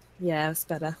like it. Yeah, it's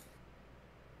better.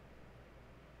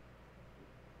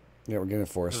 Yeah, we're getting a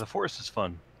forest. The forest is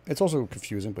fun. It's also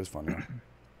confusing, but it's fun. Yeah. A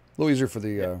little easier for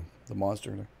the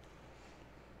monster.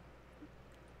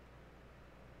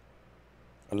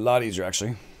 A lot easier,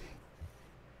 actually.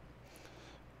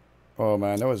 Oh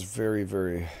man, that was very,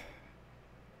 very,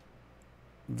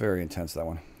 very intense. That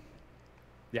one.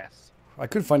 Yes. I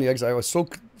couldn't find the eggs. I was so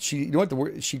you know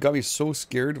what? She got me so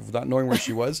scared of not knowing where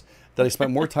she was that I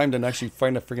spent more time than actually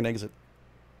find a freaking exit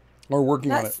or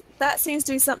working on it. That seems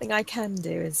to be something I can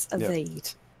do is evade.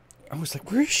 I was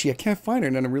like, where is she? I can't find her.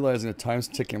 And then I'm realizing the time's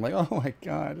ticking. I'm like, oh my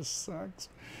god, this sucks.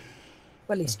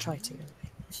 Well, at least try to.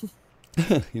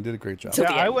 You did a great job.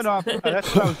 Yeah, I went off.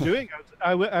 That's what I was doing.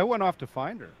 I went off to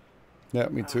find her. Yeah,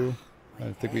 me too.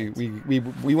 I think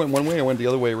we went one way. I went the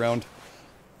other way around.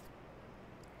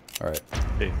 All right.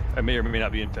 Hey, I may or may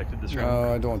not be infected this round.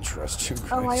 No, I don't trust you.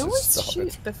 Oh, I Just always stop shoot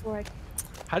it. before I.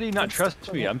 How do you not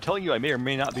trust me? I'm telling you, I may or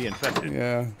may not be infected.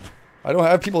 Yeah. I don't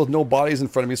have people with no bodies in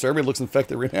front of me, so everybody looks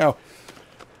infected right now.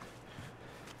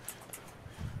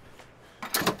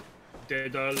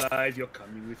 Dead or alive, you're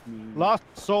coming with me. Lost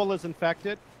soul is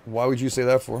infected. Why would you say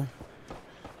that for?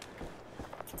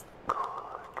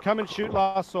 Come and shoot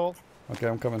lost soul. Okay,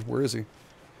 I'm coming. Where is he?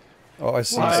 Oh, I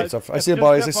see stuff. I Just see the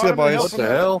bodies. I at see the bottom of bodies. the What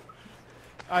the hell?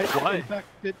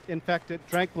 Infected,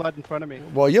 drank blood in front of me.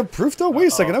 Well, you have proof though? Wait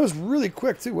a second. That was really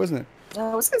quick too, wasn't it?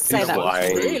 I was going to say He's that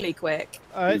lying. was really quick.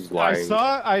 I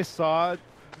lying. saw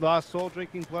lost soul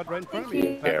drinking blood right in front of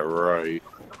me. Yeah, right.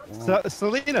 So,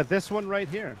 Selena, this one right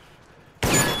here.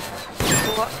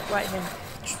 What? Right here.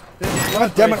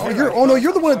 God damn it! Oh no,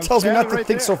 you're the one that tells me not to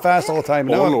think so fast all the time.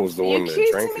 Ono No, was the Are one you that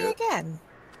accusing drank me it. again?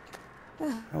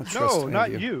 I don't trust No, any not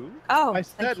of you. Oh, I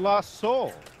said lost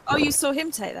soul. oh, you saw him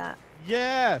take that.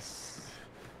 Yes.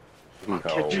 No.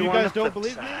 You guys don't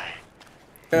believe me?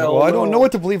 Well, I don't know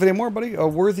what to believe anymore, buddy. A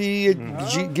worthy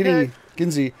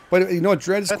Ginzy. But you know what?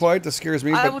 Dread is quiet. That scares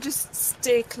me. I But will just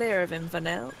steer clear of him for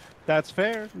now. That's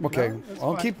fair. okay, No, that's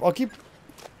I'll fine. keep.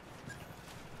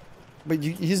 But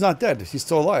he's not dead. He's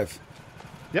still alive.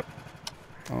 Yep.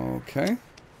 Okay.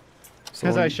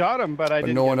 Because I shot him, but I But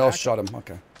didn't. no get one else back. shot him.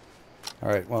 Okay. All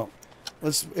right. Well,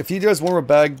 let's. If he does one more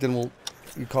bag, then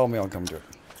you call me. I'll come do it.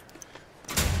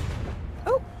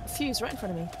 Oh, fuse right in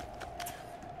front of me.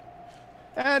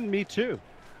 And me too.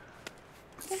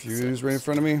 Fuse right in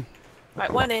front of me.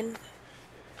 Right, one in.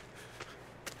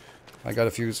 I got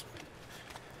a fuse.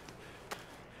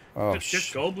 Oh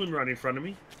Just Goblin right in front of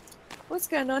me. What's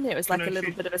going on here? It's like Can a I little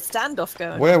shoot? bit of a standoff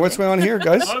going on. Wait, what's going on here,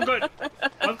 guys?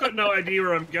 I've got no idea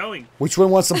where I'm going. Which one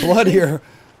wants the blood here?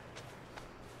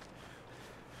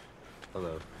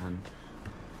 Hello.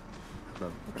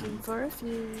 Looking for a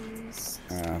fuse.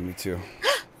 Me too.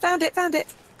 Found it, found it.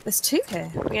 There's two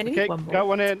here. We only Okay, need one more. got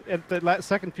one in. And the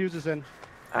second fuse is in.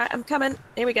 Alright, I'm coming.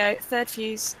 Here we go. Third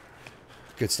fuse.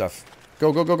 Good stuff.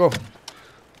 Go, go, go, go.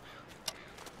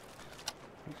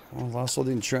 Well, Lasso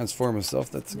didn't transform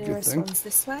himself. That's a good Nearest thing. one's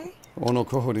this way. Oh no,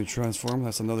 Coho didn't transform.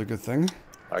 That's another good thing.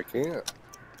 I can't.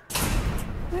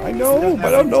 I know, but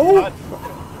I don't know.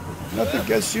 Nothing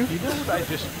against you. You know what I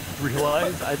just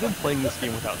realized? I've been playing this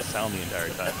game without sound the entire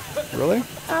time. Really?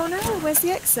 Oh no, where's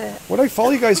the exit? What did I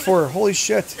follow you guys for? Holy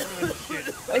shit.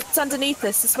 It's underneath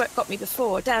us. This is where it got me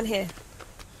before. Down here.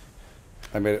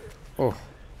 I made it. Oh.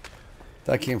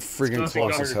 That came friggin'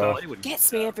 close as hell.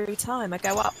 Gets me every time. I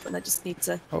go up and I just need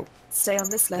to stay on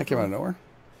this level. That came out of nowhere.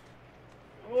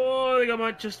 Oh, I think I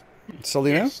might just.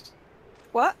 Selena?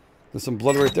 What? There's some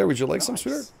blood right there. Would you like some,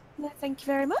 sweetheart? No, thank you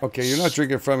very much. Okay, you're not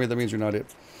drinking from me. That means you're not it.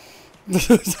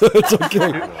 It's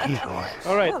okay.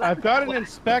 All right, I've got an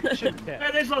inspection kit. Hey,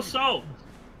 there's no soul.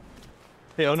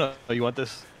 Hey, oh no, you want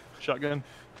this shotgun?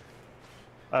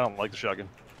 I don't like the shotgun.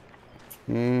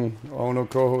 Oh no,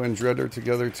 Coho and Dread are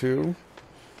together too.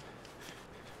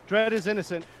 Dread is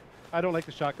innocent. I don't like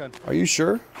the shotgun. Are you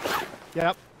sure?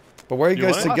 Yep. But why are you You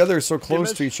guys want it? together so close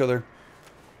Image? to each other?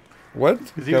 What?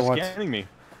 Because he Yeah, was what? scanning me.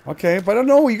 Okay, but I don't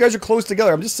know. You guys are close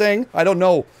together. I'm just saying. I don't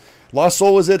know. Lost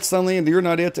Soul is it suddenly, and you're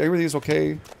not it. Everything's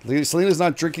okay. Selena's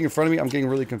not drinking in front of me. I'm getting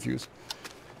really confused.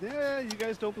 Yeah, you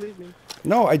guys don't believe me.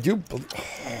 No, I do.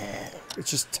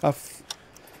 It's just tough.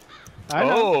 I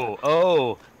know.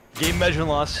 Oh, game measure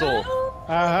lost soul.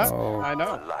 Oh. I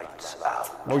know.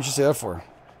 What would you say that for?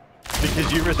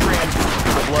 Because you restrained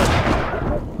the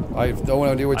blood. I have no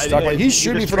idea what you're talking about. He's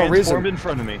shooting me for no reason. In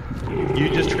front of me. You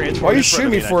just transformed. Why are you in front shooting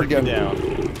of me and I for took you again? down.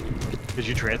 Because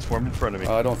you transformed in front of me.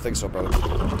 I don't think so, brother.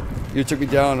 You took me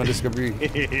down. I'm just gonna be.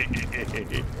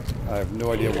 I have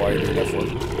no idea why you're doing that for.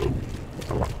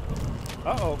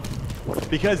 Uh-oh.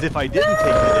 Because if I didn't take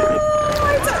you down,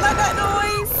 I don't like that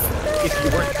noise. if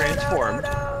you weren't transformed,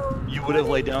 you would have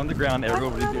laid down on the ground.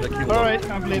 Everyone would have been like, All right,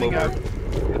 I'm bleeding out.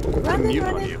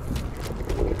 Running.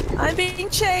 I'm being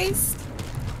chased.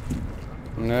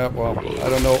 Yeah, well, I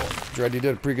don't know. Dread, you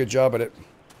did a pretty good job at it.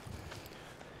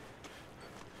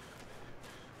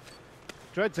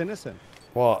 Dread's innocent.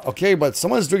 Well, okay, but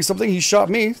someone's doing something. He shot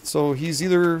me, so he's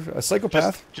either a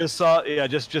psychopath. Just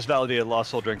validated.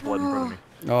 Lost soul drank blood in front of me.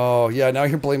 Oh, yeah, now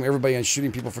you're blaming everybody and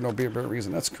shooting people for no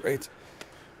reason. That's great.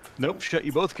 Nope, shut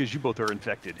you both because you both are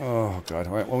infected. Oh, God.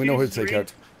 All right, well, we know who to take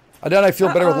out. Then I feel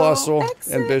better with Lost Soul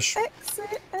and Bish.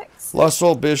 Exit. Lost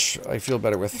Soul, Bish, I feel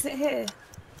better with. Is it here?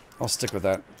 I'll stick with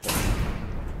that.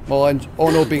 Well, and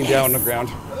no being down on the ground.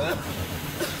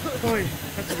 Boy,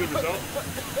 that's a good result.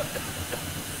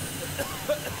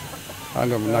 I'm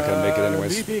not going to make it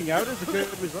anyways. Me being out is a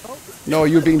good result? No,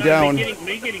 you being down.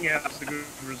 Me getting out is a good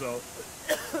result.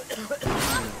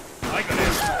 I got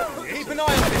out. Keep an eye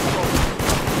on this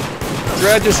one.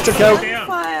 Dread just took out.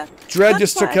 Fire. Dread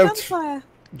just took out. Gunfire.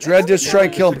 Dread just try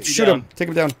and kill him. Shoot him. Take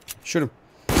him down. Shoot him.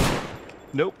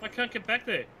 Nope. I can't get back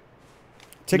there.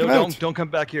 Take him out. Don't come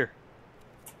back here.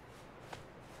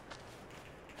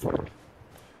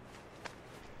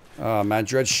 Oh, man,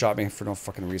 Dread shot me for no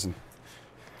fucking reason.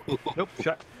 Nope.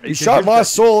 You shot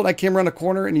Lost Soul, and I came around the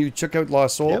corner, and you took out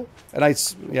Lost Soul,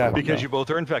 Yep. and Because you both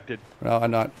are infected. No,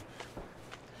 I'm not.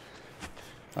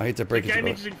 I hate to break it to Game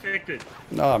you. Edge is infected.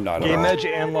 No, I'm not. Game Edge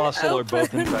and Lost Soul are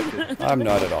both infected. I'm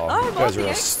not at all. You guys are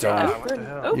a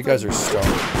stone. You guys are stone.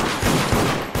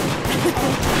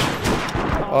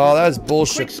 Oh, that's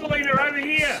bullshit. Selena, over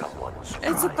here.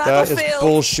 It's a That battlefield. is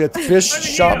bullshit. Fish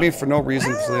shot me for no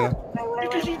reason, Selena.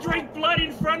 Because you drank blood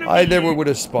in front of me. I never would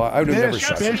have spot. I would have never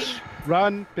shot you. Bish,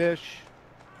 run, Bish.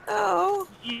 Oh.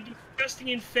 You disgusting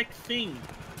infect thing.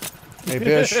 Hey,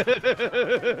 Bish.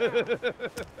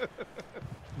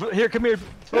 Here, come here.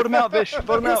 Vote him out, Bish.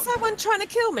 Vote him out. Is someone trying to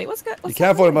kill me? What's going on? You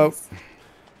can't vote him out.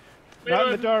 Not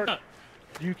in the dark.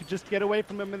 You could just get away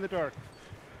from him in the dark.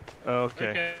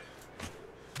 Okay.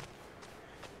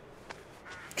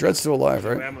 Dread's still alive,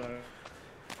 right?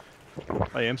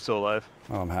 I am still alive.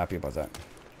 Oh, I'm happy about that.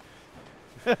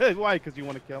 Why? Because you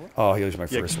want to kill him? Oh, he was my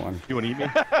first one. You want to eat me?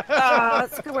 Oh,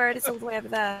 that's good where it is all the way over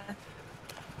there.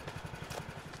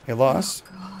 Hey, Lost.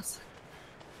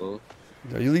 God.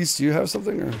 At least you have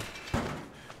something, or?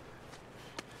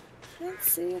 Can't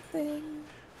see a thing.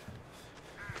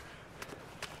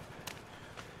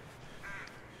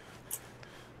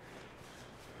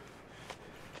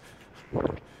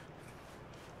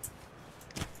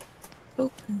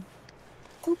 Open.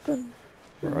 Open.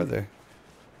 Where are they?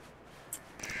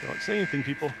 Don't say anything,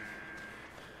 people.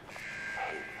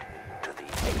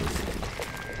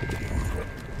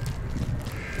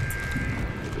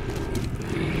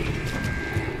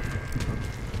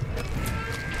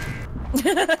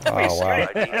 Oh, wow.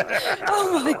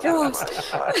 Oh my god.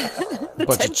 The Bunch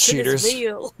of tension is cheaters.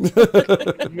 real.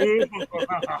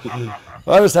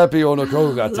 I was happy Ono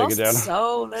Crow got taken Lost down.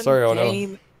 soul and Sorry, Ono.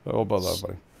 game. Oh, but love,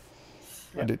 buddy.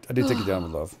 I did take it down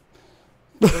with love.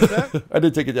 That? I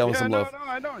did take it down with Yeah, some no, love. no,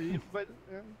 I know. But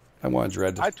I want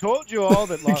Dread. I told you all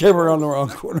that. You Lost came Soul- around the wrong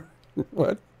corner.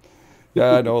 What?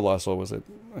 Yeah, I know Lost Soul was it.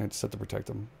 I had set to protect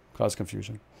him. Cause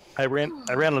confusion. I ran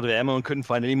out of ammo and couldn't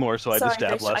find any more, so I Sorry, just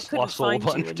stabbed Bish, I Lost couldn't Soul a find you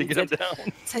bunch when to you get him did.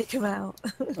 down. Take him out.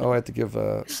 Oh, I have to give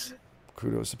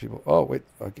kudos to people. Oh, wait.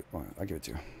 I'll give it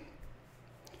to you.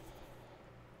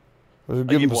 I Give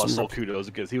gave him Lost some- Soul kudos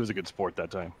because he was a good sport that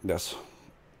time. Yes.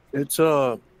 It's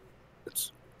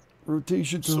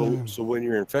rotation so time. so when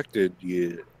you're infected,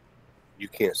 you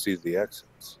can't see the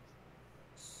exits.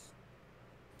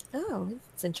 Oh,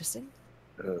 that's interesting.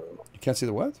 You can't see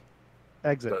the what?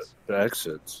 Exits. The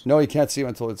exits. No, you can't see them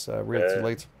until it's real too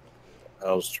late.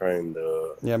 I was trying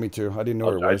to. Yeah, me too. I didn't know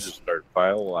where it I was.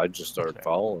 just started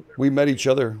following. We met each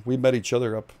other. We met each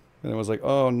other up, and it was like,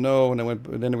 oh no! And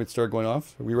then it would start going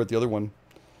off. We were at the other one.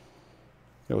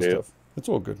 It was tough. It's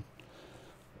all good.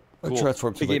 Cool. I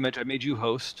transformed too Big Game late. Edge, I made you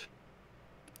host,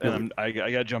 and I got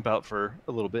to jump out for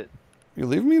a little bit. You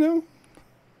leaving me now?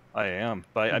 I am,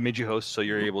 but I made you host, so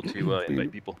you're able to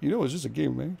invite people. You know, it's just a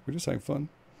game, man. We're just having fun.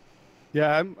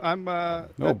 Yeah, I'm.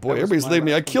 No, boy, everybody's leaving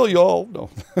me. I kill you all. No.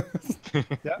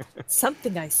 Yeah.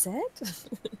 Something I said.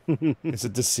 Is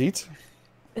it Deceit?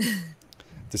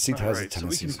 Deceit has a Alright, so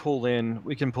we tendency.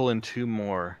 can pull in two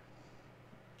more.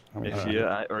 If you,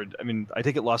 I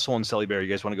take it Lost Soul and Selly Bear. You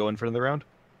guys want to go in for another round?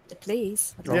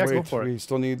 Please. Oh, wait, we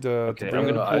still need. Okay, to I'm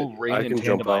bring gonna in- pull Rain I and can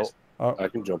jump out. Oh. I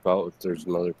can jump out if there's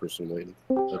another person waiting.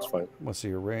 That's fine. Let's see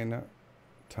here. Rain,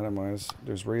 Tandomize.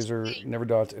 There's Razor,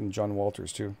 Neverdot, and John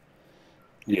Walters too.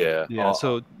 Yeah. Yeah.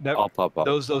 So I'll pop up.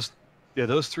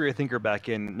 Those three I think are back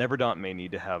in. Neverdot may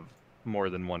need to have more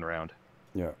than one round.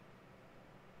 Yeah.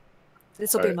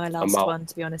 This will be my last out. one,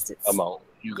 to be honest. It's I'm out.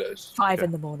 You guys. 5 Okay.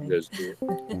 in the morning. You guys do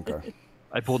it. Okay.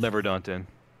 I pulled Neverdaunt in.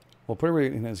 Well, put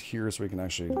everybody in as here so we can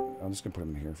actually... I'm just going to put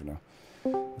him in here for now.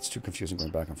 It's too confusing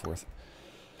going back and forth.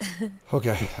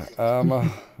 Okay.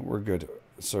 We're good.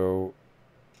 So,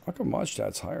 how come mod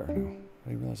stat's higher now? I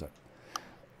didn't realize that.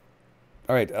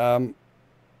 All right.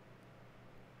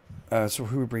 So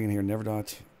who are we bringing here?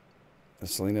 Neverdaunt.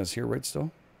 Selena's here, right,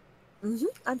 still? Mm-hmm.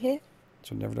 I'm here.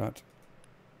 So Neverdaunt.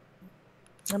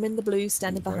 I'm in the blue,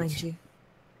 standing Right. behind you.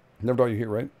 Neverdaunt, you here,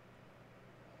 right?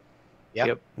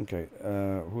 Yep. Okay.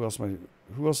 Who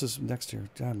else is next here?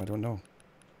 Damn, I don't know.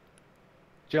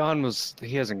 John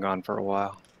he hasn't gone for a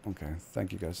while. Okay.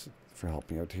 Thank you guys for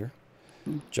helping me out here.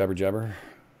 Jabber Jabber.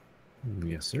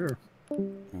 Yes, sir.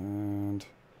 And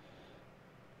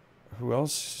who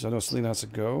else? I know Selena has to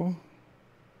go.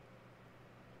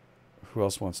 Who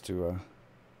else wants to?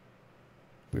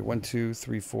 We 1, 2,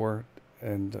 3, 4,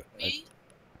 and Me?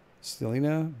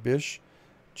 Selena, Bish,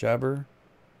 Jabber,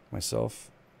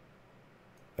 myself.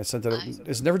 I sent that.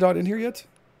 Is Neverdaunt in here yet?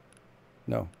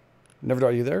 No. Neverdaunt,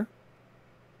 are you there?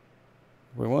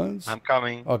 We once. I'm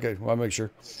coming. Okay, well, I'll make sure.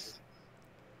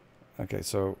 Okay,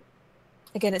 so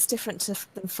Again, it's different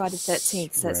than Friday the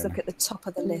 13th. So let's Ren. look at the top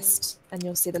of the list, and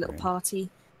you'll see the little Ren. party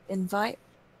invite.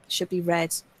 Should be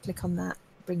red. Click on that.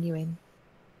 Bring you in.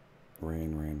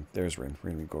 Rain. There's Rain.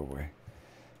 Rain, go away.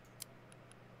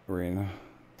 Rain.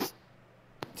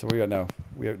 So we got now.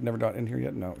 We have never got in here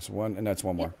yet? No, it's 1, and that's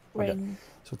 1 more. Okay. Rain.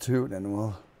 So 2, and then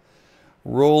we'll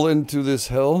roll into this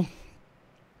hell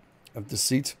of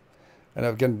deceit. And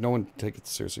again, no one take it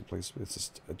seriously, please. It's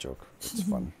just a joke. It's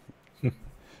fun.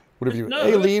 Whatever you... No,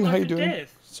 Hey, that's Lean, how life you and doing?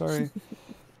 death. Sorry.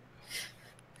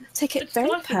 Take it It's very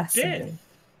life and personally. death.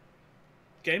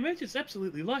 Game Edge is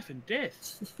absolutely life and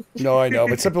death. No, I know,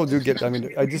 but some people do get... I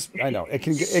mean, I know. It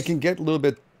can get a little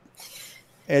bit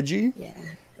edgy. Yeah.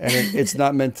 And it's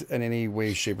not meant in any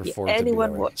way, shape, or form to be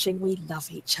Anyone that way. watching, we love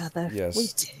each other. Yes. We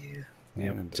do.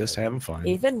 Yeah, just having fun.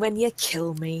 Even when you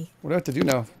kill me. What do I have to do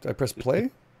now? Do I press play?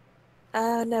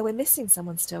 No, we're missing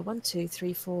someone still. 1, 2,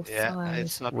 3, 4, 5. Yeah,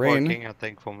 it's not Rain. working, I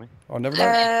think, for me. Oh, never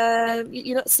done.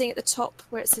 You're not seeing at the top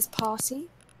where it says party?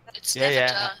 It's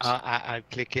Yeah, Neverdaunt. I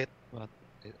click it, but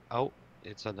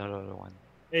it's another one.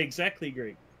 Exactly,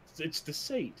 Greg. It's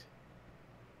deceit.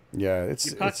 Yeah, it's...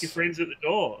 You park your friends at the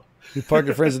door. You park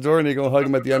your friends at the door and you go hug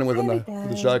them at the end with There we the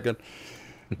go. shotgun.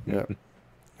 Yeah.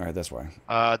 All right, that's why.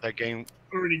 The game.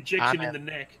 Or an injection in the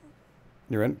neck.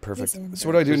 You're in? Perfect. He's in. So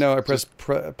what do I do now? I press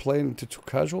play into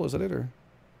casual? Is that it? Or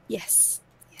Yes.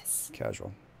 Yes.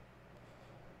 casual?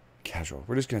 Casual.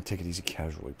 We're just going to take it easy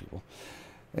casually, people.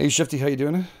 Hey, Shifty, how you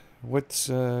doing? What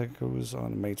goes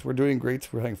on, mates? We're doing great.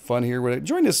 We're having fun here. We're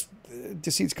enjoying this.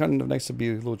 Deceit's kind of nice to be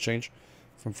a little change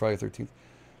from Friday 13th.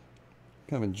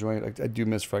 Kind of enjoying it. I do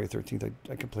miss Friday 13th.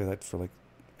 I can play that for like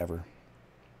ever.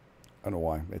 I don't know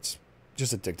why. It's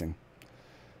just addicting.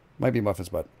 Might be Muffin's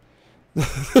butt.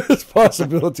 There's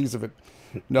possibilities of it.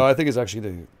 No, I think it's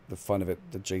actually the fun of it.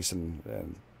 The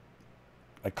Jason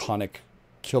iconic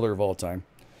killer of all time.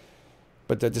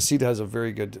 But the Deceit has a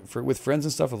very good with friends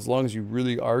and stuff. As long as you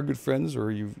really are good friends,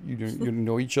 or you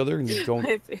know each other and you don't.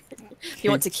 You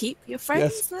want to keep your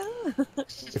friends though?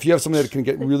 If you have somebody that can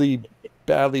get really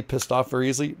badly pissed off very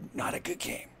easily, not a good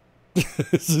game.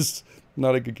 This is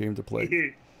not a good game to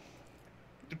play.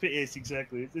 Yes,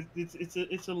 exactly.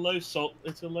 It's a low salt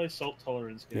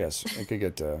tolerance game. Yes, it can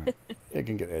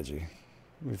get edgy.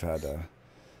 We've had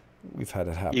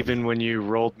it happen. Even when you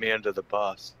rolled me under the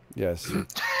bus. Yes.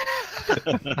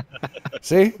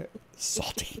 See?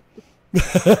 Salty.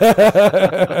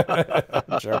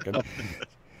 I'm joking.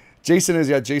 Jason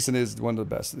is one of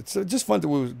the best. It's just fun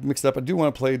to mix it up. I do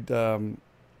want to play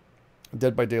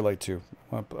Dead by Daylight 2.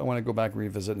 I want to go back and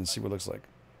revisit and see what it looks like.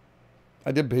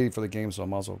 I did pay for the game, so I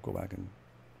might as well go back and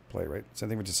play, right? Same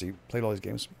thing with Deceit. Played all these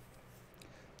games.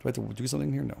 Do I have to do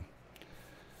something here? No.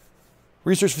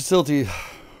 Research facility.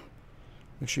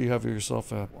 Make sure you have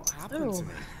yourself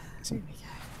some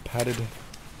padded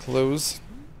clothes.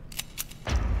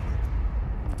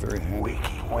 Very handy.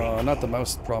 Not the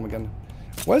mouse problem again.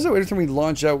 Why is it every time we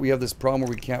launch out, we have this problem where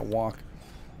we can't walk?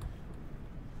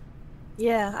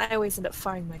 Yeah, I always end up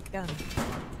firing my gun.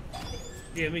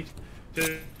 Yeah, me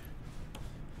too.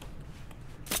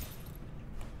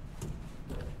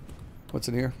 What's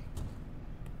in here?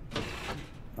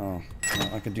 Oh, well,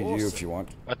 I can do you if you want.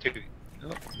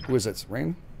 Who is it?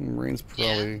 Rain? Rain's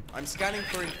probably... Yeah. I'm scanning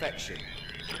for infection.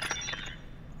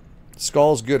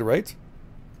 Skull's good, right?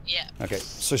 Yeah. Okay,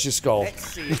 so she's Skull.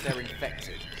 Let's see if they're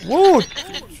infected. Whoa!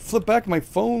 Flip back my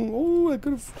phone. Oh, I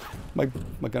could have... My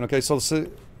gun. Okay,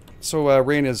 so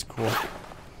Rain is cool.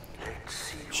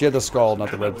 She had the skull,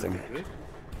 not the red thing.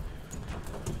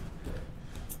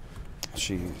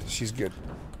 She's good.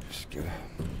 She's good.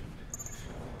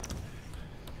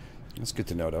 That's good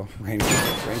to know, though. Rain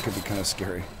could be kind of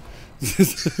scary.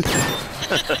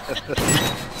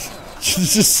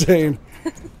 Just saying.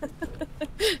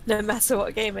 No matter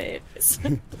what game it is.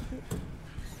 I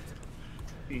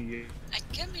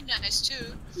can be nice too.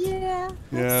 Yeah.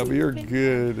 Yeah, but you're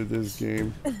good at this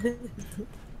game.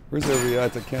 Where's everybody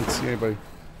at? I can't see anybody.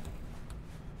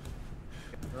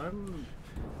 I'm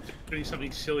doing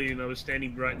something silly and I was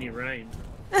standing right near Rain.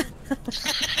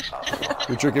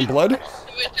 You're drinking blood?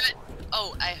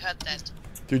 Oh, I heard that.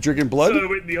 You're drinking blood? So I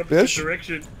went in the opposite Bish?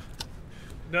 direction.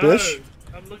 No, Bish?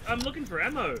 I'm looking for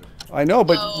ammo. I know,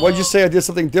 but why'd you say I did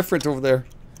something different over there?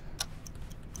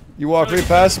 You walked right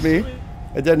past me,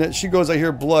 and then she goes, I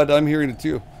hear blood, I'm hearing it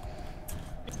too.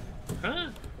 Huh?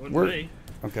 Wasn't me.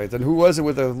 Okay, then who was it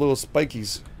with the little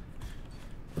spikies?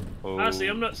 Honestly,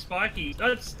 I'm not spiky.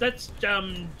 That's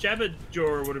Jabberjaw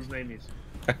or whatever his name is.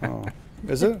 Oh,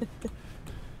 is it?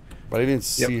 But I didn't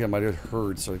see him, I just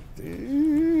heard, so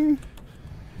it's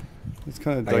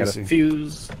kind of dicey. I got a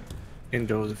fuse. In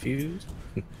goes the fuse.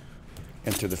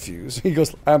 Enter the fuse. He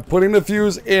goes, I'm putting the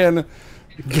fuse in.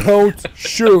 Don't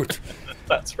shoot.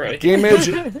 That's right. Game Edge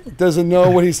doesn't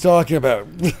know what he's talking about.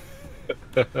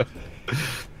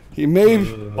 He may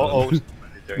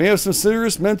have some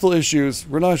serious mental issues.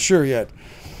 We're not sure yet.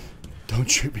 Don't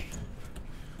shoot me.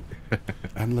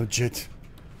 I'm legit.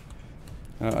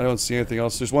 I don't see anything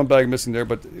else. There's one bag missing there,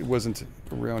 but it wasn't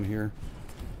around here.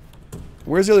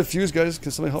 Where's the other fuse, guys?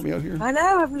 Can somebody help me out here? I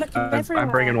know, I'm looking everywhere.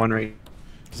 I'm bringing one right.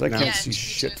 Because I can't see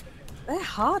shit. They're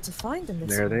hard to find in this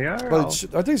There one. they are. But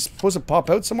are they supposed to pop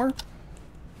out somewhere?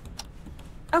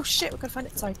 Oh shit, we've got to find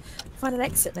it. Sorry. Find an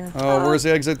exit now. Oh, where's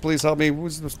the exit? Please help me.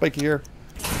 Who's the spiky here?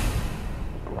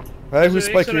 Hey, who's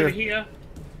spiky here?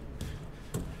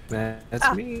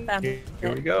 That's me.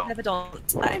 Here we go. Never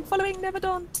don't. I'm following Never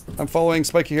don't. I'm following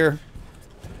spiky here.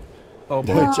 Oh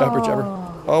boy. Jabber, Jabber.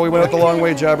 Oh, we went out the long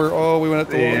way, Jabber. Oh, we went out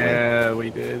the long way. Yeah, we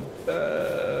did.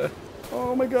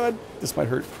 Oh my god. This might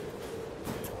hurt.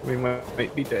 We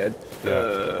might be dead.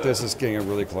 This is getting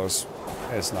really close.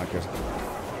 It's not good.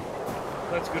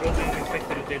 That's good. I didn't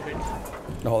expect it dead then.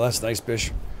 Oh, that's nice,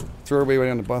 Bish. Throw everybody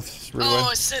on the buff.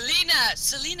 Oh,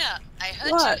 Selena! I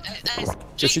heard What? you. I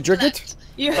Did she drink it?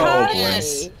 You Oh, heard boy.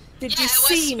 me. Did you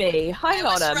see me? Hang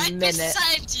on a minute.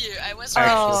 beside you. I was right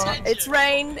Oh, beside it's you.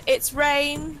 rain. It's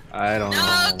rain. I don't No,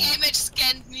 know. Game Edge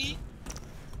scanned me.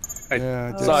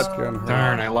 Yeah, I did saw scan her.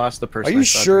 Darn, I lost the person. Are you I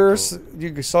saw sure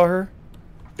drink you saw her?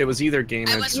 It was either Game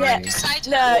I Edge was or right me. beside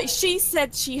her. No, she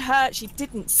said she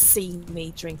didn't see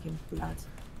me drinking blood.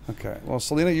 Okay, well,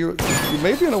 Selena, you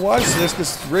may be on a watch this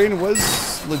because Rain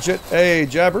was legit. Hey,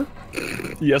 Jabber.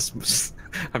 Yes,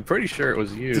 I'm pretty sure it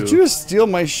was you. Did you just steal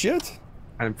my shit?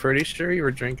 I'm pretty sure you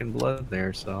were drinking blood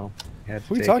there, so I had to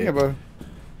What are you take talking it. about?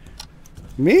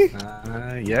 Me?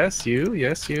 Yes, you.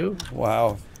 Yes, you.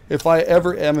 Wow. If I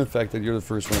ever am infected, you're the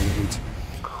first one to eat.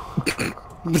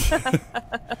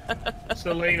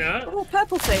 Selena. Oh,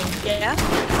 purple thing. Yeah.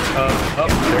 Oh,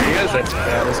 there he is.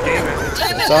 That was Game Edge.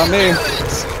 It's on me.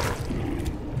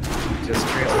 Just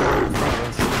transferred in front of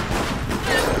us.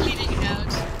 I'm bleeding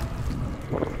out.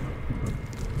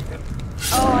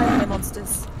 Oh, I know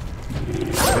monsters.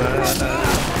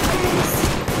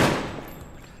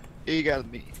 He got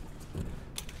me.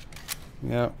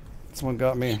 Yeah, someone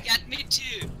got me. Got me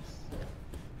too.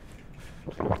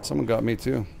 Someone got me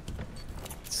too.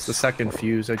 It's the second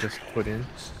fuse I just put in.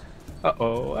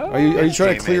 Uh-oh. Are you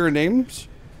trying to clear names?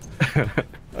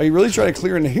 Are you really trying to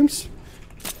clear names?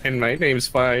 And my name's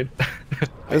fine.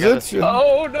 Is it?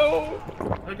 Oh no!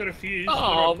 I got a fuse.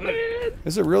 Oh man!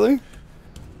 Is it really?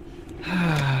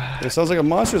 It sounds like a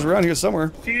monster's around here somewhere.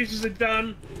 Fuses are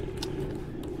done.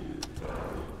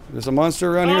 There's a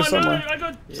monster around here somewhere. No, I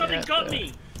got something got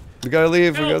me. We gotta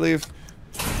leave. We gotta leave.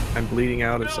 I'm bleeding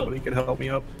out. If somebody could help me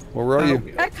up. Well, where are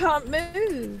you? I can't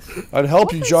move. I'd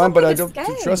help you, What is John, up but with I this don't keep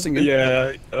game? trusting you.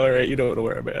 Yeah. All right. You don't know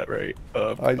where I'm at, right?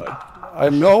 I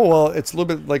know. Well, it's a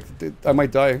little bit like I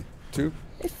might die too.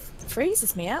 It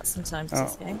freezes me out sometimes.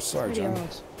 This Oh, game. sorry, It's really John.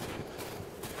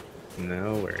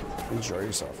 No worries. Enjoy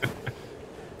yourself.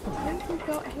 What have we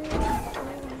got here?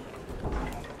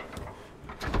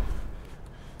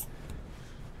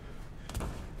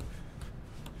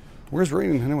 Where's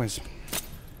Raiden, anyways?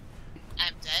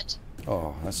 I'm dead.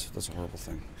 Oh, that's a horrible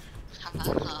thing.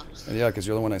 And yeah, because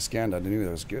you're the one I scanned. I knew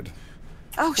that was good.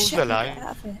 Oh Who's shit! I alive? got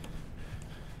out of it.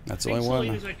 That's I the think only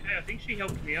one. Selena's okay. I think she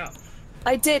helped me up.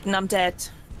 I did, and I'm dead.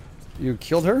 You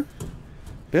killed her,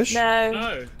 Bish? No.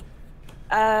 No.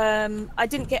 I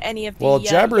didn't get any of the Well,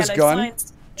 Jabber's yellow gone.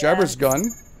 science. Jabber's gone.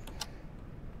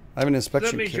 I have an That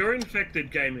inspection means kit. you're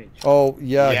infected, Game Edge. Oh,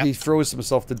 yeah, he froze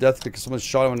himself to death because someone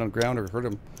shot him on the ground or hurt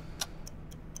him.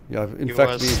 Yeah,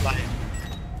 infect me.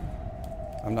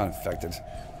 I'm not infected.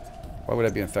 Why would I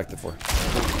be infected for?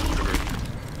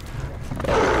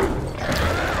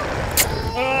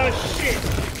 Oh, shit!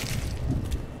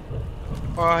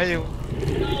 Where are you?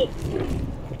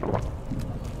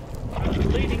 I'm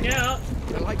bleeding out.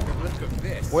 I like the look of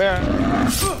this. Where?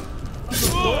 Oh,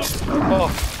 Oh,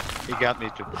 he got me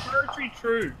too. Poetry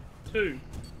true, too.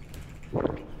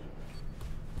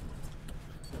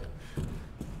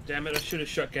 Damn it, I should have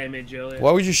shot Game Edge earlier.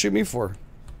 Why would you shoot me for?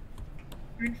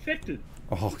 You're infected.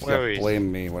 Oh, Where yeah, is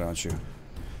blame me, why don't you?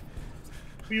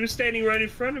 You were standing right in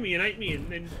front of me and ate me and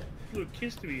then blew a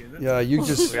kiss to me. And Yeah, you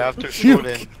just... We have to shoot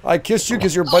in. I kissed you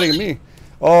because you're butting at me.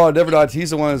 Oh, never not.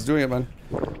 He's the one who's doing it, man.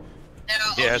 There are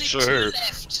Yeah, only sure. two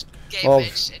left, Game Oh.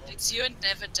 Edge, and it's you and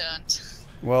Never Don't.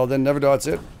 Well, then never dot's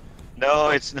it. No,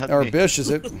 it's not Or me. Bish, is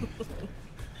it?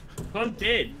 I'm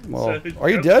dead. Well, so- are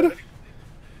you dead?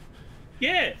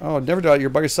 Yeah, Oh, never dot. You're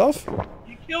by yourself?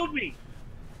 you killed me.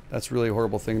 That's really a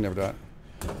horrible thing, never dot.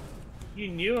 You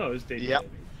knew I was dead. Yep.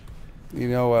 You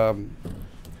know,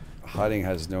 hiding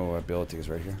has no abilities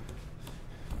right here.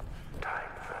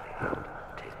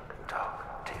 Tick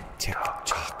tock,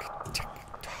 tick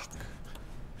tock.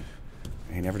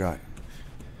 Hey, never dot.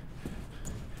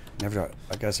 Never dot.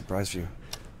 I got a surprise for you.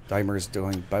 Dimer's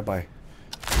doing bye-bye.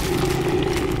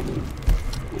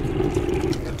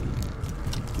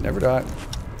 Never dot.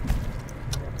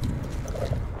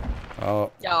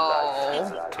 Oh.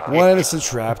 Oh. One innocent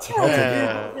trapped. I'll take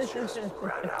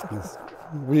it.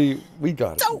 We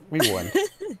got it. Don't. We won.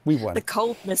 We won. The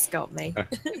coldness got me.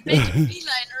 Made a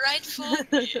beeline right for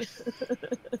me.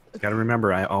 Gotta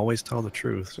remember, I always tell the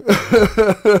truth.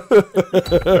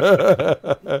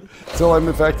 Till I'm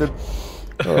infected.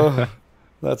 Oh,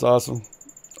 that's awesome.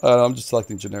 I'm just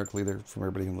selecting generically there from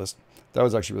everybody in the list. That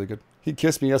was actually really good. He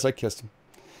kissed me. Yes, I kissed him.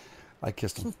 I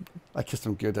kissed him. I kissed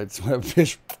him good. I just want to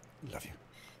fish. Love you.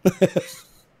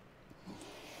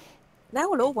 Now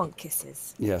we'll all want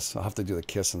kisses. Yes, I'll have to do the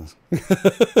kissing.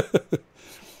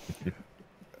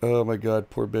 Oh my God,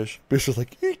 poor Bish. Bish was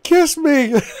like, he kissed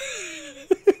me.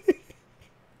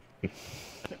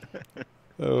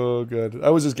 Oh God, I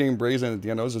was just getting brazen at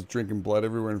the end. I was just drinking blood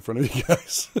everywhere in front of you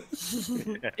guys.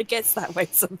 It gets that way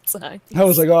sometimes. I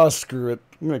was like, oh, screw it.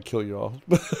 I'm going to kill you all.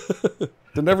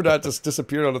 The Never Dot just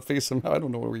disappeared on the face somehow. I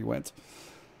don't know where you went.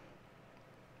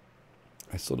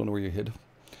 I still don't know where you hid.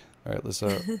 All right, let's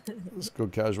go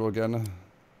casual again.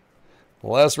 The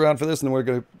last round for this, and then we're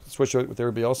going to switch out with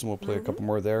everybody else, and we'll play a couple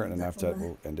more there, and then after that,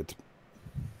 we'll end it.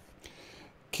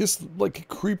 Kiss like a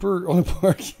creeper on a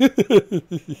park.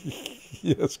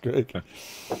 Yes, Greg.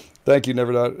 Thank you,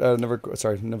 Never Dot.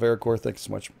 Navarre. Thank you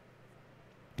so much.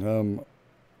 Yeah,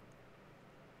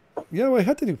 well, I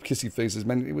had to do kissy faces,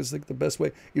 man. It was like the best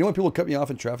way. You know when people cut me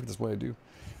off in traffic, that's what I do.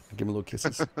 I give them little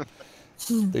kisses.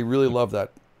 They really love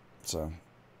that. So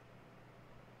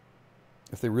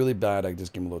if they're really bad, I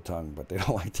just give them a little tongue, but they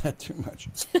don't like that too much.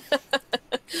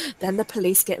 Then the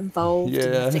police get involved. Yeah.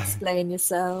 And you have to explain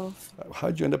yourself.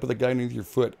 How'd you end up with a guy underneath your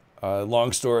foot?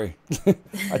 Long story.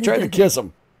 I tried to kiss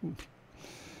him. Yeah,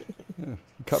 he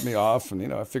cut me off,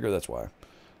 and I figure that's why.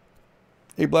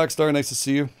 Hey, Black Star, nice to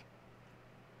see you.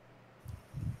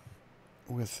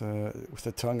 With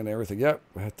the tongue and everything. Yep.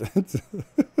 Yeah,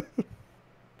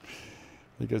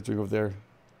 you guys doing over there?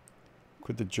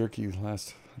 Quit the jerky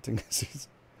last hunting season.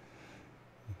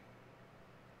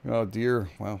 Oh deer!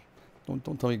 Wow! Don't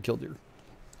tell me you killed deer.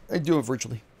 I do it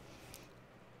virtually.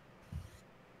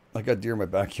 I got deer in my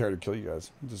backyard to kill you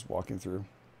guys. I'm just walking through.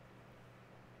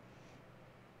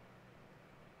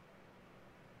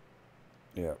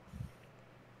 Yeah.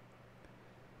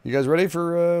 You guys ready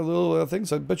for little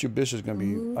things? I bet you Bish is going to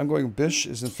be... I'm going Bish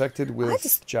is infected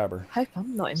with Jabber. Hope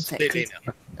I'm not infected.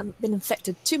 I've been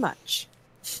infected too much.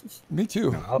 Me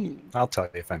too. I'll tell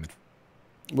you if I'm...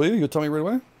 Will you? You'll tell me right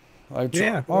away?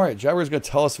 Yeah. All right, Jabber's going to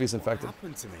tell us if he's infected.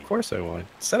 Of course I would.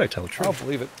 Said I tell the truth. I'll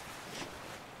believe it.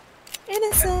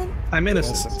 Innocent. I'm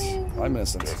innocent. I'm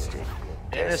innocent.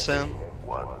 Innocent.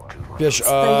 Bish,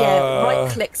 yeah, right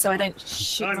click so I don't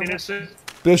shoot. I'm innocent.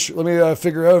 Bish, let me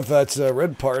figure out if that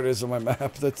red part is on my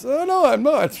map. That's no, I'm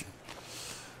not.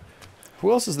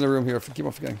 Who else is in the room here? Keep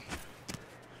on forgetting.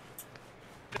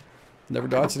 Never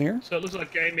Dot's in here? So it looks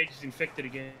like Game Edge is infected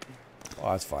again.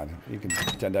 Oh, that's fine. You can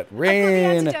pretend that.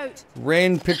 Rain!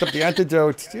 Rain picked up the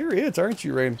antidote. Here he is, aren't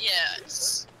you, Rain?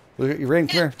 Yes. Look at you, Rain,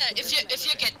 come here. If you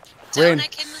get Rain. down, I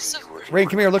can support. Rain,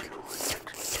 come here, look.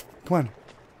 Come on.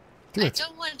 Do I it.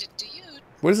 don't want it, do you?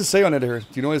 What does it say on it here? Do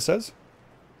you know what it says?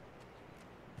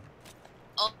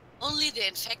 the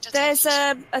infected. There's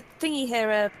a thingy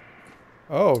here.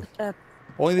 Oh.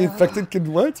 Only the infected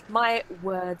can what? My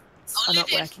words are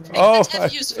not working. Oh,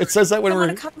 it says that when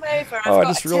we're. Come over. Oh, I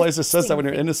just realized it says that when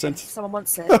you're innocent. Someone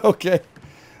wants it. Okay,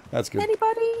 that's good.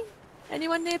 Anybody?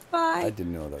 Anyone nearby? I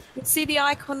didn't know that. You can see the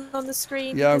icon on the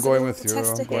screen. Yeah, I'm There's a going little with you.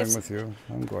 test to I'm going hit. with you.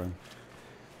 I'm going.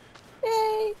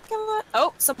 Yay! Come on.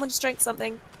 Oh, someone just drank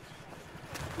something.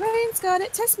 Rain's got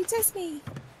it. Test me. Test me.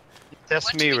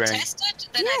 Test me, Rain. Tested?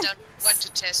 Then I don't want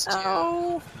to test you.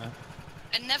 Oh.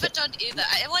 I never done either.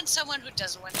 I want someone who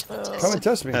doesn't want to be tested. Come and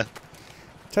test me.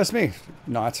 Test me.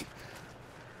 Not.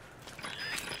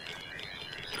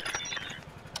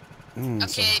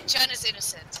 Okay, John is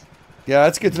innocent. Yeah,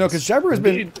 that's good to know because Jabber's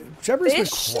been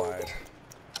quiet.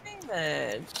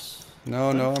 No,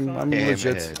 I'm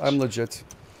legit. I'm legit.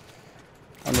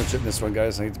 I'm legit in this one,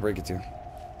 guys. I hate to break it to you.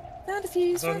 Found a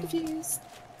fuse. Found a fuse.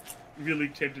 Really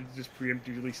tempted to just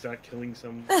preemptively start killing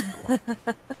someone.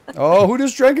 Oh, who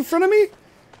just drank in front of me?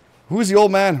 Who's the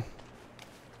old man?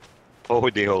 Oh,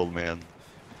 the old man.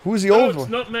 Who's the old it's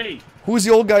one? not me. Who's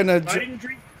the old guy in the? I didn't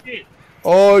drink shit.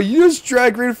 Oh, you just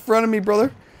drank right in front of me,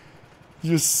 brother.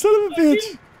 You son of a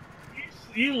bitch.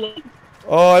 You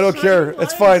Oh, I don't care.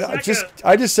 It's fine.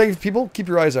 I just say, people, keep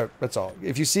your eyes out. That's all.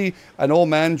 If you see an old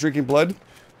man drinking blood,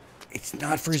 it's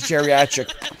not for his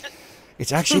geriatric.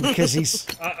 It's actually because he's.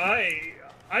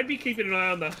 I'd be keeping an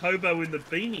eye on the hobo in the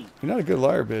beanie. You're not a good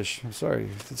liar, Bish. I'm sorry.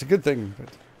 It's a good thing. But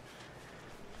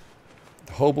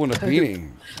the hobo in a beanie.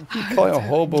 You calling a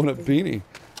hobo in a beanie?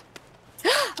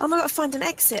 Oh my god! Find an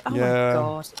exit. Oh Yeah. my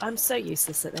god! I'm so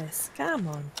useless at this. Come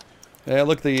on. Yeah,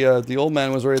 look, the old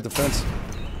man was right at the fence.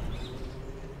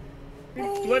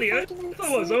 Bloody hell! I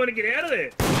want to get out of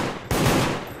there.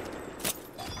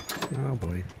 Oh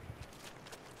boy.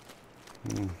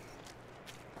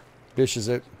 Bish is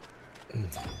it.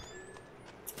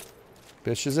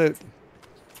 Bish is it.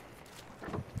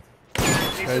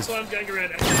 Guys, I'm going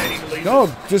around activating the lever.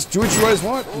 no, just do what you guys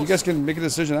want. You guys can make a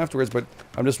decision afterwards, but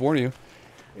I'm just warning you.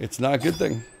 It's not a good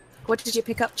thing. What did you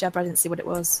pick up, Jabber? I didn't see what it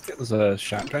was. It was a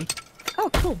shotgun. Oh,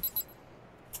 cool.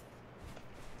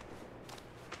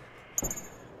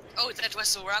 Oh, that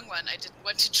was the wrong one. I didn't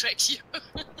want to track you.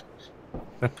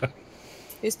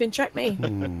 Who's been tracked me?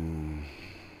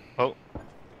 Oh.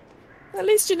 At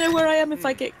least you know where I am if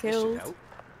I get killed.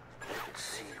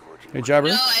 Hey, Jabber.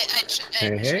 No,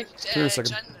 Hey. Here a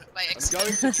second. John by I'm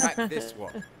accident. going to track this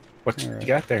one. What you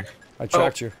got there? I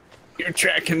tracked you. You're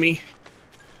tracking me.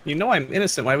 You know I'm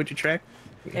innocent. Why would you track?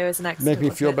 It was an accident. Make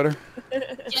me feel better. Yeah,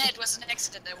 it was an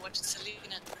accident. I wanted Selena. You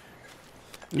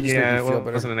just make me Yeah, feel well, it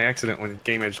better. wasn't an accident when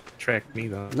Game Edge tracked me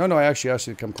though. No, I actually asked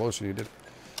you to come closer. You did.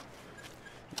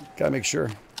 Gotta make sure.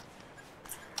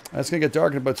 It's gonna get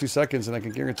dark in about 2 seconds, and I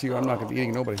can guarantee you I'm not gonna be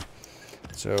eating nobody.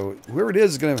 So whoever it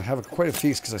is gonna have quite a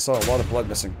feast because I saw a lot of blood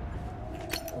missing.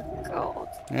 Oh, God.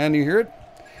 And you hear it?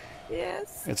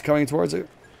 Yes. It's coming towards it.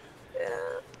 Yeah.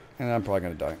 And I'm probably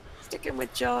gonna die. Sticking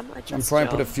with John. I just I'm trying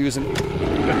to put a fuse in.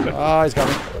 Ah, he's got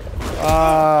me.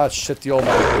 Ah, shit, the old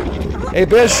man. Hey,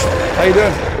 Bish, how you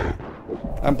doing?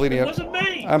 I'm bleeding It out. wasn't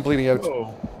me. I'm bleeding out.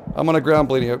 I'm on the ground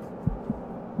bleeding out.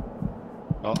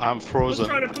 Well, I'm I was frozen.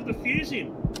 trying to put the fuse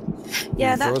in.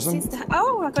 Yeah, You that frozen? seems to.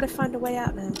 Oh, I've got to find a way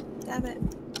out now. Damn it.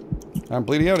 I'm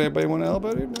bleeding out. Anybody want to help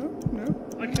out here?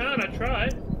 No. I can't. I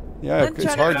tried. Yeah, I'm it's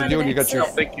trying to hard to find do an when you got your. I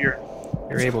don't think you're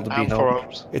able to be I'm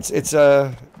helped.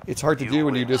 frozen. It's hard to do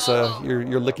when you just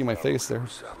you're licking my face there.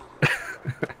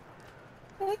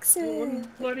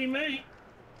 Exit. Bloody me.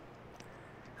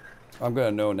 I'm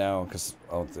gonna know now because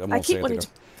I won't I say keep it. wanting to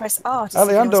press R. To see what's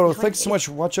Alejandro, behind thanks so me. much.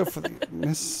 Watch out for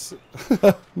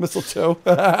the mistletoe.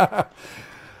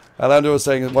 Alejandro was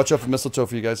saying, watch out for mistletoe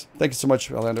for you guys. Thank you so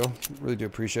much, Alejandro. Really do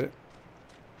appreciate it.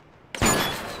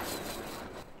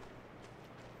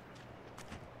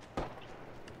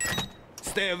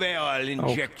 Stay away or I'll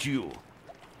inject you.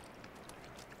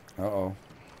 Uh-oh.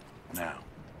 Now.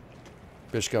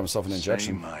 Bish got himself an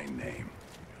injection. Say my name.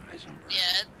 Yeah,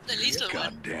 the lethal one.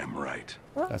 Goddamn right.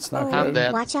 That's not I'm good.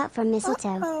 dead. Watch out for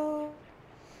mistletoe.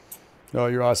 No,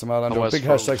 you're awesome, Alejandro. was Big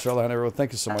frozen. hashtags for Alejandro.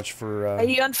 Thank you so much for, Are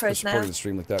you for unfroze supporting now? the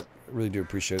stream like that. Really do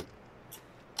appreciate it.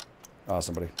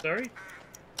 Awesome, buddy. Sorry.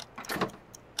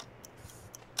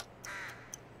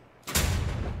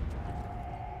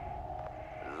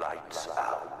 Lights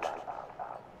out.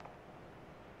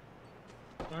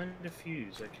 Find a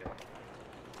fuse. Okay.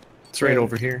 It's right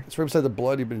over here. It's right beside the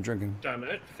blood you've been drinking. Damn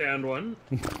it. Found one.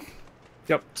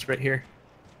 Yep, it's right here.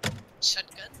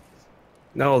 Shotgun.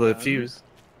 No, the fuse.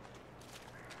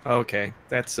 Okay,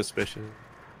 that's suspicious.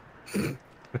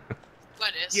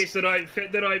 What is? Yes, that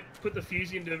I put the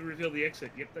fuse in to reveal the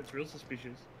exit. Yep, that's real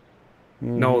suspicious.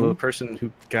 No, Mhm. the person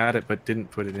who got it but didn't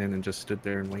put it in and just stood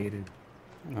there and waited.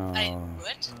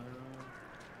 What?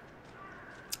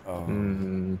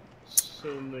 Oh.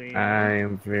 Selena. I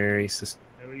am very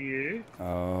How are you?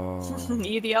 Oh.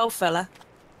 You the old fella.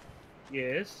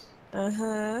 Yes.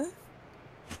 Uh-huh.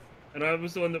 And I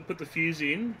was the one that put the fuse in.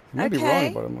 You might be wrong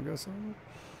about him, I guess.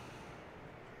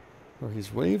 Or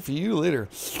he's waiting for you later.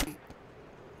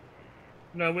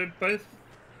 No, we're both.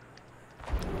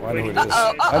 Oh, I know who it is.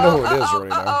 I know who it is already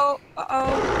now.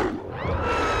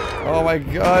 Oh my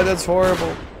god, that's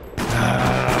horrible.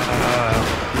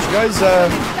 You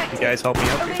guys help me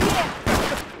out here?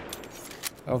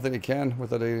 I don't think you can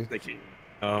without a... Thank you.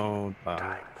 Oh,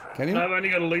 wow. Can you? No, I've only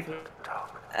got a lethal.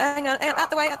 Hang on, out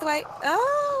the way, out the way.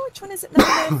 Oh, which one is it?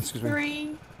 Number Excuse me.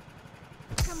 3.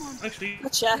 Come on. Actually.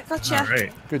 Gotcha, gotcha. All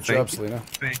right. Good Thank job, you. Selena.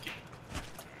 Thank you.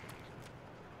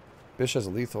 Bish has a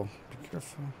lethal. Be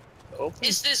careful.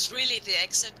 Is this really the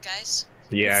exit, guys?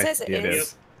 Yeah, It says it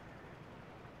is.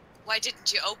 Why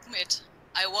didn't you open it?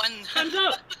 I won. Hands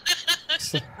up!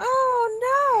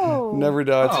 Oh no! Never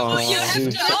dodged. Oh, you have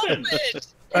to open it.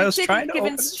 I was It trying didn't to give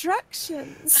open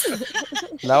instructions.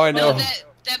 Now I know. No,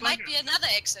 there might be another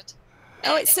exit.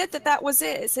 Oh, it said that was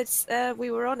it. It said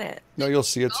we were on it. No, you'll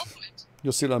see it.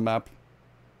 You'll see it on the map.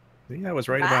 Yeah, I was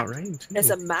right Map? about rain. Too.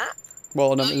 There's a map.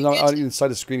 Well, inside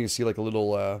the screen, you see like a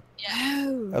little icon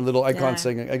yeah.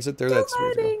 saying exit there. Still That's where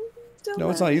to go. loading. Still No,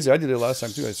 it's not loading. easy. I did it last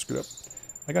time too. I screwed up.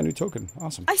 I got a new token.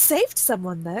 Awesome. I saved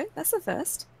someone though. That's the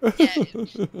first. Yeah.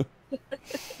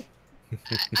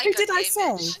 Who did I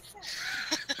save?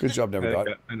 Good job, Never Dot.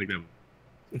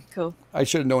 Cool. I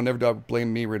should have known. Never Dot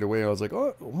blamed me right away. I was like,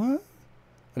 oh, what?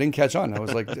 I didn't catch on. I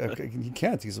was like, he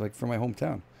can't. He's like from my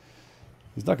hometown.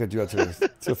 He's not going to do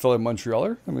that to a fellow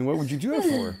Montrealer. I mean, what would you do that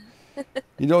for?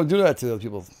 You don't do that to other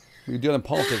people. You do it in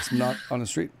politics, not on the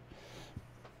street.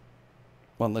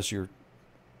 Well, unless you're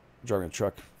driving a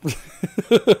truck.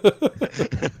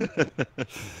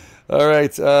 All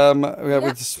right.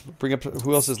 We just bring up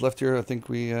who else is left here. I think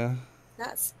we.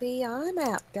 That's the I'm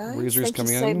out, guys. Razor's Thank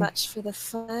coming you so in. much for the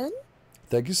fun.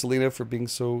 Thank you, Selena, for being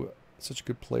such a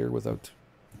good player without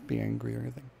being angry or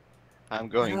anything. I'm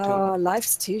going Oh,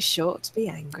 life's too short to be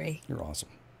angry. You're awesome.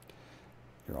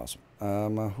 You're awesome.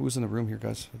 Who's in the room here,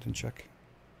 guys? I didn't check.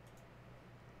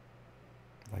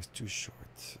 Life's too short.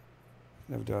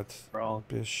 No doubt.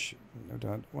 Bish. No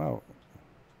doubt. Wow.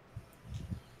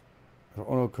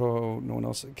 Onoko. No one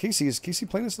else. Casey. Is Casey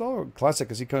playing this at all? Or Classic.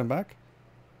 Is he coming back?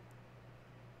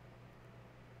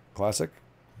 Classic.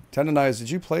 Tandomize. Did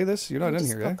you play this? You're not in Just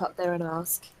here, eh? pop up there and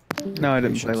ask. No, I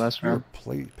didn't play last round.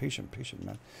 Patient,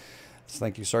 man. So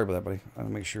thank you. Sorry about that, buddy. I'll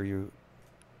make sure you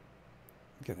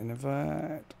get an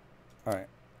invite. All right.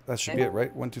 That should be it,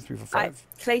 right? 1, 2, 3, 4,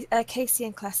 5. Casey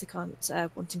and Classic aren't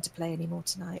wanting to play anymore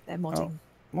tonight. They're modding.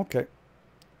 Oh, okay.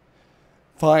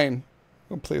 Fine.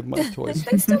 I'll play with my toys.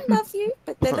 They still love you,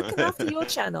 but they're looking after your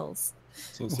channels.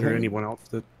 So is there anyone else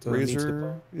that needs to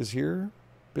Razor is here.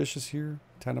 Bish is here.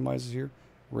 Tandomize is here.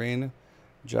 Rain,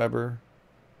 Jabber,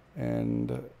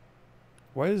 and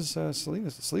why is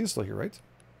Selena? Selena's still here, right?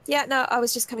 Yeah, no, I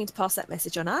was just coming to pass that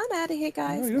message on. I'm out of here,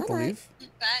 guys. No, you don't have to Night-night. leave.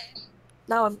 Bye.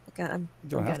 No, I'm You don't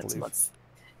going have up to to leave. mods.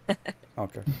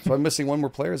 Okay. So I'm missing one more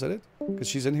player. Is that it? Because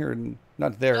she's in here and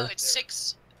not there. No, it's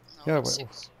 6. Yeah.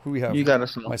 Who we have? You got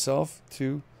us all. Myself.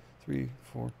 2, 3,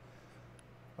 4.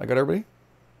 I got everybody.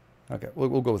 Okay.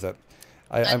 We'll go with that.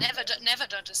 I'm, Never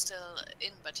Dot is still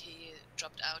in, but he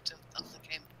dropped out of the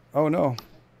game. oh no.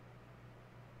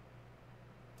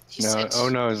 He No, said, oh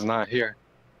no, is not here.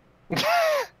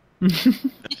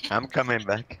 I'm coming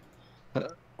back.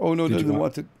 Oh no, Did you didn't want-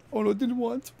 want it. Oh no, didn't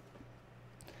want.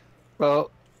 Well,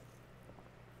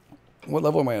 What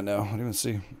level am I at now? I didn't even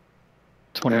see.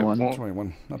 21.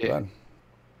 21. Not Yeah. bad.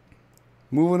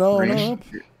 Moving on Range. up.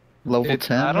 Level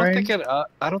 10, I don't right? think it.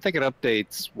 I don't think it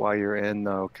updates while you're in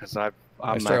though, because I'm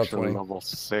started actually 20. level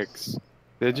 6.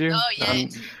 Did you? oh yeah, I'm-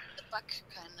 it's the bug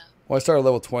kind of. Well, I started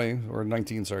level 20 or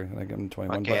 19. Sorry, I think I'm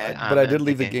 21. Okay, but I I'm did in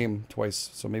leave the the game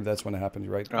twice, so maybe that's when it happened.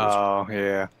 Right? Oh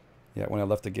yeah. Yeah, when I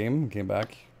left the game and came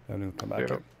back, I didn't come back Yeah.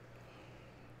 yet.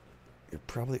 You're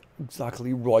probably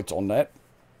exactly right on that.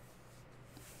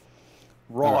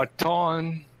 Right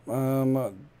on.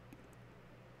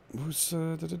 Who's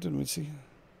let me see.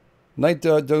 Night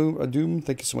Doom.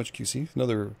 Thank you so much, QC.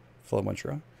 Another fellow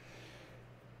Montreal,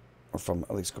 or from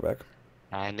at least Quebec.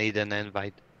 I need an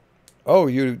invite. Oh,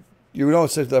 you know, it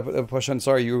said a question.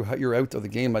 Sorry, you're out of the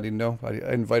game. I didn't know. I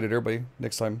invited everybody.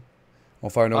 Next time, I'll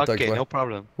fire a note. Okay, no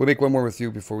problem. We'll make one more with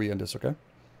you before we end this. Okay.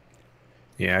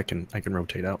 Yeah, I can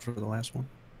rotate out for the last one.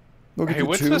 We'll get Hey, you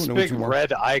what's 2, this and then big 2 more.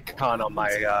 red icon on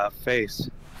my face?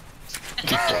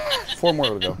 4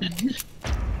 more to go.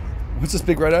 What's this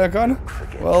big red icon?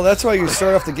 Well, that's why you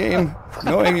start off the game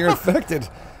knowing you're infected.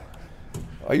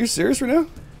 Are you serious right now?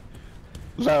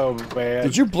 No, man.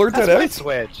 Did you blurt that That's out?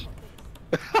 my switch.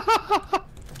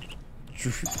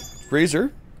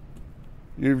 Razor?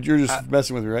 You're just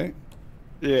messing with me, right?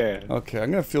 Yeah. Okay,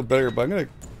 I'm gonna feel better, but I'm gonna.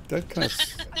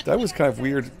 That was kind of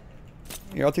weird.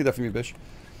 Yeah, I'll take that from you, Bish.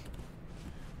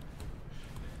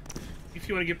 If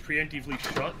you want to get preemptively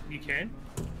shot, you can.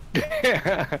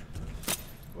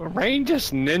 Rain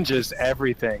just ninjas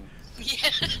everything. Yeah.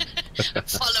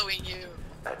 Following you.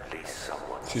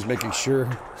 She's making sure.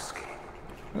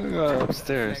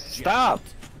 Upstairs. Stop!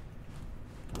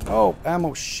 Oh,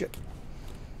 ammo, shit.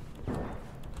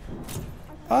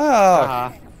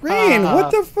 Ah, Rain,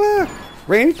 what the fuck?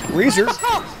 Rain, Razor.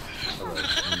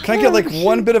 Can I get like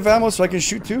 1 bit of ammo so I can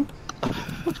shoot 2?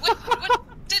 What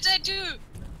did I do?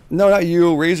 No, not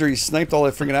you, Razor. You sniped all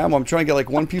that freaking ammo. I'm trying to get like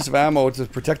 1 piece of ammo to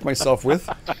protect myself with.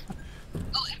 Oh,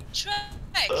 I'm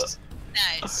tracked.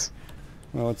 Nice.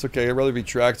 Well, it's okay. I'd rather be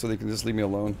tracked so they can just leave me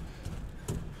alone.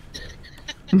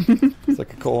 It's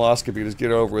like a colonoscopy. Just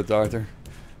get it over with, doctor.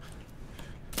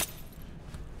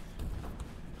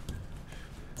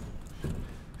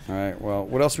 Alright, well,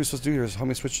 what else are we supposed to do here? How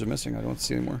many switches are missing? I don't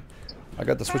see any more. I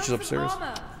got the switches upstairs.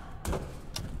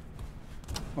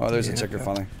 Oh, there's a ticker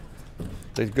finally.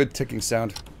 The good ticking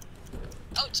sound.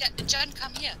 Oh, John,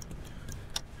 come here.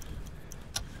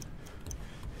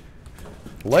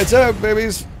 Lights out,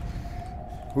 babies!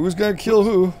 Who's gonna kill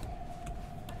who?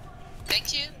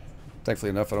 Thank you. Thankfully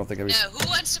enough, I don't think I was. No, who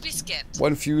wants to be scared?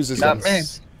 1 fuse is Not me.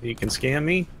 You can scam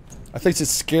me. I think she's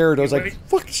scared. I was like,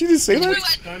 fuck, she didn't say that?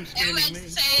 Everyone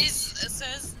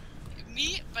says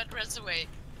me, but runs away.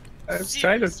 I'm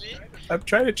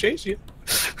trying to chase you.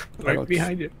 Right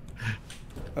behind you.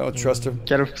 I don't trust him.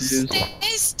 Get a fuse.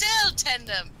 Stay still,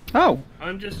 Tandem. Oh.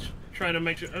 I'm just trying to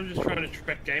make sure. I'm just trying to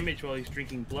track damage while he's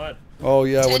drinking blood. Oh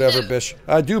yeah, whatever, Bish.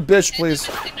 Do Bish, please.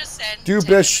 Do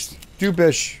Bish. Do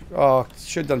Bish. Oh,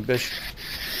 should have done Bish.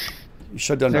 You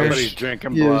should have done Somebody's Bish.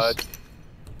 drinking blood.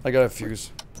 I got a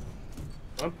fuse.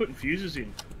 I'm putting fuses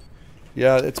in.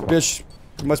 Yeah, it's Bish.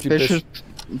 It must be Bish.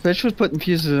 Bish was putting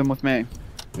fuses in with me.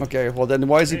 Okay, well then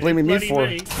why is he blaming me for?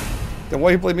 Then why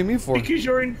are you blaming me for? Because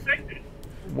you're infected.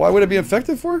 Why would I be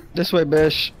infected for? This way,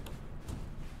 Bish.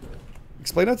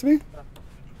 Explain that to me.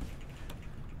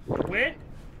 Where?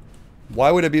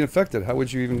 Why would I be infected? How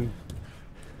would you even?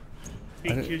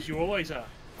 Because you always are.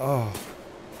 Oh,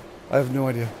 I have no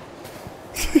idea.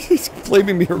 He's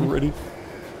blaming me already.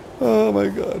 Oh my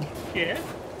god. Yeah.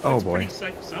 Oh That's boy. Pretty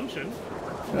safe assumption.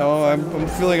 No, I'm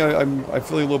feeling I'm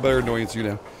feeling a little better knowing it's you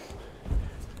now.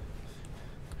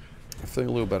 I'm feeling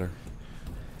a little better.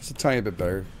 Just a tiny bit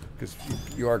better because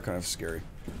you are kind of scary.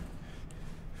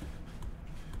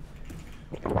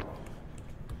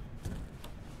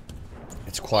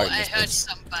 It's quiet. Oh, I heard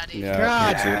somebody. Yeah.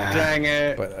 God me too. dang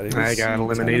it. But I, I got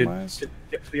eliminated. Tandomize?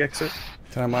 Get to the exit.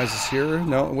 Tandomize is here.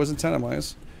 No, it wasn't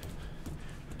Tandomize.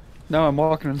 No, I'm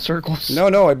walking in circles. No,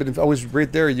 I was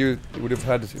right there. You would have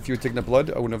had, if you had taken the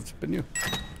blood, I wouldn't have been you.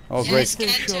 Oh, great.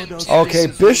 Okay,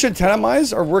 Bish and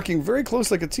Tandomize are working very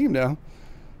close like a team now.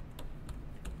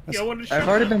 Yeah, I wanted to I've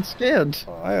already been scanned.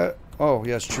 Oh,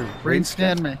 yeah, it's true. Rain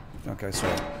scanned me. Okay,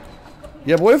 sorry.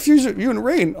 Yeah, but what if you and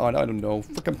Rain? Oh, I don't know.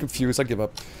 Fuck, I'm confused. I give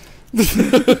up. Does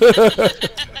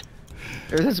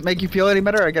it make you feel any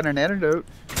better? I got an antidote.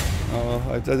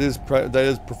 That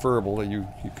is preferable that you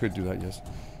could do that. Yes.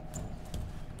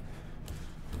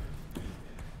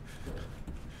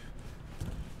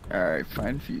 Alright,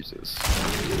 find fuses.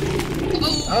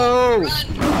 Oh!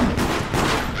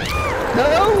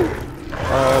 No!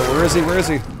 Oh, where is he? Where is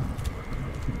he?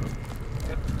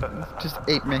 Just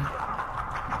ate me.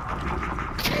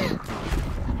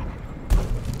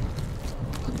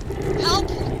 Help!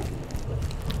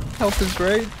 Health is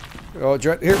great. Oh,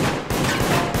 here.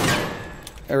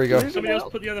 There we go. Somebody else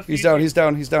put the other He's fuse down. in. He's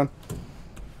down. He's down.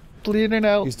 Bleeding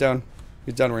out. He's down.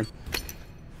 He's down, Rain.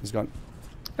 He's gone.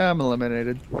 I'm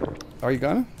eliminated. Are you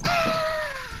gonna?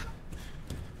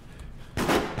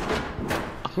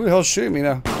 Who the hell's shooting me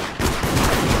now?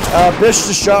 Bish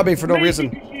just shot me for no reason.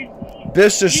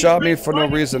 Bish just shot me for no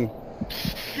reason.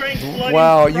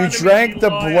 Wow, you drank the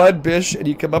blood, Bish, and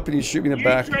you come up and you shoot me in the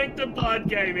back. You drank the blood,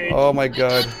 Gamage. Oh my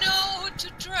god. I don't know who to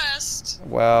trust.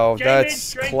 Wow, Gamage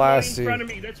that's drank blood classy. in front of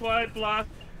me. That's why I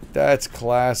blasted. That's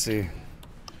classy.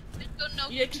 I don't know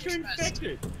Yeah, who because to you're trust.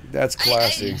 infected. That's I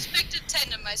classy. expected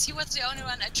Tandomize. He was the only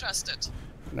one I trusted.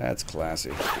 That's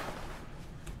classy.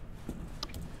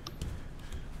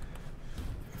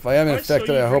 If I am I saw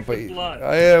infected, you I hope drink the blood.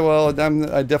 yeah, well,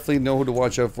 I definitely know who to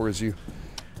watch out for is you.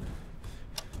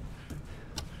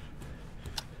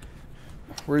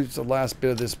 Where's the last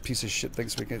bit of this piece of shit thing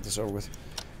so we can get this over with?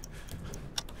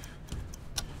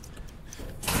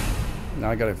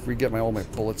 Now I gotta re-get all my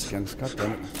bullets again. God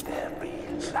damn it.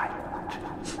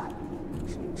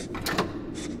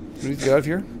 We need to get out of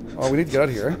here? Oh, we need to get out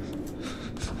of here, eh?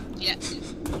 Yeah.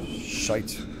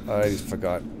 Shite. I just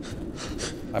forgot.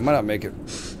 I might not make it.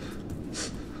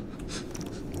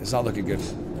 It's not looking good.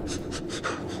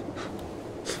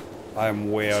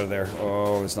 I'm way out of there.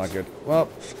 Oh, it's not good. Well,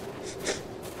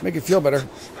 make it feel better.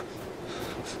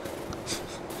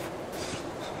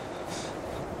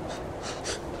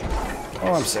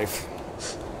 Oh, I'm safe.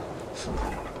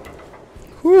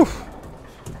 Whew.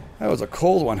 That was a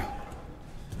cold one. How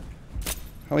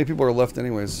many people are left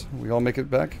anyways? We all make it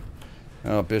back?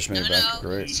 Oh, Bish made it back.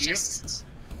 Great. It's just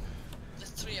the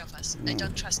three of us. I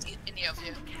don't trust any of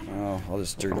you. Oh, I'll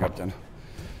just drink up then.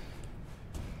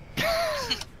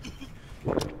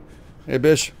 Hey,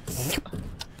 Bish.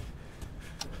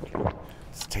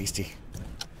 It's tasty.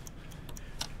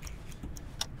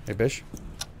 Hey, Bish.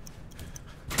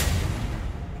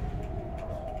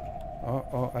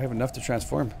 Oh, I have enough to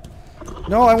transform.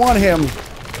 No, I want him.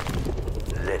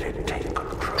 I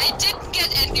didn't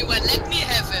get anyone. Let me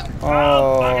have him.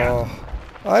 Oh,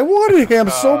 I wanted him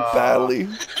so badly.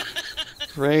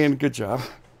 Rain, good job.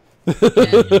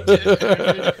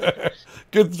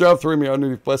 Good job throwing me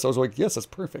underneath bless. I was like, yes, that's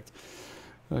perfect.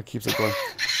 Keeps it going.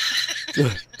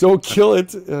 Don't kill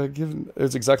it.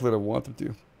 It's exactly what I want them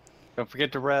to. Don't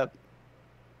forget to rep.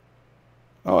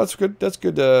 Oh, that's good. That's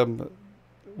good.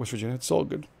 West Virginia. It's all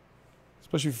good.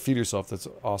 Especially if you feed yourself. That's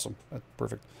awesome. That's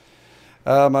perfect.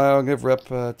 I'll give rep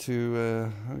to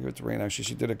I'll give it to Rain. Actually,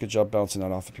 she did a good job bouncing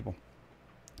that off of people.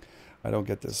 I don't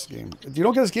get this game. If you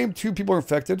don't get this game, 2 people are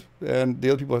infected, and the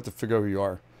other people have to figure out who you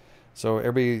are. So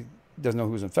everybody doesn't know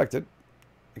who's infected,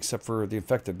 except for the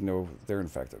infected know they're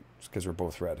infected because we're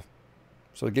both red.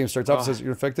 So the game starts off says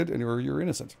you're infected and you're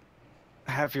innocent.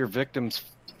 Half your victims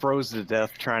froze to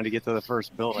death trying to get to the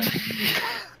first building.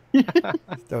 That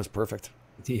was perfect.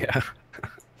 Yeah.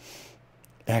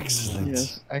 Excellent.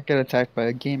 Yes, I got attacked by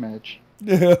a game edge.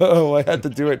 Oh, I had to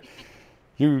do it.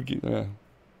 Dude,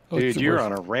 you're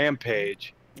on a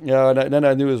rampage. Yeah, and then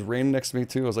I knew it was Rain next to me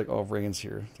too. I was like, oh, Rain's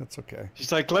here. That's okay.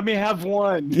 She's like, let me have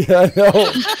one. Yeah, I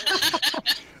know.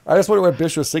 I just wondered what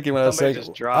Bish was thinking when I was saying,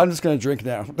 I'm just going to drink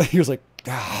now. He was like,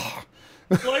 ah.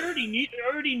 Well, I already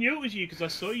knew it was you because I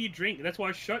saw you drink, and that's why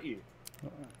I shot you.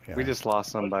 Yeah. We just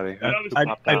lost somebody.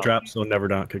 I dropped so Never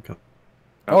Not could come.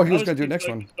 Oh, he was going to do next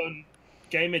one.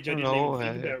 Game Edge, I didn't even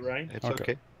think about, right? It's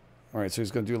okay. All right, so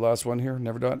he's going to do the last one here.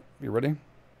 Never Dot. You ready?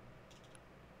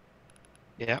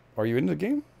 Yeah. Are you in the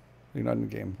game? You're not in the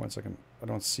game. 1 second. I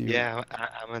don't see you. Yeah,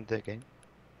 I'm in the game.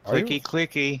 Are you?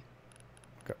 Clicky.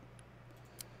 Okay.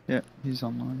 Yeah, he's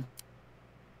online.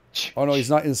 Oh, no, he's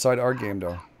not inside our game,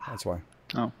 though. That's why.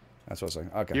 Oh. That's what I was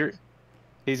saying. Okay.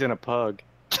 He's in a pug.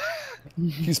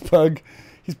 He's pug.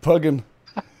 He's pugging.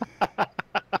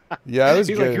 Yeah, it was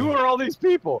He's good. like, who are all these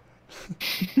people?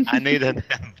 I need an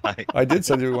invite. I did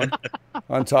send you one.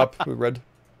 On top with red.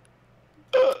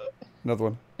 Another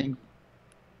one. Did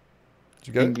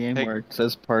you get In game where it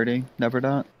says party, Never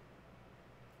Dot.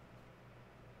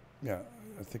 Yeah,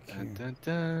 I think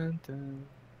Dun.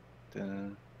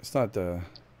 it's not.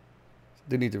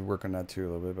 They need to work on that too a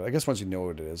little bit, but I guess once you know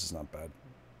what it is, it's not bad.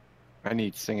 I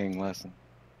need singing lesson.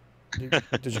 Did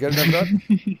you get it, Never Dot?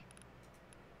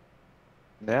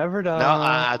 Never Dot. No,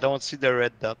 I don't see the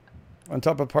red dot. On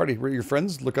top of party, where your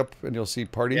friends look up and you'll see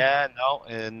party. Yeah,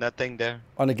 no, nothing there.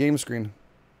 On the game screen.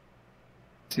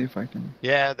 See if I can.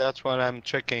 Yeah, that's what I'm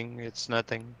checking. It's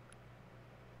nothing.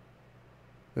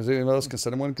 Is there anyone else can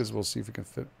send him one? Because we'll see if we can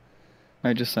fit.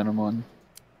 I just sent him one.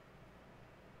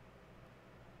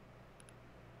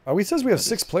 Oh, he says we have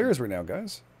 6 players right now,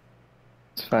 guys.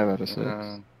 It's 5 out of 6.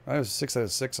 I have 6 out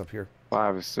of 6 up here.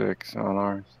 5 or 6 on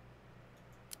ours.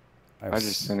 I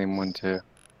just sent him one too.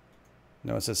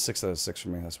 No, it says 6 out of 6 for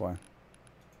me. That's why.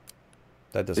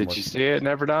 That doesn't work. Did you see it?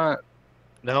 Never Dot.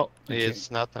 No,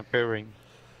 it's not appearing.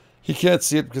 He can't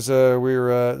see it because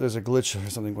there's a glitch or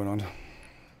something going on.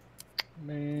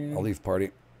 Man. I'll leave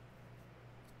party.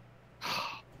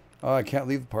 Oh, I can't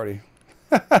leave the party.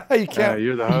 You can't.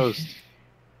 You're the host.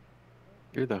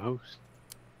 You're the host.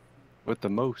 With the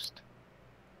most.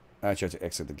 I actually have to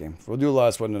exit the game. We'll do the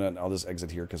last one and then I'll just exit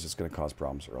here because it's going to cause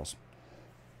problems or else.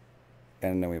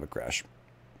 And then we have a crash.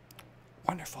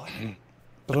 Wonderful.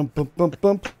 Bump, bump, bump,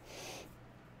 bump.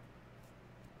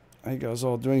 How you guys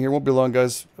all doing here? Won't be long,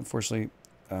 guys. Unfortunately,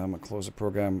 I'm going to close the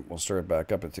program. We'll start it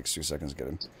back up. It takes 2 seconds to get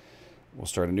in. We'll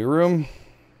start a new room.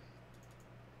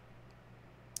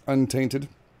 Untainted.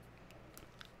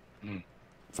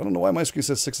 I don't know why my screen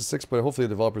says 6 to 6, but hopefully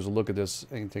the developers will look at this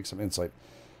and take some insight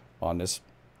on this.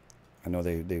 I know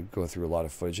they go through a lot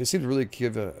of footage. They seem to really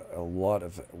give a lot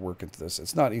of work into this.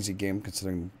 It's not an easy game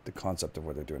considering the concept of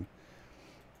what they're doing.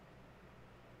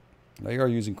 Now you are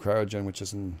using cryogen, which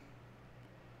isn't...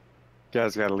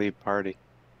 Guys gotta leave party.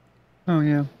 Oh,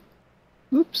 yeah.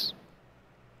 Oops.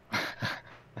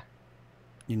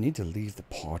 You need to leave the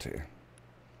party.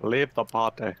 Leave the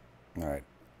party. Alright.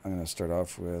 I'm going to start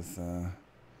off with...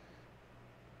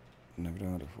 never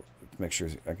know make sure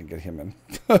I can get him in.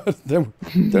 then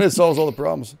it solves all the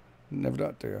problems. Never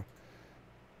not do.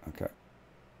 Okay.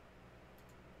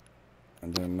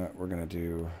 And then we're going to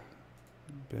do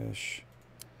Bish.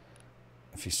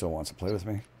 If he still wants to play with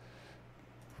me.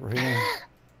 Where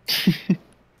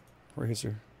is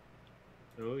her?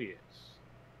 Oh, yes.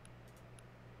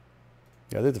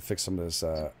 Yeah, they have to fix some of this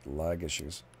lag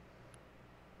issues.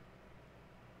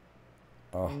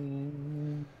 Oh.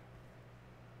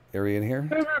 Area in here?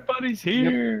 Everybody's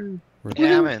here. Yep.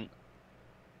 Yeah, man.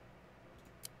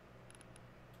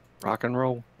 Rock and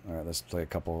roll. All right, let's play a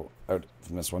couple out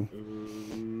from this one.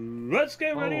 Let's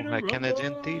get ready to my rumble.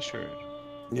 Canadian t-shirt.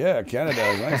 Yeah, Canada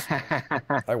is nice.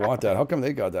 I want that. How come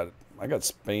they got that? I got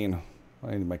Spain.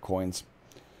 I need my coins.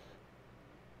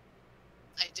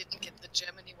 I didn't get the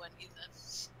Germany one either.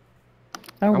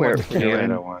 I wear want the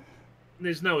Canada one.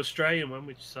 There's no Australian one,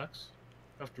 which sucks.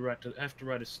 I have to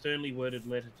write a sternly worded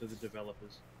letter to the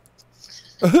developers.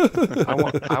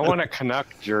 I want a Canuck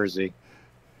jersey.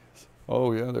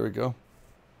 Oh yeah, there we go.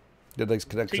 Did like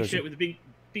connect T-shirt with a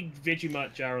big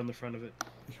Vegemite jar on the front of it.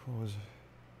 What was it?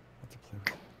 What to play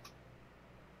with?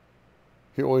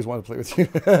 He always wanted to play with you.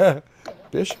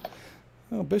 Bish?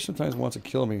 Oh, Bish sometimes wants to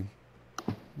kill me.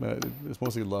 But it's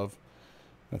mostly love,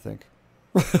 I think.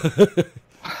 Yes,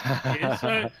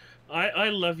 I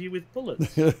love you with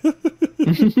bullets.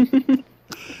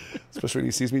 Especially when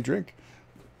he sees me drink.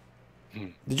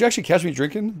 Did you actually catch me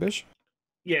drinking, Bish?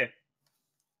 Yeah.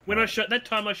 When I shot that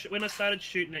time, when I started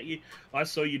shooting at you, I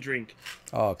saw you drink.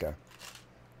 Oh, okay.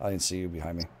 I didn't see you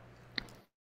behind me.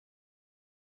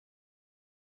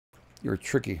 You're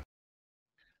tricky.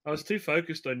 I was too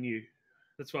focused on you.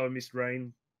 That's why I missed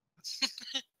Rain.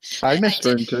 I missed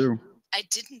Rain too. I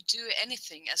didn't do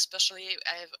anything, especially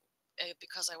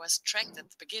because I was tracked at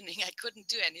the beginning. I couldn't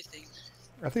do anything.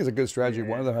 I think it's a good strategy.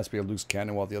 One of them has to be a loose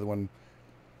cannon while the other one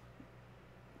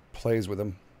plays with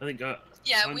him. I think.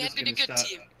 Yeah, we had been a good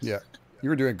team. Yeah, you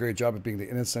were doing a great job of being the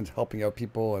innocent, helping out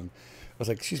people, and I was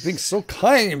like, she's being so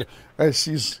kind as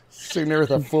she's sitting there with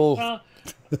a full.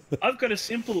 I've got a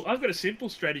simple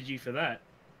strategy for that.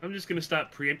 I'm just going to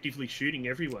start preemptively shooting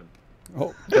everyone.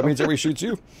 Oh, that means everybody shoots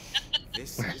you.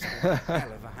 This is a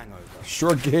hell of a hangover.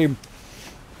 Short game.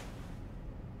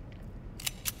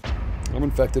 I'm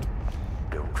infected.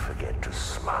 Don't forget to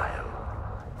smile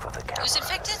for the camera. Who's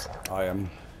infected? I am.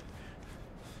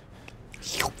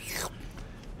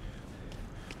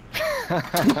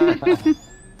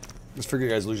 Just figure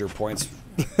you guys lose your points.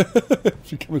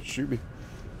 If you come and shoot me.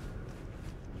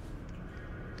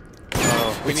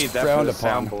 Oh, we need that for the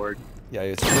soundboard. Yeah,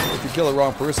 if you kill the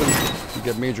wrong person, you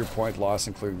get major point loss,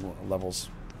 including levels.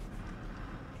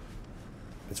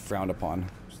 It's frowned upon.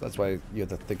 So that's why you have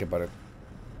to think about it.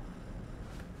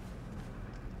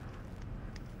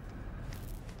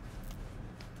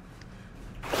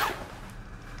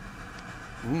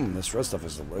 This red stuff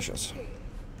is delicious.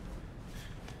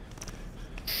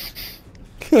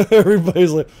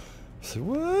 Everybody's like,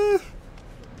 what?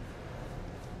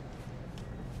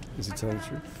 Is he telling the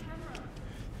truth?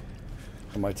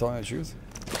 Am I telling the truth?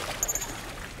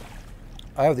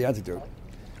 I have the antidote.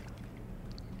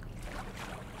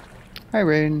 Hi,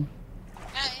 Rain.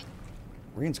 Hi.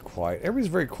 Rain's quiet. Everybody's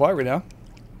very quiet right now.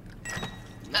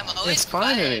 I'm always Can't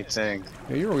find anything.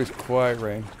 Yeah, you're always quiet,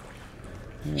 Rain.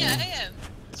 Yeah, I am.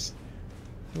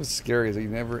 What's scary is that you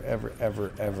never, ever,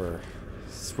 ever, ever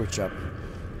switch up.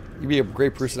 You'd be a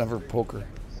great person to have for poker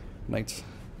nights.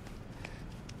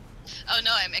 Oh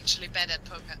no, I'm actually bad at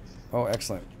poker. Oh,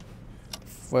 excellent.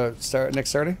 Well, next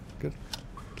Saturday? Good.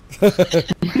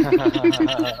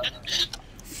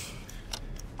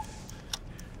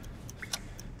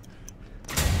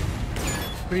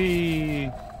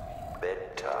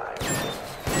 Bedtime.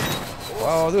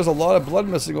 Wow, there's a lot of blood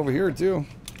missing over here, too.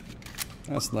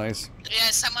 That's nice.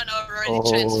 Yeah, someone already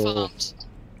transformed.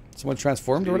 Someone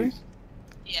transformed already?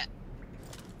 Yeah.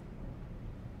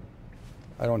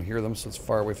 I don't hear them, so it's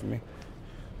far away from me.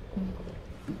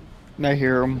 I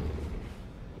hear them.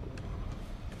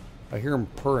 I hear them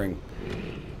purring.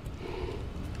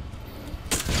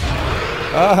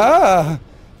 Aha!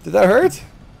 Did that hurt?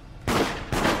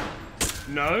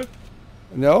 No.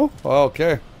 No? Oh,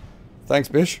 okay. Thanks,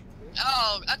 Bish.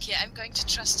 Oh, okay. I'm going to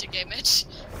trust your game edge.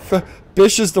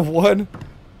 Bish is the one.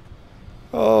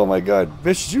 Oh my god.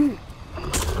 Bish, you...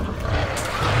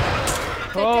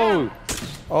 Oh!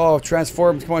 Oh,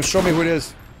 transformed. Come on, show me who it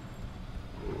is.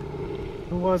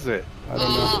 Who was it? I don't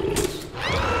know.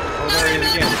 Oh, there he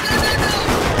is again.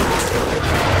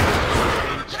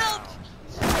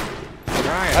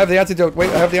 I have the antidote. Wait,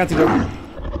 I have the antidote.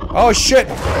 Oh, shit!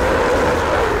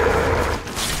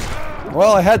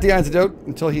 Well, I had the antidote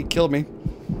until he killed me.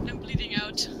 I'm bleeding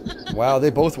out. Wow, they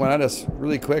both went at us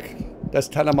really quick. That's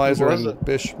Tandomize and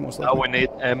Bish, most likely. Now we need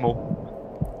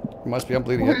ammo. Must be, I'm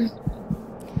bleeding it.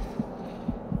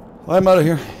 I'm out of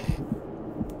here.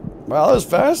 Wow, that was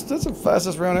fast. That's the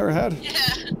fastest round I ever had. Yeah.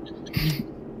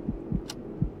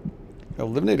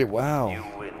 Eliminated, wow. You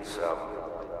win some,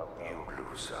 you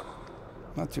lose some.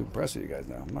 Not too impressed with you guys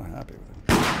now. I'm not happy with it.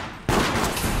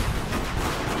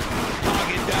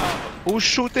 Target down. Who's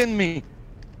shooting me?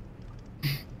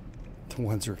 The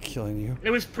ones who are killing you.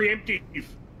 It was preemptive.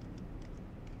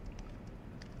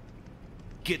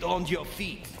 Get on your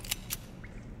feet.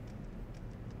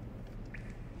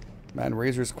 Man,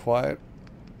 Razor's quiet.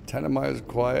 Tandomize is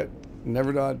quiet.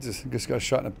 Neverdot just got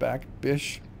shot in the back.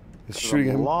 Bish is shooting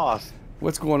him. Lost.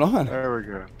 What's going on? There we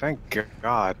go. Thank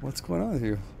God. What's going on with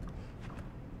you?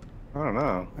 I don't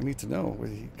know. I need to know what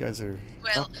you guys are.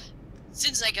 Well,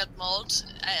 since I got mauled,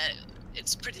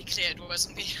 it's pretty clear it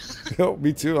wasn't me. Oh,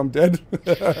 me too. I'm dead.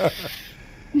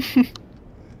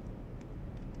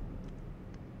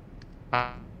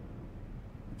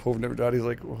 Poor Neverdot, he's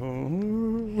like,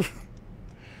 oh.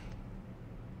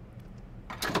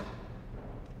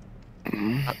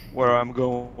 Where I'm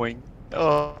going.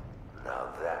 Oh.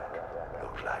 Now that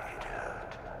looked like it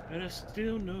hurt. And I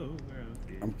still know where I'm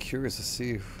going. I'm curious to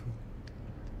see if...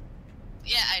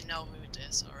 Yeah, I know who it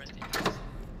is already.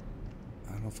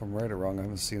 I don't know if I'm right or wrong. I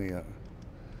haven't seen it yet.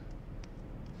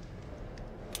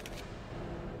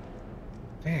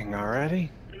 Dang, already?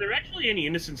 Are there actually any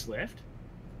innocents left?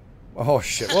 Oh,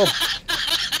 shit. Well...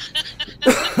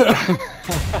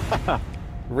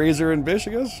 Razor and Bish,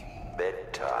 I guess?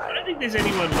 I don't think there's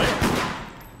anyone left.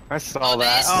 I saw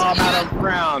that. Oh, I'm out of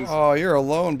rounds. Oh, you're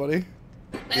alone, buddy.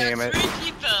 There Damn are it.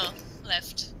 3 people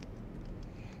left.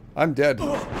 I'm dead.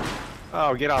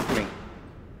 Oh, get off me.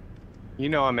 You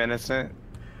know I'm innocent.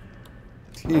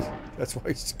 That's why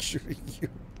he's shooting you.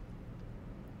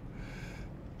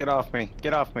 Get off me.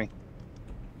 Get off me.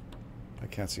 I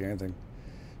can't see anything.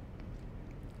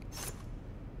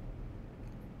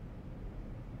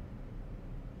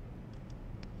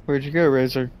 Where'd you go,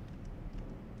 Razor?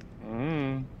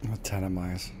 Oh,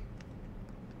 Tandomize.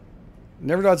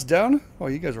 Neverdot's down? Oh,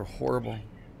 you guys are horrible.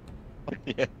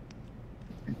 Yeah.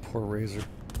 Poor Razor.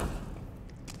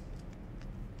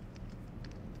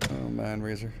 Oh man,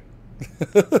 Razor.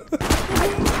 I've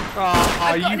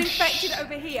got an infected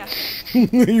over here.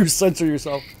 You censor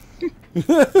yourself.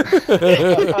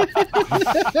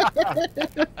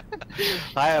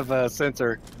 I have a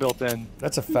sensor built in.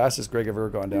 That's the fastest Greg I've ever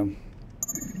gone down.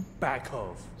 Back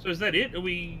off. So is that it? Do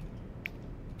we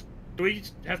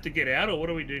just have to get out, or what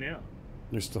do we do now?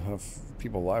 You still have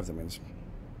people alive, that means.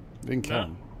 You can kill No.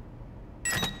 them.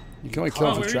 You can only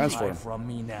kill them if you transform. From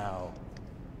me now.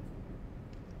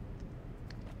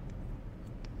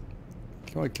 You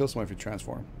can only kill someone if you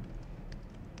transform.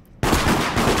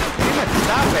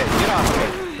 Stop it! Get off me!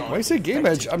 Why you say game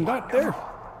edge? I'm not there.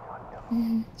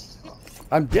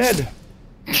 I'm dead.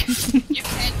 You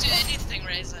can't do anything,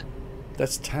 Razor.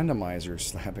 That's Tandomizer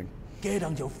slapping. Get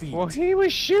on your feet. Well, he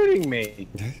was shooting me.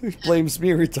 He blames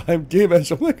me every time. Game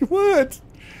edge. I'm like, what?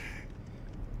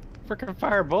 Freaking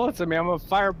fire bullets at me. I'm gonna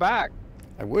fire back.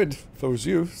 I would if I was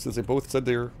you, since they both said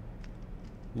they're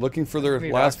looking for their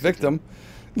need last oxygen.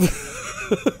 victim.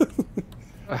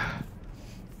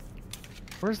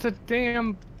 Where's the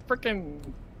damn freaking?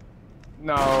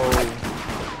 No.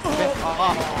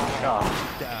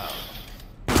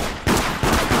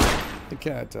 They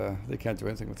can't do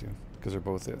anything with you because they're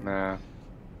both it. Nah.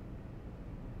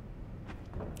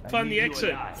 Find the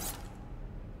exit.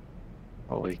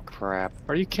 Holy crap!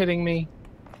 Are you kidding me?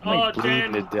 I'm Oh, like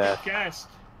bleeding damn. to death. Gas.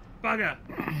 Bugger.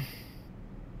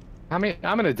 I'm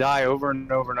gonna die over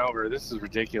and over and over. This is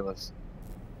ridiculous.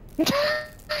 I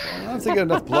don't think I got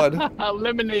enough blood.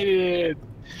 Eliminated.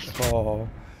 Oh.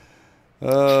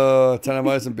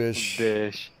 Tandomize and Bish.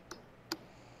 Bish.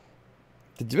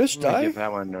 Did Bish I'm gonna die? give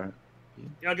that one to...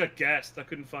 Yeah, I got gassed. I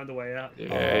couldn't find a way out.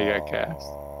 Yeah, you got cast.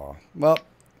 Aw. Well,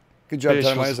 good job, Bish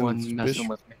was Tandomize the one and Bish. messing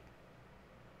with me.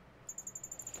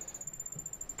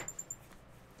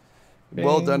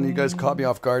 Well done. You guys caught me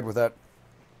off guard with that.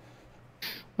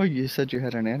 Oh, you said you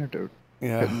had an antidote.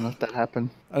 Yeah. Couldn't let that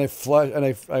happen. And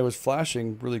I was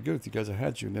flashing really good with you guys. I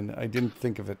had you, and then I didn't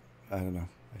think of it. I don't know.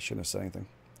 I shouldn't have said anything.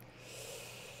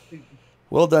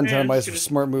 Well done, Tandomize.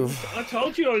 Smart move. I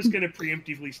told you I was going to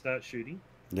preemptively start shooting.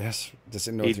 Yes, just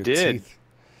didn't know He with your did. teeth.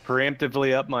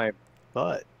 Preemptively up my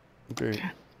butt. Okay,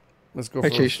 let's go. I for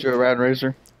chased you around,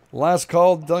 Razor. Last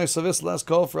call, Deuceswild. Last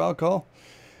call for alcohol.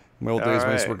 My old days when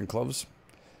I used to Alright. work in clubs.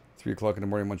 3 o'clock in the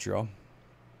morning, Montreal.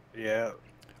 Yeah.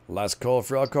 Last call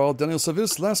for alcohol,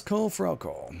 Deuceswild. Last call for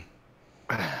alcohol.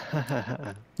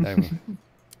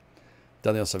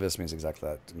 Deuceswild means exactly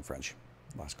that in French.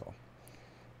 Last call.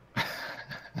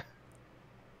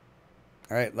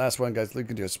 All right, last one, guys. We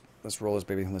can do this. Let's roll this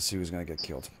baby. Let's see who's gonna get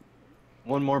killed.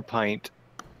 One more pint.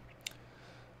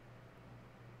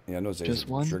 Yeah, no, Just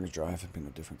one? Drinks drive. It'd be no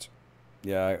difference.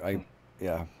 Yeah,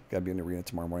 yeah, gotta be in the arena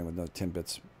tomorrow morning with another 10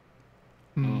 bits.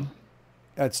 Mm.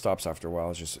 It stops after a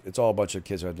while. It's all a bunch of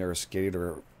kids who have never skated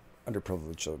or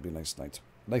underprivileged, so it'd be a nice night.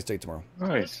 Nice day tomorrow.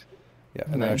 Nice. Yeah,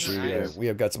 and Nice. actually, we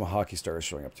have got some hockey stars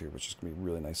showing up too, which is gonna be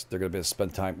really nice. They're gonna be able to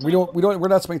spend time. We're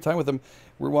not spending time with them.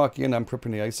 We're walking in. I'm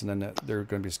prepping the ice, and then they're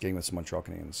gonna be skating with some Montreal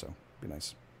Canadiens, so it'll be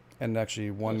nice. And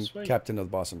actually, one captain of the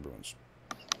Boston Bruins.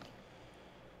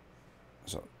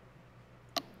 So,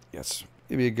 yes,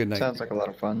 it'd be a good night. Sounds like a lot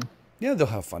of fun. Yeah, they'll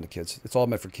have fun. The kids. It's all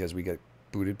meant for kids. We get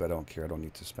booted, but I don't care. I don't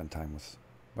need to spend time with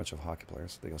a bunch of hockey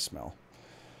players. They'll smell.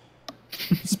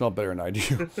 Smell better than I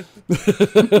do.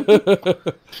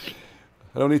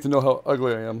 I don't need to know how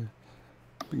ugly I am.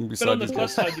 But on the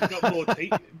plus side, you've got more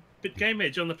teeth. But Game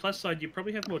Edge, on the plus side, you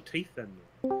probably have more teeth than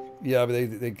me. Yeah, but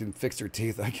they can fix their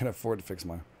teeth. I can't afford to fix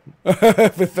mine.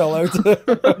 If it fell out.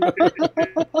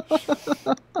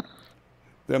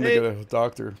 Then they get a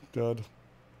doctor. God.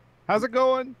 How's it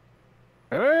going?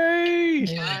 Hey!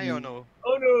 Hi, oh no.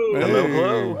 Oh no! Hey. Hello,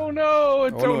 hello. Oh no,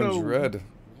 it's Oh oh no, it's red.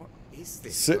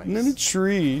 Sitting in a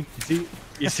tree.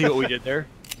 You see what we did there?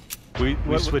 We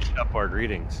switched up our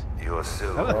greetings. You're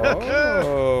still.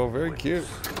 Oh, very cute.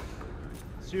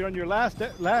 So you're on your last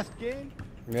game?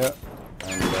 Yeah.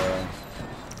 And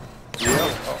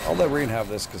yeah, I'll let Rain have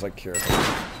this because I care.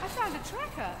 I found a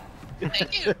tracker.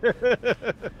 Thank you.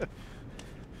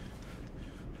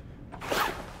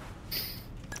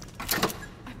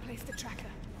 I placed the tracker.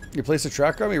 You placed a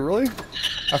tracker on me, really?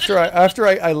 After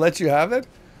I let you have it?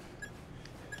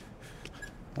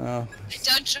 Oh, I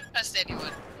don't trust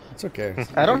anyone. it's okay.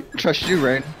 I don't trust you,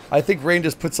 Rain. I think Rain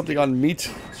just put something on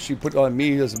meat. She put on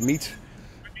me as meat.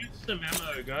 I need some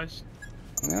ammo, guys.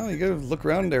 Well, you gotta look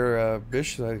around there,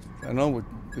 Bish. I know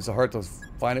it's hard to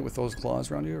find it with those claws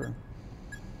around you. Or...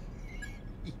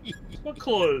 What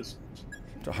claws?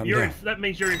 Yeah. That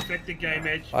means you're infected, Game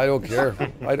Edge. I don't care.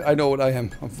 I know what I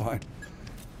am. I'm fine.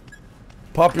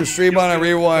 Pop your stream on and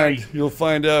rewind. You'll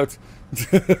find out.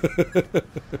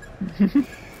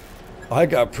 I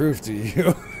got proof to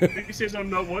you. Who says I'm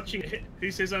not watching it?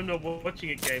 Who says I'm not watching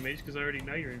it, Game Edge? Because I already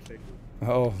know you're infected.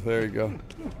 Oh, there you go.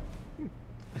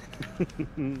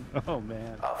 Oh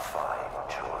man.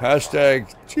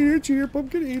 Hashtag cheer cheer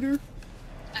pumpkin eater.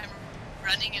 I'm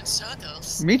running in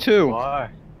circles. Me too. Why?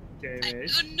 Game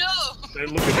Edge. Oh no!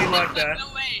 Don't look at me like that. No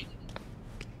way.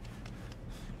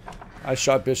 I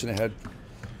shot Bish in the head.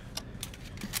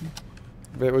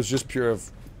 But it was just pure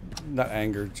of, not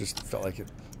anger, just felt like it.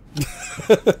 We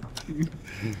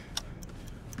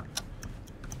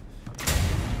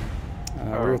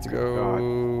have to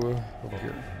go over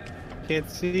here. Can't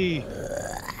see.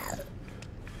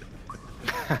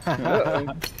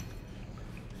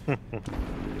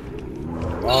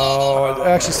 Oh,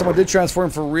 actually, someone did transform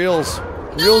for reals.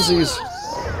 Realsies.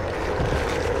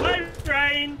 Hi,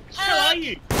 Rain. How are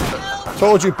you?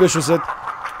 Told you, Bish was it.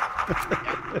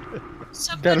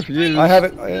 Got a few. I have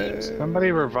it.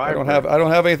 Somebody revive. I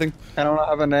don't have anything. I don't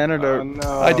have an antidote. Oh,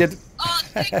 no. I did. Oh,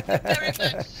 thank you very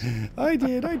much. I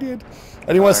did. I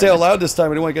didn't want to say it out loud this time.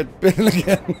 I didn't want to get bitten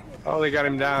again. Oh, they got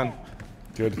him down.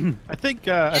 Good. I think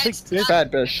Bish,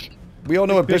 Bad Bish. We all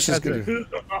know what Bish Bish is good.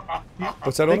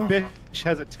 What's that? I think Ono? Bish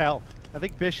has a tell. I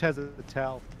think Bish has a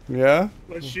tell. Yeah.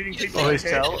 Like shooting people Oh, in his the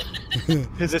head. tell?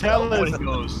 His tell is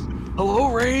goes,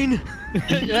 hello, Rain.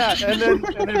 yeah, and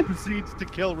then proceeds to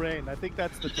kill Rain. I think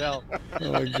that's the tell.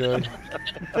 Oh my god.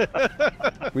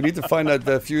 We need to find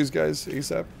that fuse, guys,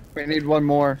 ASAP. We need one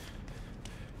more.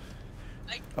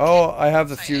 Oh, I have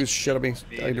the fuse. Shit on me.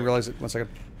 I didn't realize it. 1 second.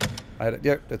 I had it.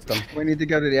 Yeah, it's done. We need to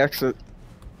go to the exit.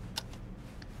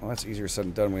 Well, that's easier said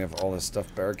than done. We have all this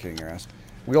stuff barricading your ass.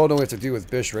 We all know what to do with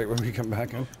Bish, right, when we come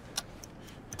back in?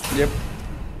 Yep.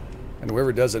 And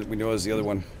whoever does it, we know is the other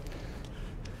one.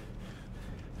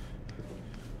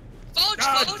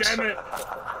 God damn it!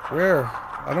 Where?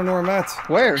 I don't know where I'm at.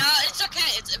 Where? No, it's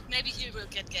okay. Maybe he will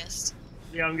get guessed.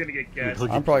 Yeah, I'm gonna get gassed.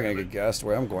 I'm probably gonna get gassed the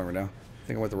way I'm going right now. I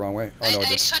think I went the wrong way. Oh no, I I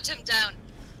did. shut him down.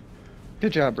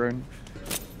 Good job, Branden.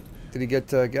 Did he get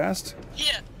gassed?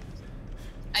 Here.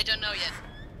 I don't know yet.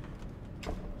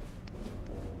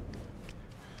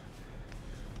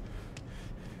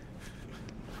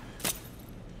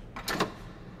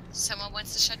 Someone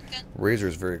wants the shotgun?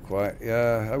 Razor's very quiet.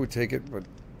 Yeah, I would take it, but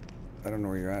I don't know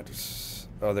where you're at.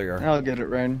 Oh, there you are. I'll get it,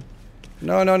 Rain.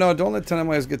 No, no, no. Don't let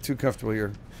Tandomize get too comfortable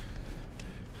here.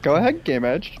 Go ahead, Game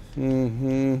Edge.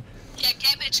 Mm-hmm. Yeah,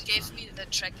 Game Edge gave me the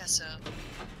tracker, so...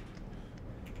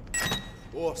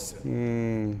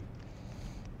 Awesome.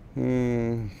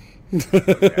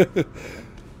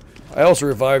 I also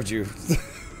revived you.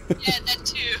 Yeah, that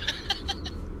too.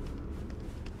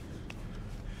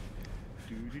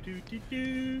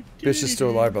 Bish is still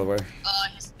alive, by the way. Oh,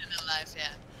 he's still alive,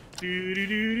 yeah.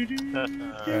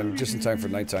 And just in time for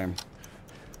nighttime.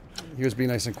 He was being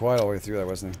nice and quiet all the way through that,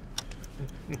 wasn't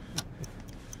he?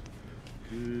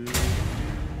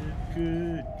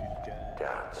 Good.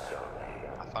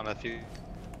 I found a few.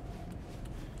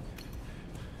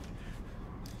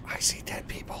 I see dead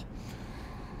people.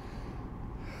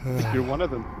 I think you're one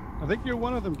of them. I think you're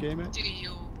one of them, Game Edge. Do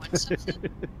you want something?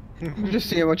 I'm just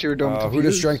seeing what you were doing. Who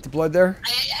just drank the blood there? I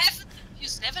haven't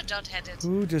used never don't had it.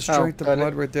 Who just drank the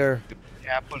blood right there?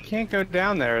 Yeah, but you can't go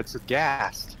down there. It's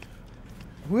gassed.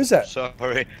 Who is that?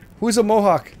 Sorry. Who's a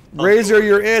Mohawk? Razor,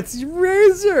 you're it.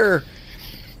 Razor!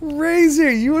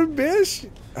 Razor, you and Bish?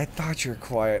 I thought you were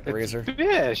quiet, Razor.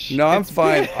 Bish. No, I'm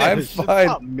fine. I'm It's fine.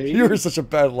 not me. You were such a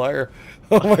bad liar.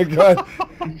 Oh my god.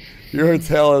 Your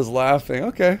tail is laughing.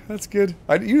 Okay, that's good.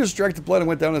 You just drank the blood and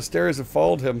went down the stairs and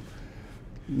followed him.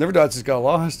 Never Dot just got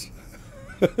lost.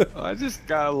 I just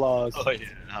got lost. Oh yeah,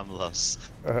 I'm lost.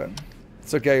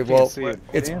 It's okay. Well, see it.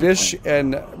 it's Damn. Bish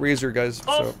and Razor, guys.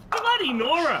 Oh, So, bloody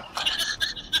Nora!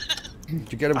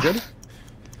 did you get him good?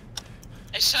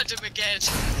 I shot him again.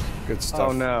 Good stuff.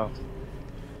 Oh no.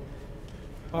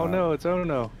 Oh no, it's oh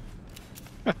no.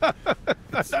 I'm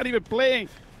not even playing.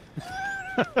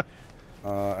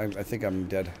 I think I'm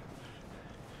dead.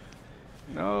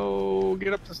 No,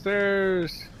 get up the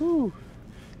stairs. Whew.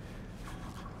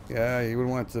 Yeah, you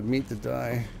wouldn't want the meat to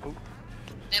die.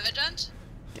 Never done?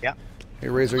 Yeah. Hey,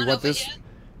 Razor, you Someone want over this? here?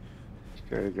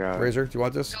 Good God. Razor, do you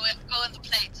want this? Go on the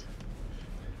plate.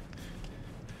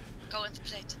 Go on the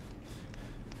plate.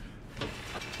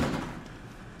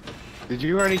 Did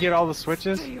you already get all the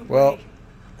switches? Well,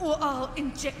 Or I'll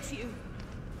inject you.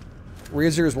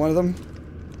 Razor is one of them.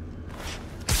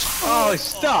 Oh,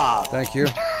 stop! Thank you.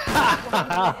 Good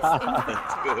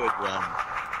one.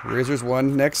 Razor's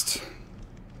one. Next.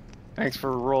 Thanks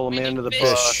for rolling me into the bus.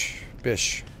 Bish.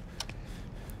 Bish.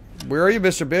 Where are you,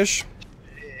 Mr. Bish?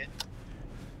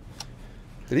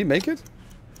 Did he make it?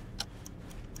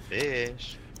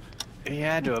 Fish. He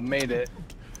had to have made it.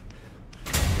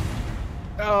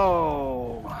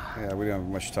 Oh. Yeah, we don't have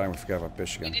much time. We forgot about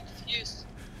Bish We again. need the fuse.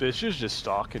 Bish is just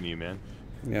stalking you, man.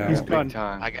 Yeah. He's Big gone,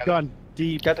 time. I got gone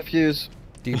deep. Got the fuse.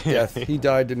 Deep death. He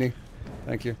died, didn't he?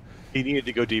 Thank you. He needed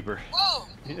to go deeper. Whoa!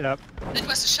 Yep. That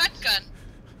was a shotgun.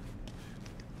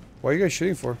 Why are you guys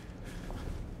shooting for?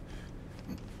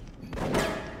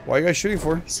 Why are you guys shooting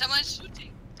for? Someone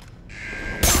shooting.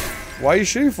 Why are you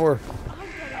shooting for?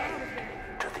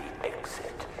 To the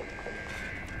exit.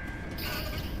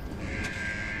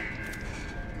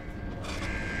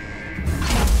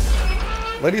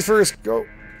 Ladies first, go.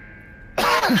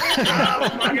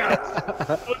 Oh my god!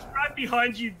 I was right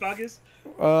behind you, buggers.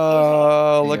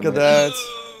 Oh, look at that.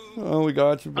 Oh, we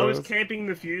got you, I was both. camping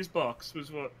the fuse box.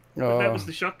 Was what? Oh. That was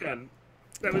the shotgun.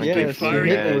 That was Yeah, big it's firing.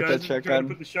 hit me You with guys that were trying shotgun. to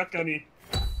put the shotgun in.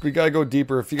 We gotta go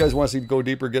deeper. If you guys want to see go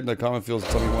deeper, get in the comment fields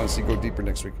and tell me you want to see go deeper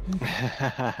next week.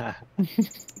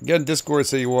 Get in Discord,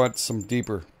 say you want some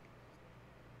deeper.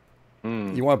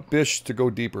 You want Bish to go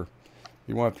deeper.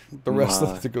 You want the rest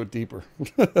of it to go deeper.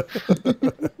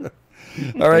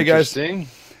 All right, guys. Interesting.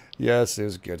 Yes, it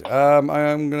was good. I'm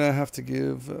gonna have to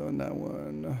give that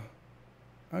one.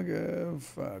 I'll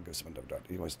give someone dot.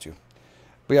 He wants to.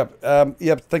 But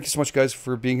yeah, thank you so much, guys,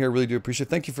 for being here. Really do appreciate it.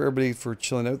 Thank you for everybody for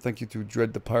chilling out. Thank you to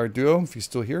Dread the Pirate Duo, if you're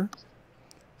still here,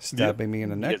 stabbing me in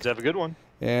the You neck. guys have a good one.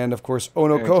 And of course,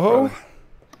 Ono Thanks, Koho. brother.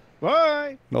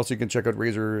 Bye. And also, you can check out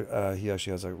Razor. He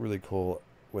actually has a really cool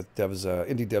with devs,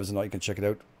 indie devs and all. You can check it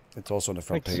out. It's also on the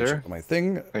front Thanks, page sir. of my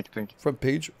thing. Thank you. Front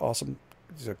page, awesome.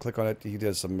 Just click on it. He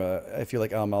does some. If you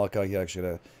like Al Malika, he actually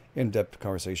had an in-depth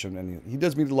conversation, and he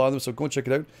does meet a lot of them. So go and check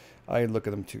it out. I look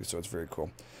at them too, so it's very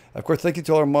cool. Of course, thank you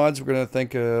to all our mods. We're gonna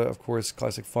thank, of course,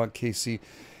 Classic Font Casey,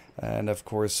 and of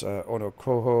course Ono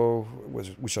Koho,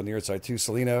 which on the other side too.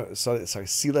 Selena,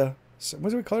 Sila. What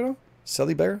do we call her now?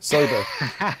 Selly Bear? Selly Bear.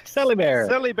 Selly Bear.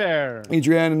 Selly Bear.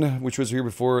 Adrienne, which was here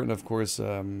before, and of course,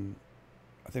 I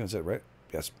think that's it, right?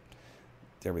 Yes.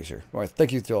 Everybody's here. All right,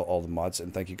 thank you to all the mods,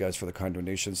 and thank you guys for the kind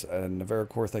donations. And Navarra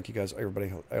Core, thank you guys,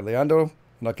 everybody. Leandro,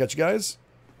 and I'll catch you guys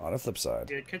on the flip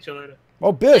side. Yeah, catch you later.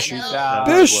 Oh, Bish!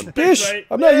 Bish! Bish! Right.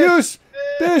 I'm not used!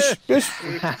 Bish! Bish!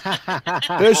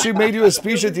 Bish, she made you a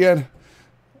speech at the end.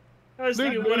 I was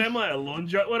thinking, what am I, a lawn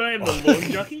jockey? What, I am the lawn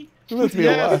jockey? You must be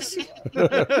a loss.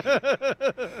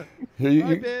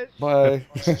 Bye.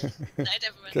 Night,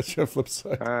 everyone. Catch you on the flip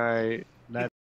side. All right.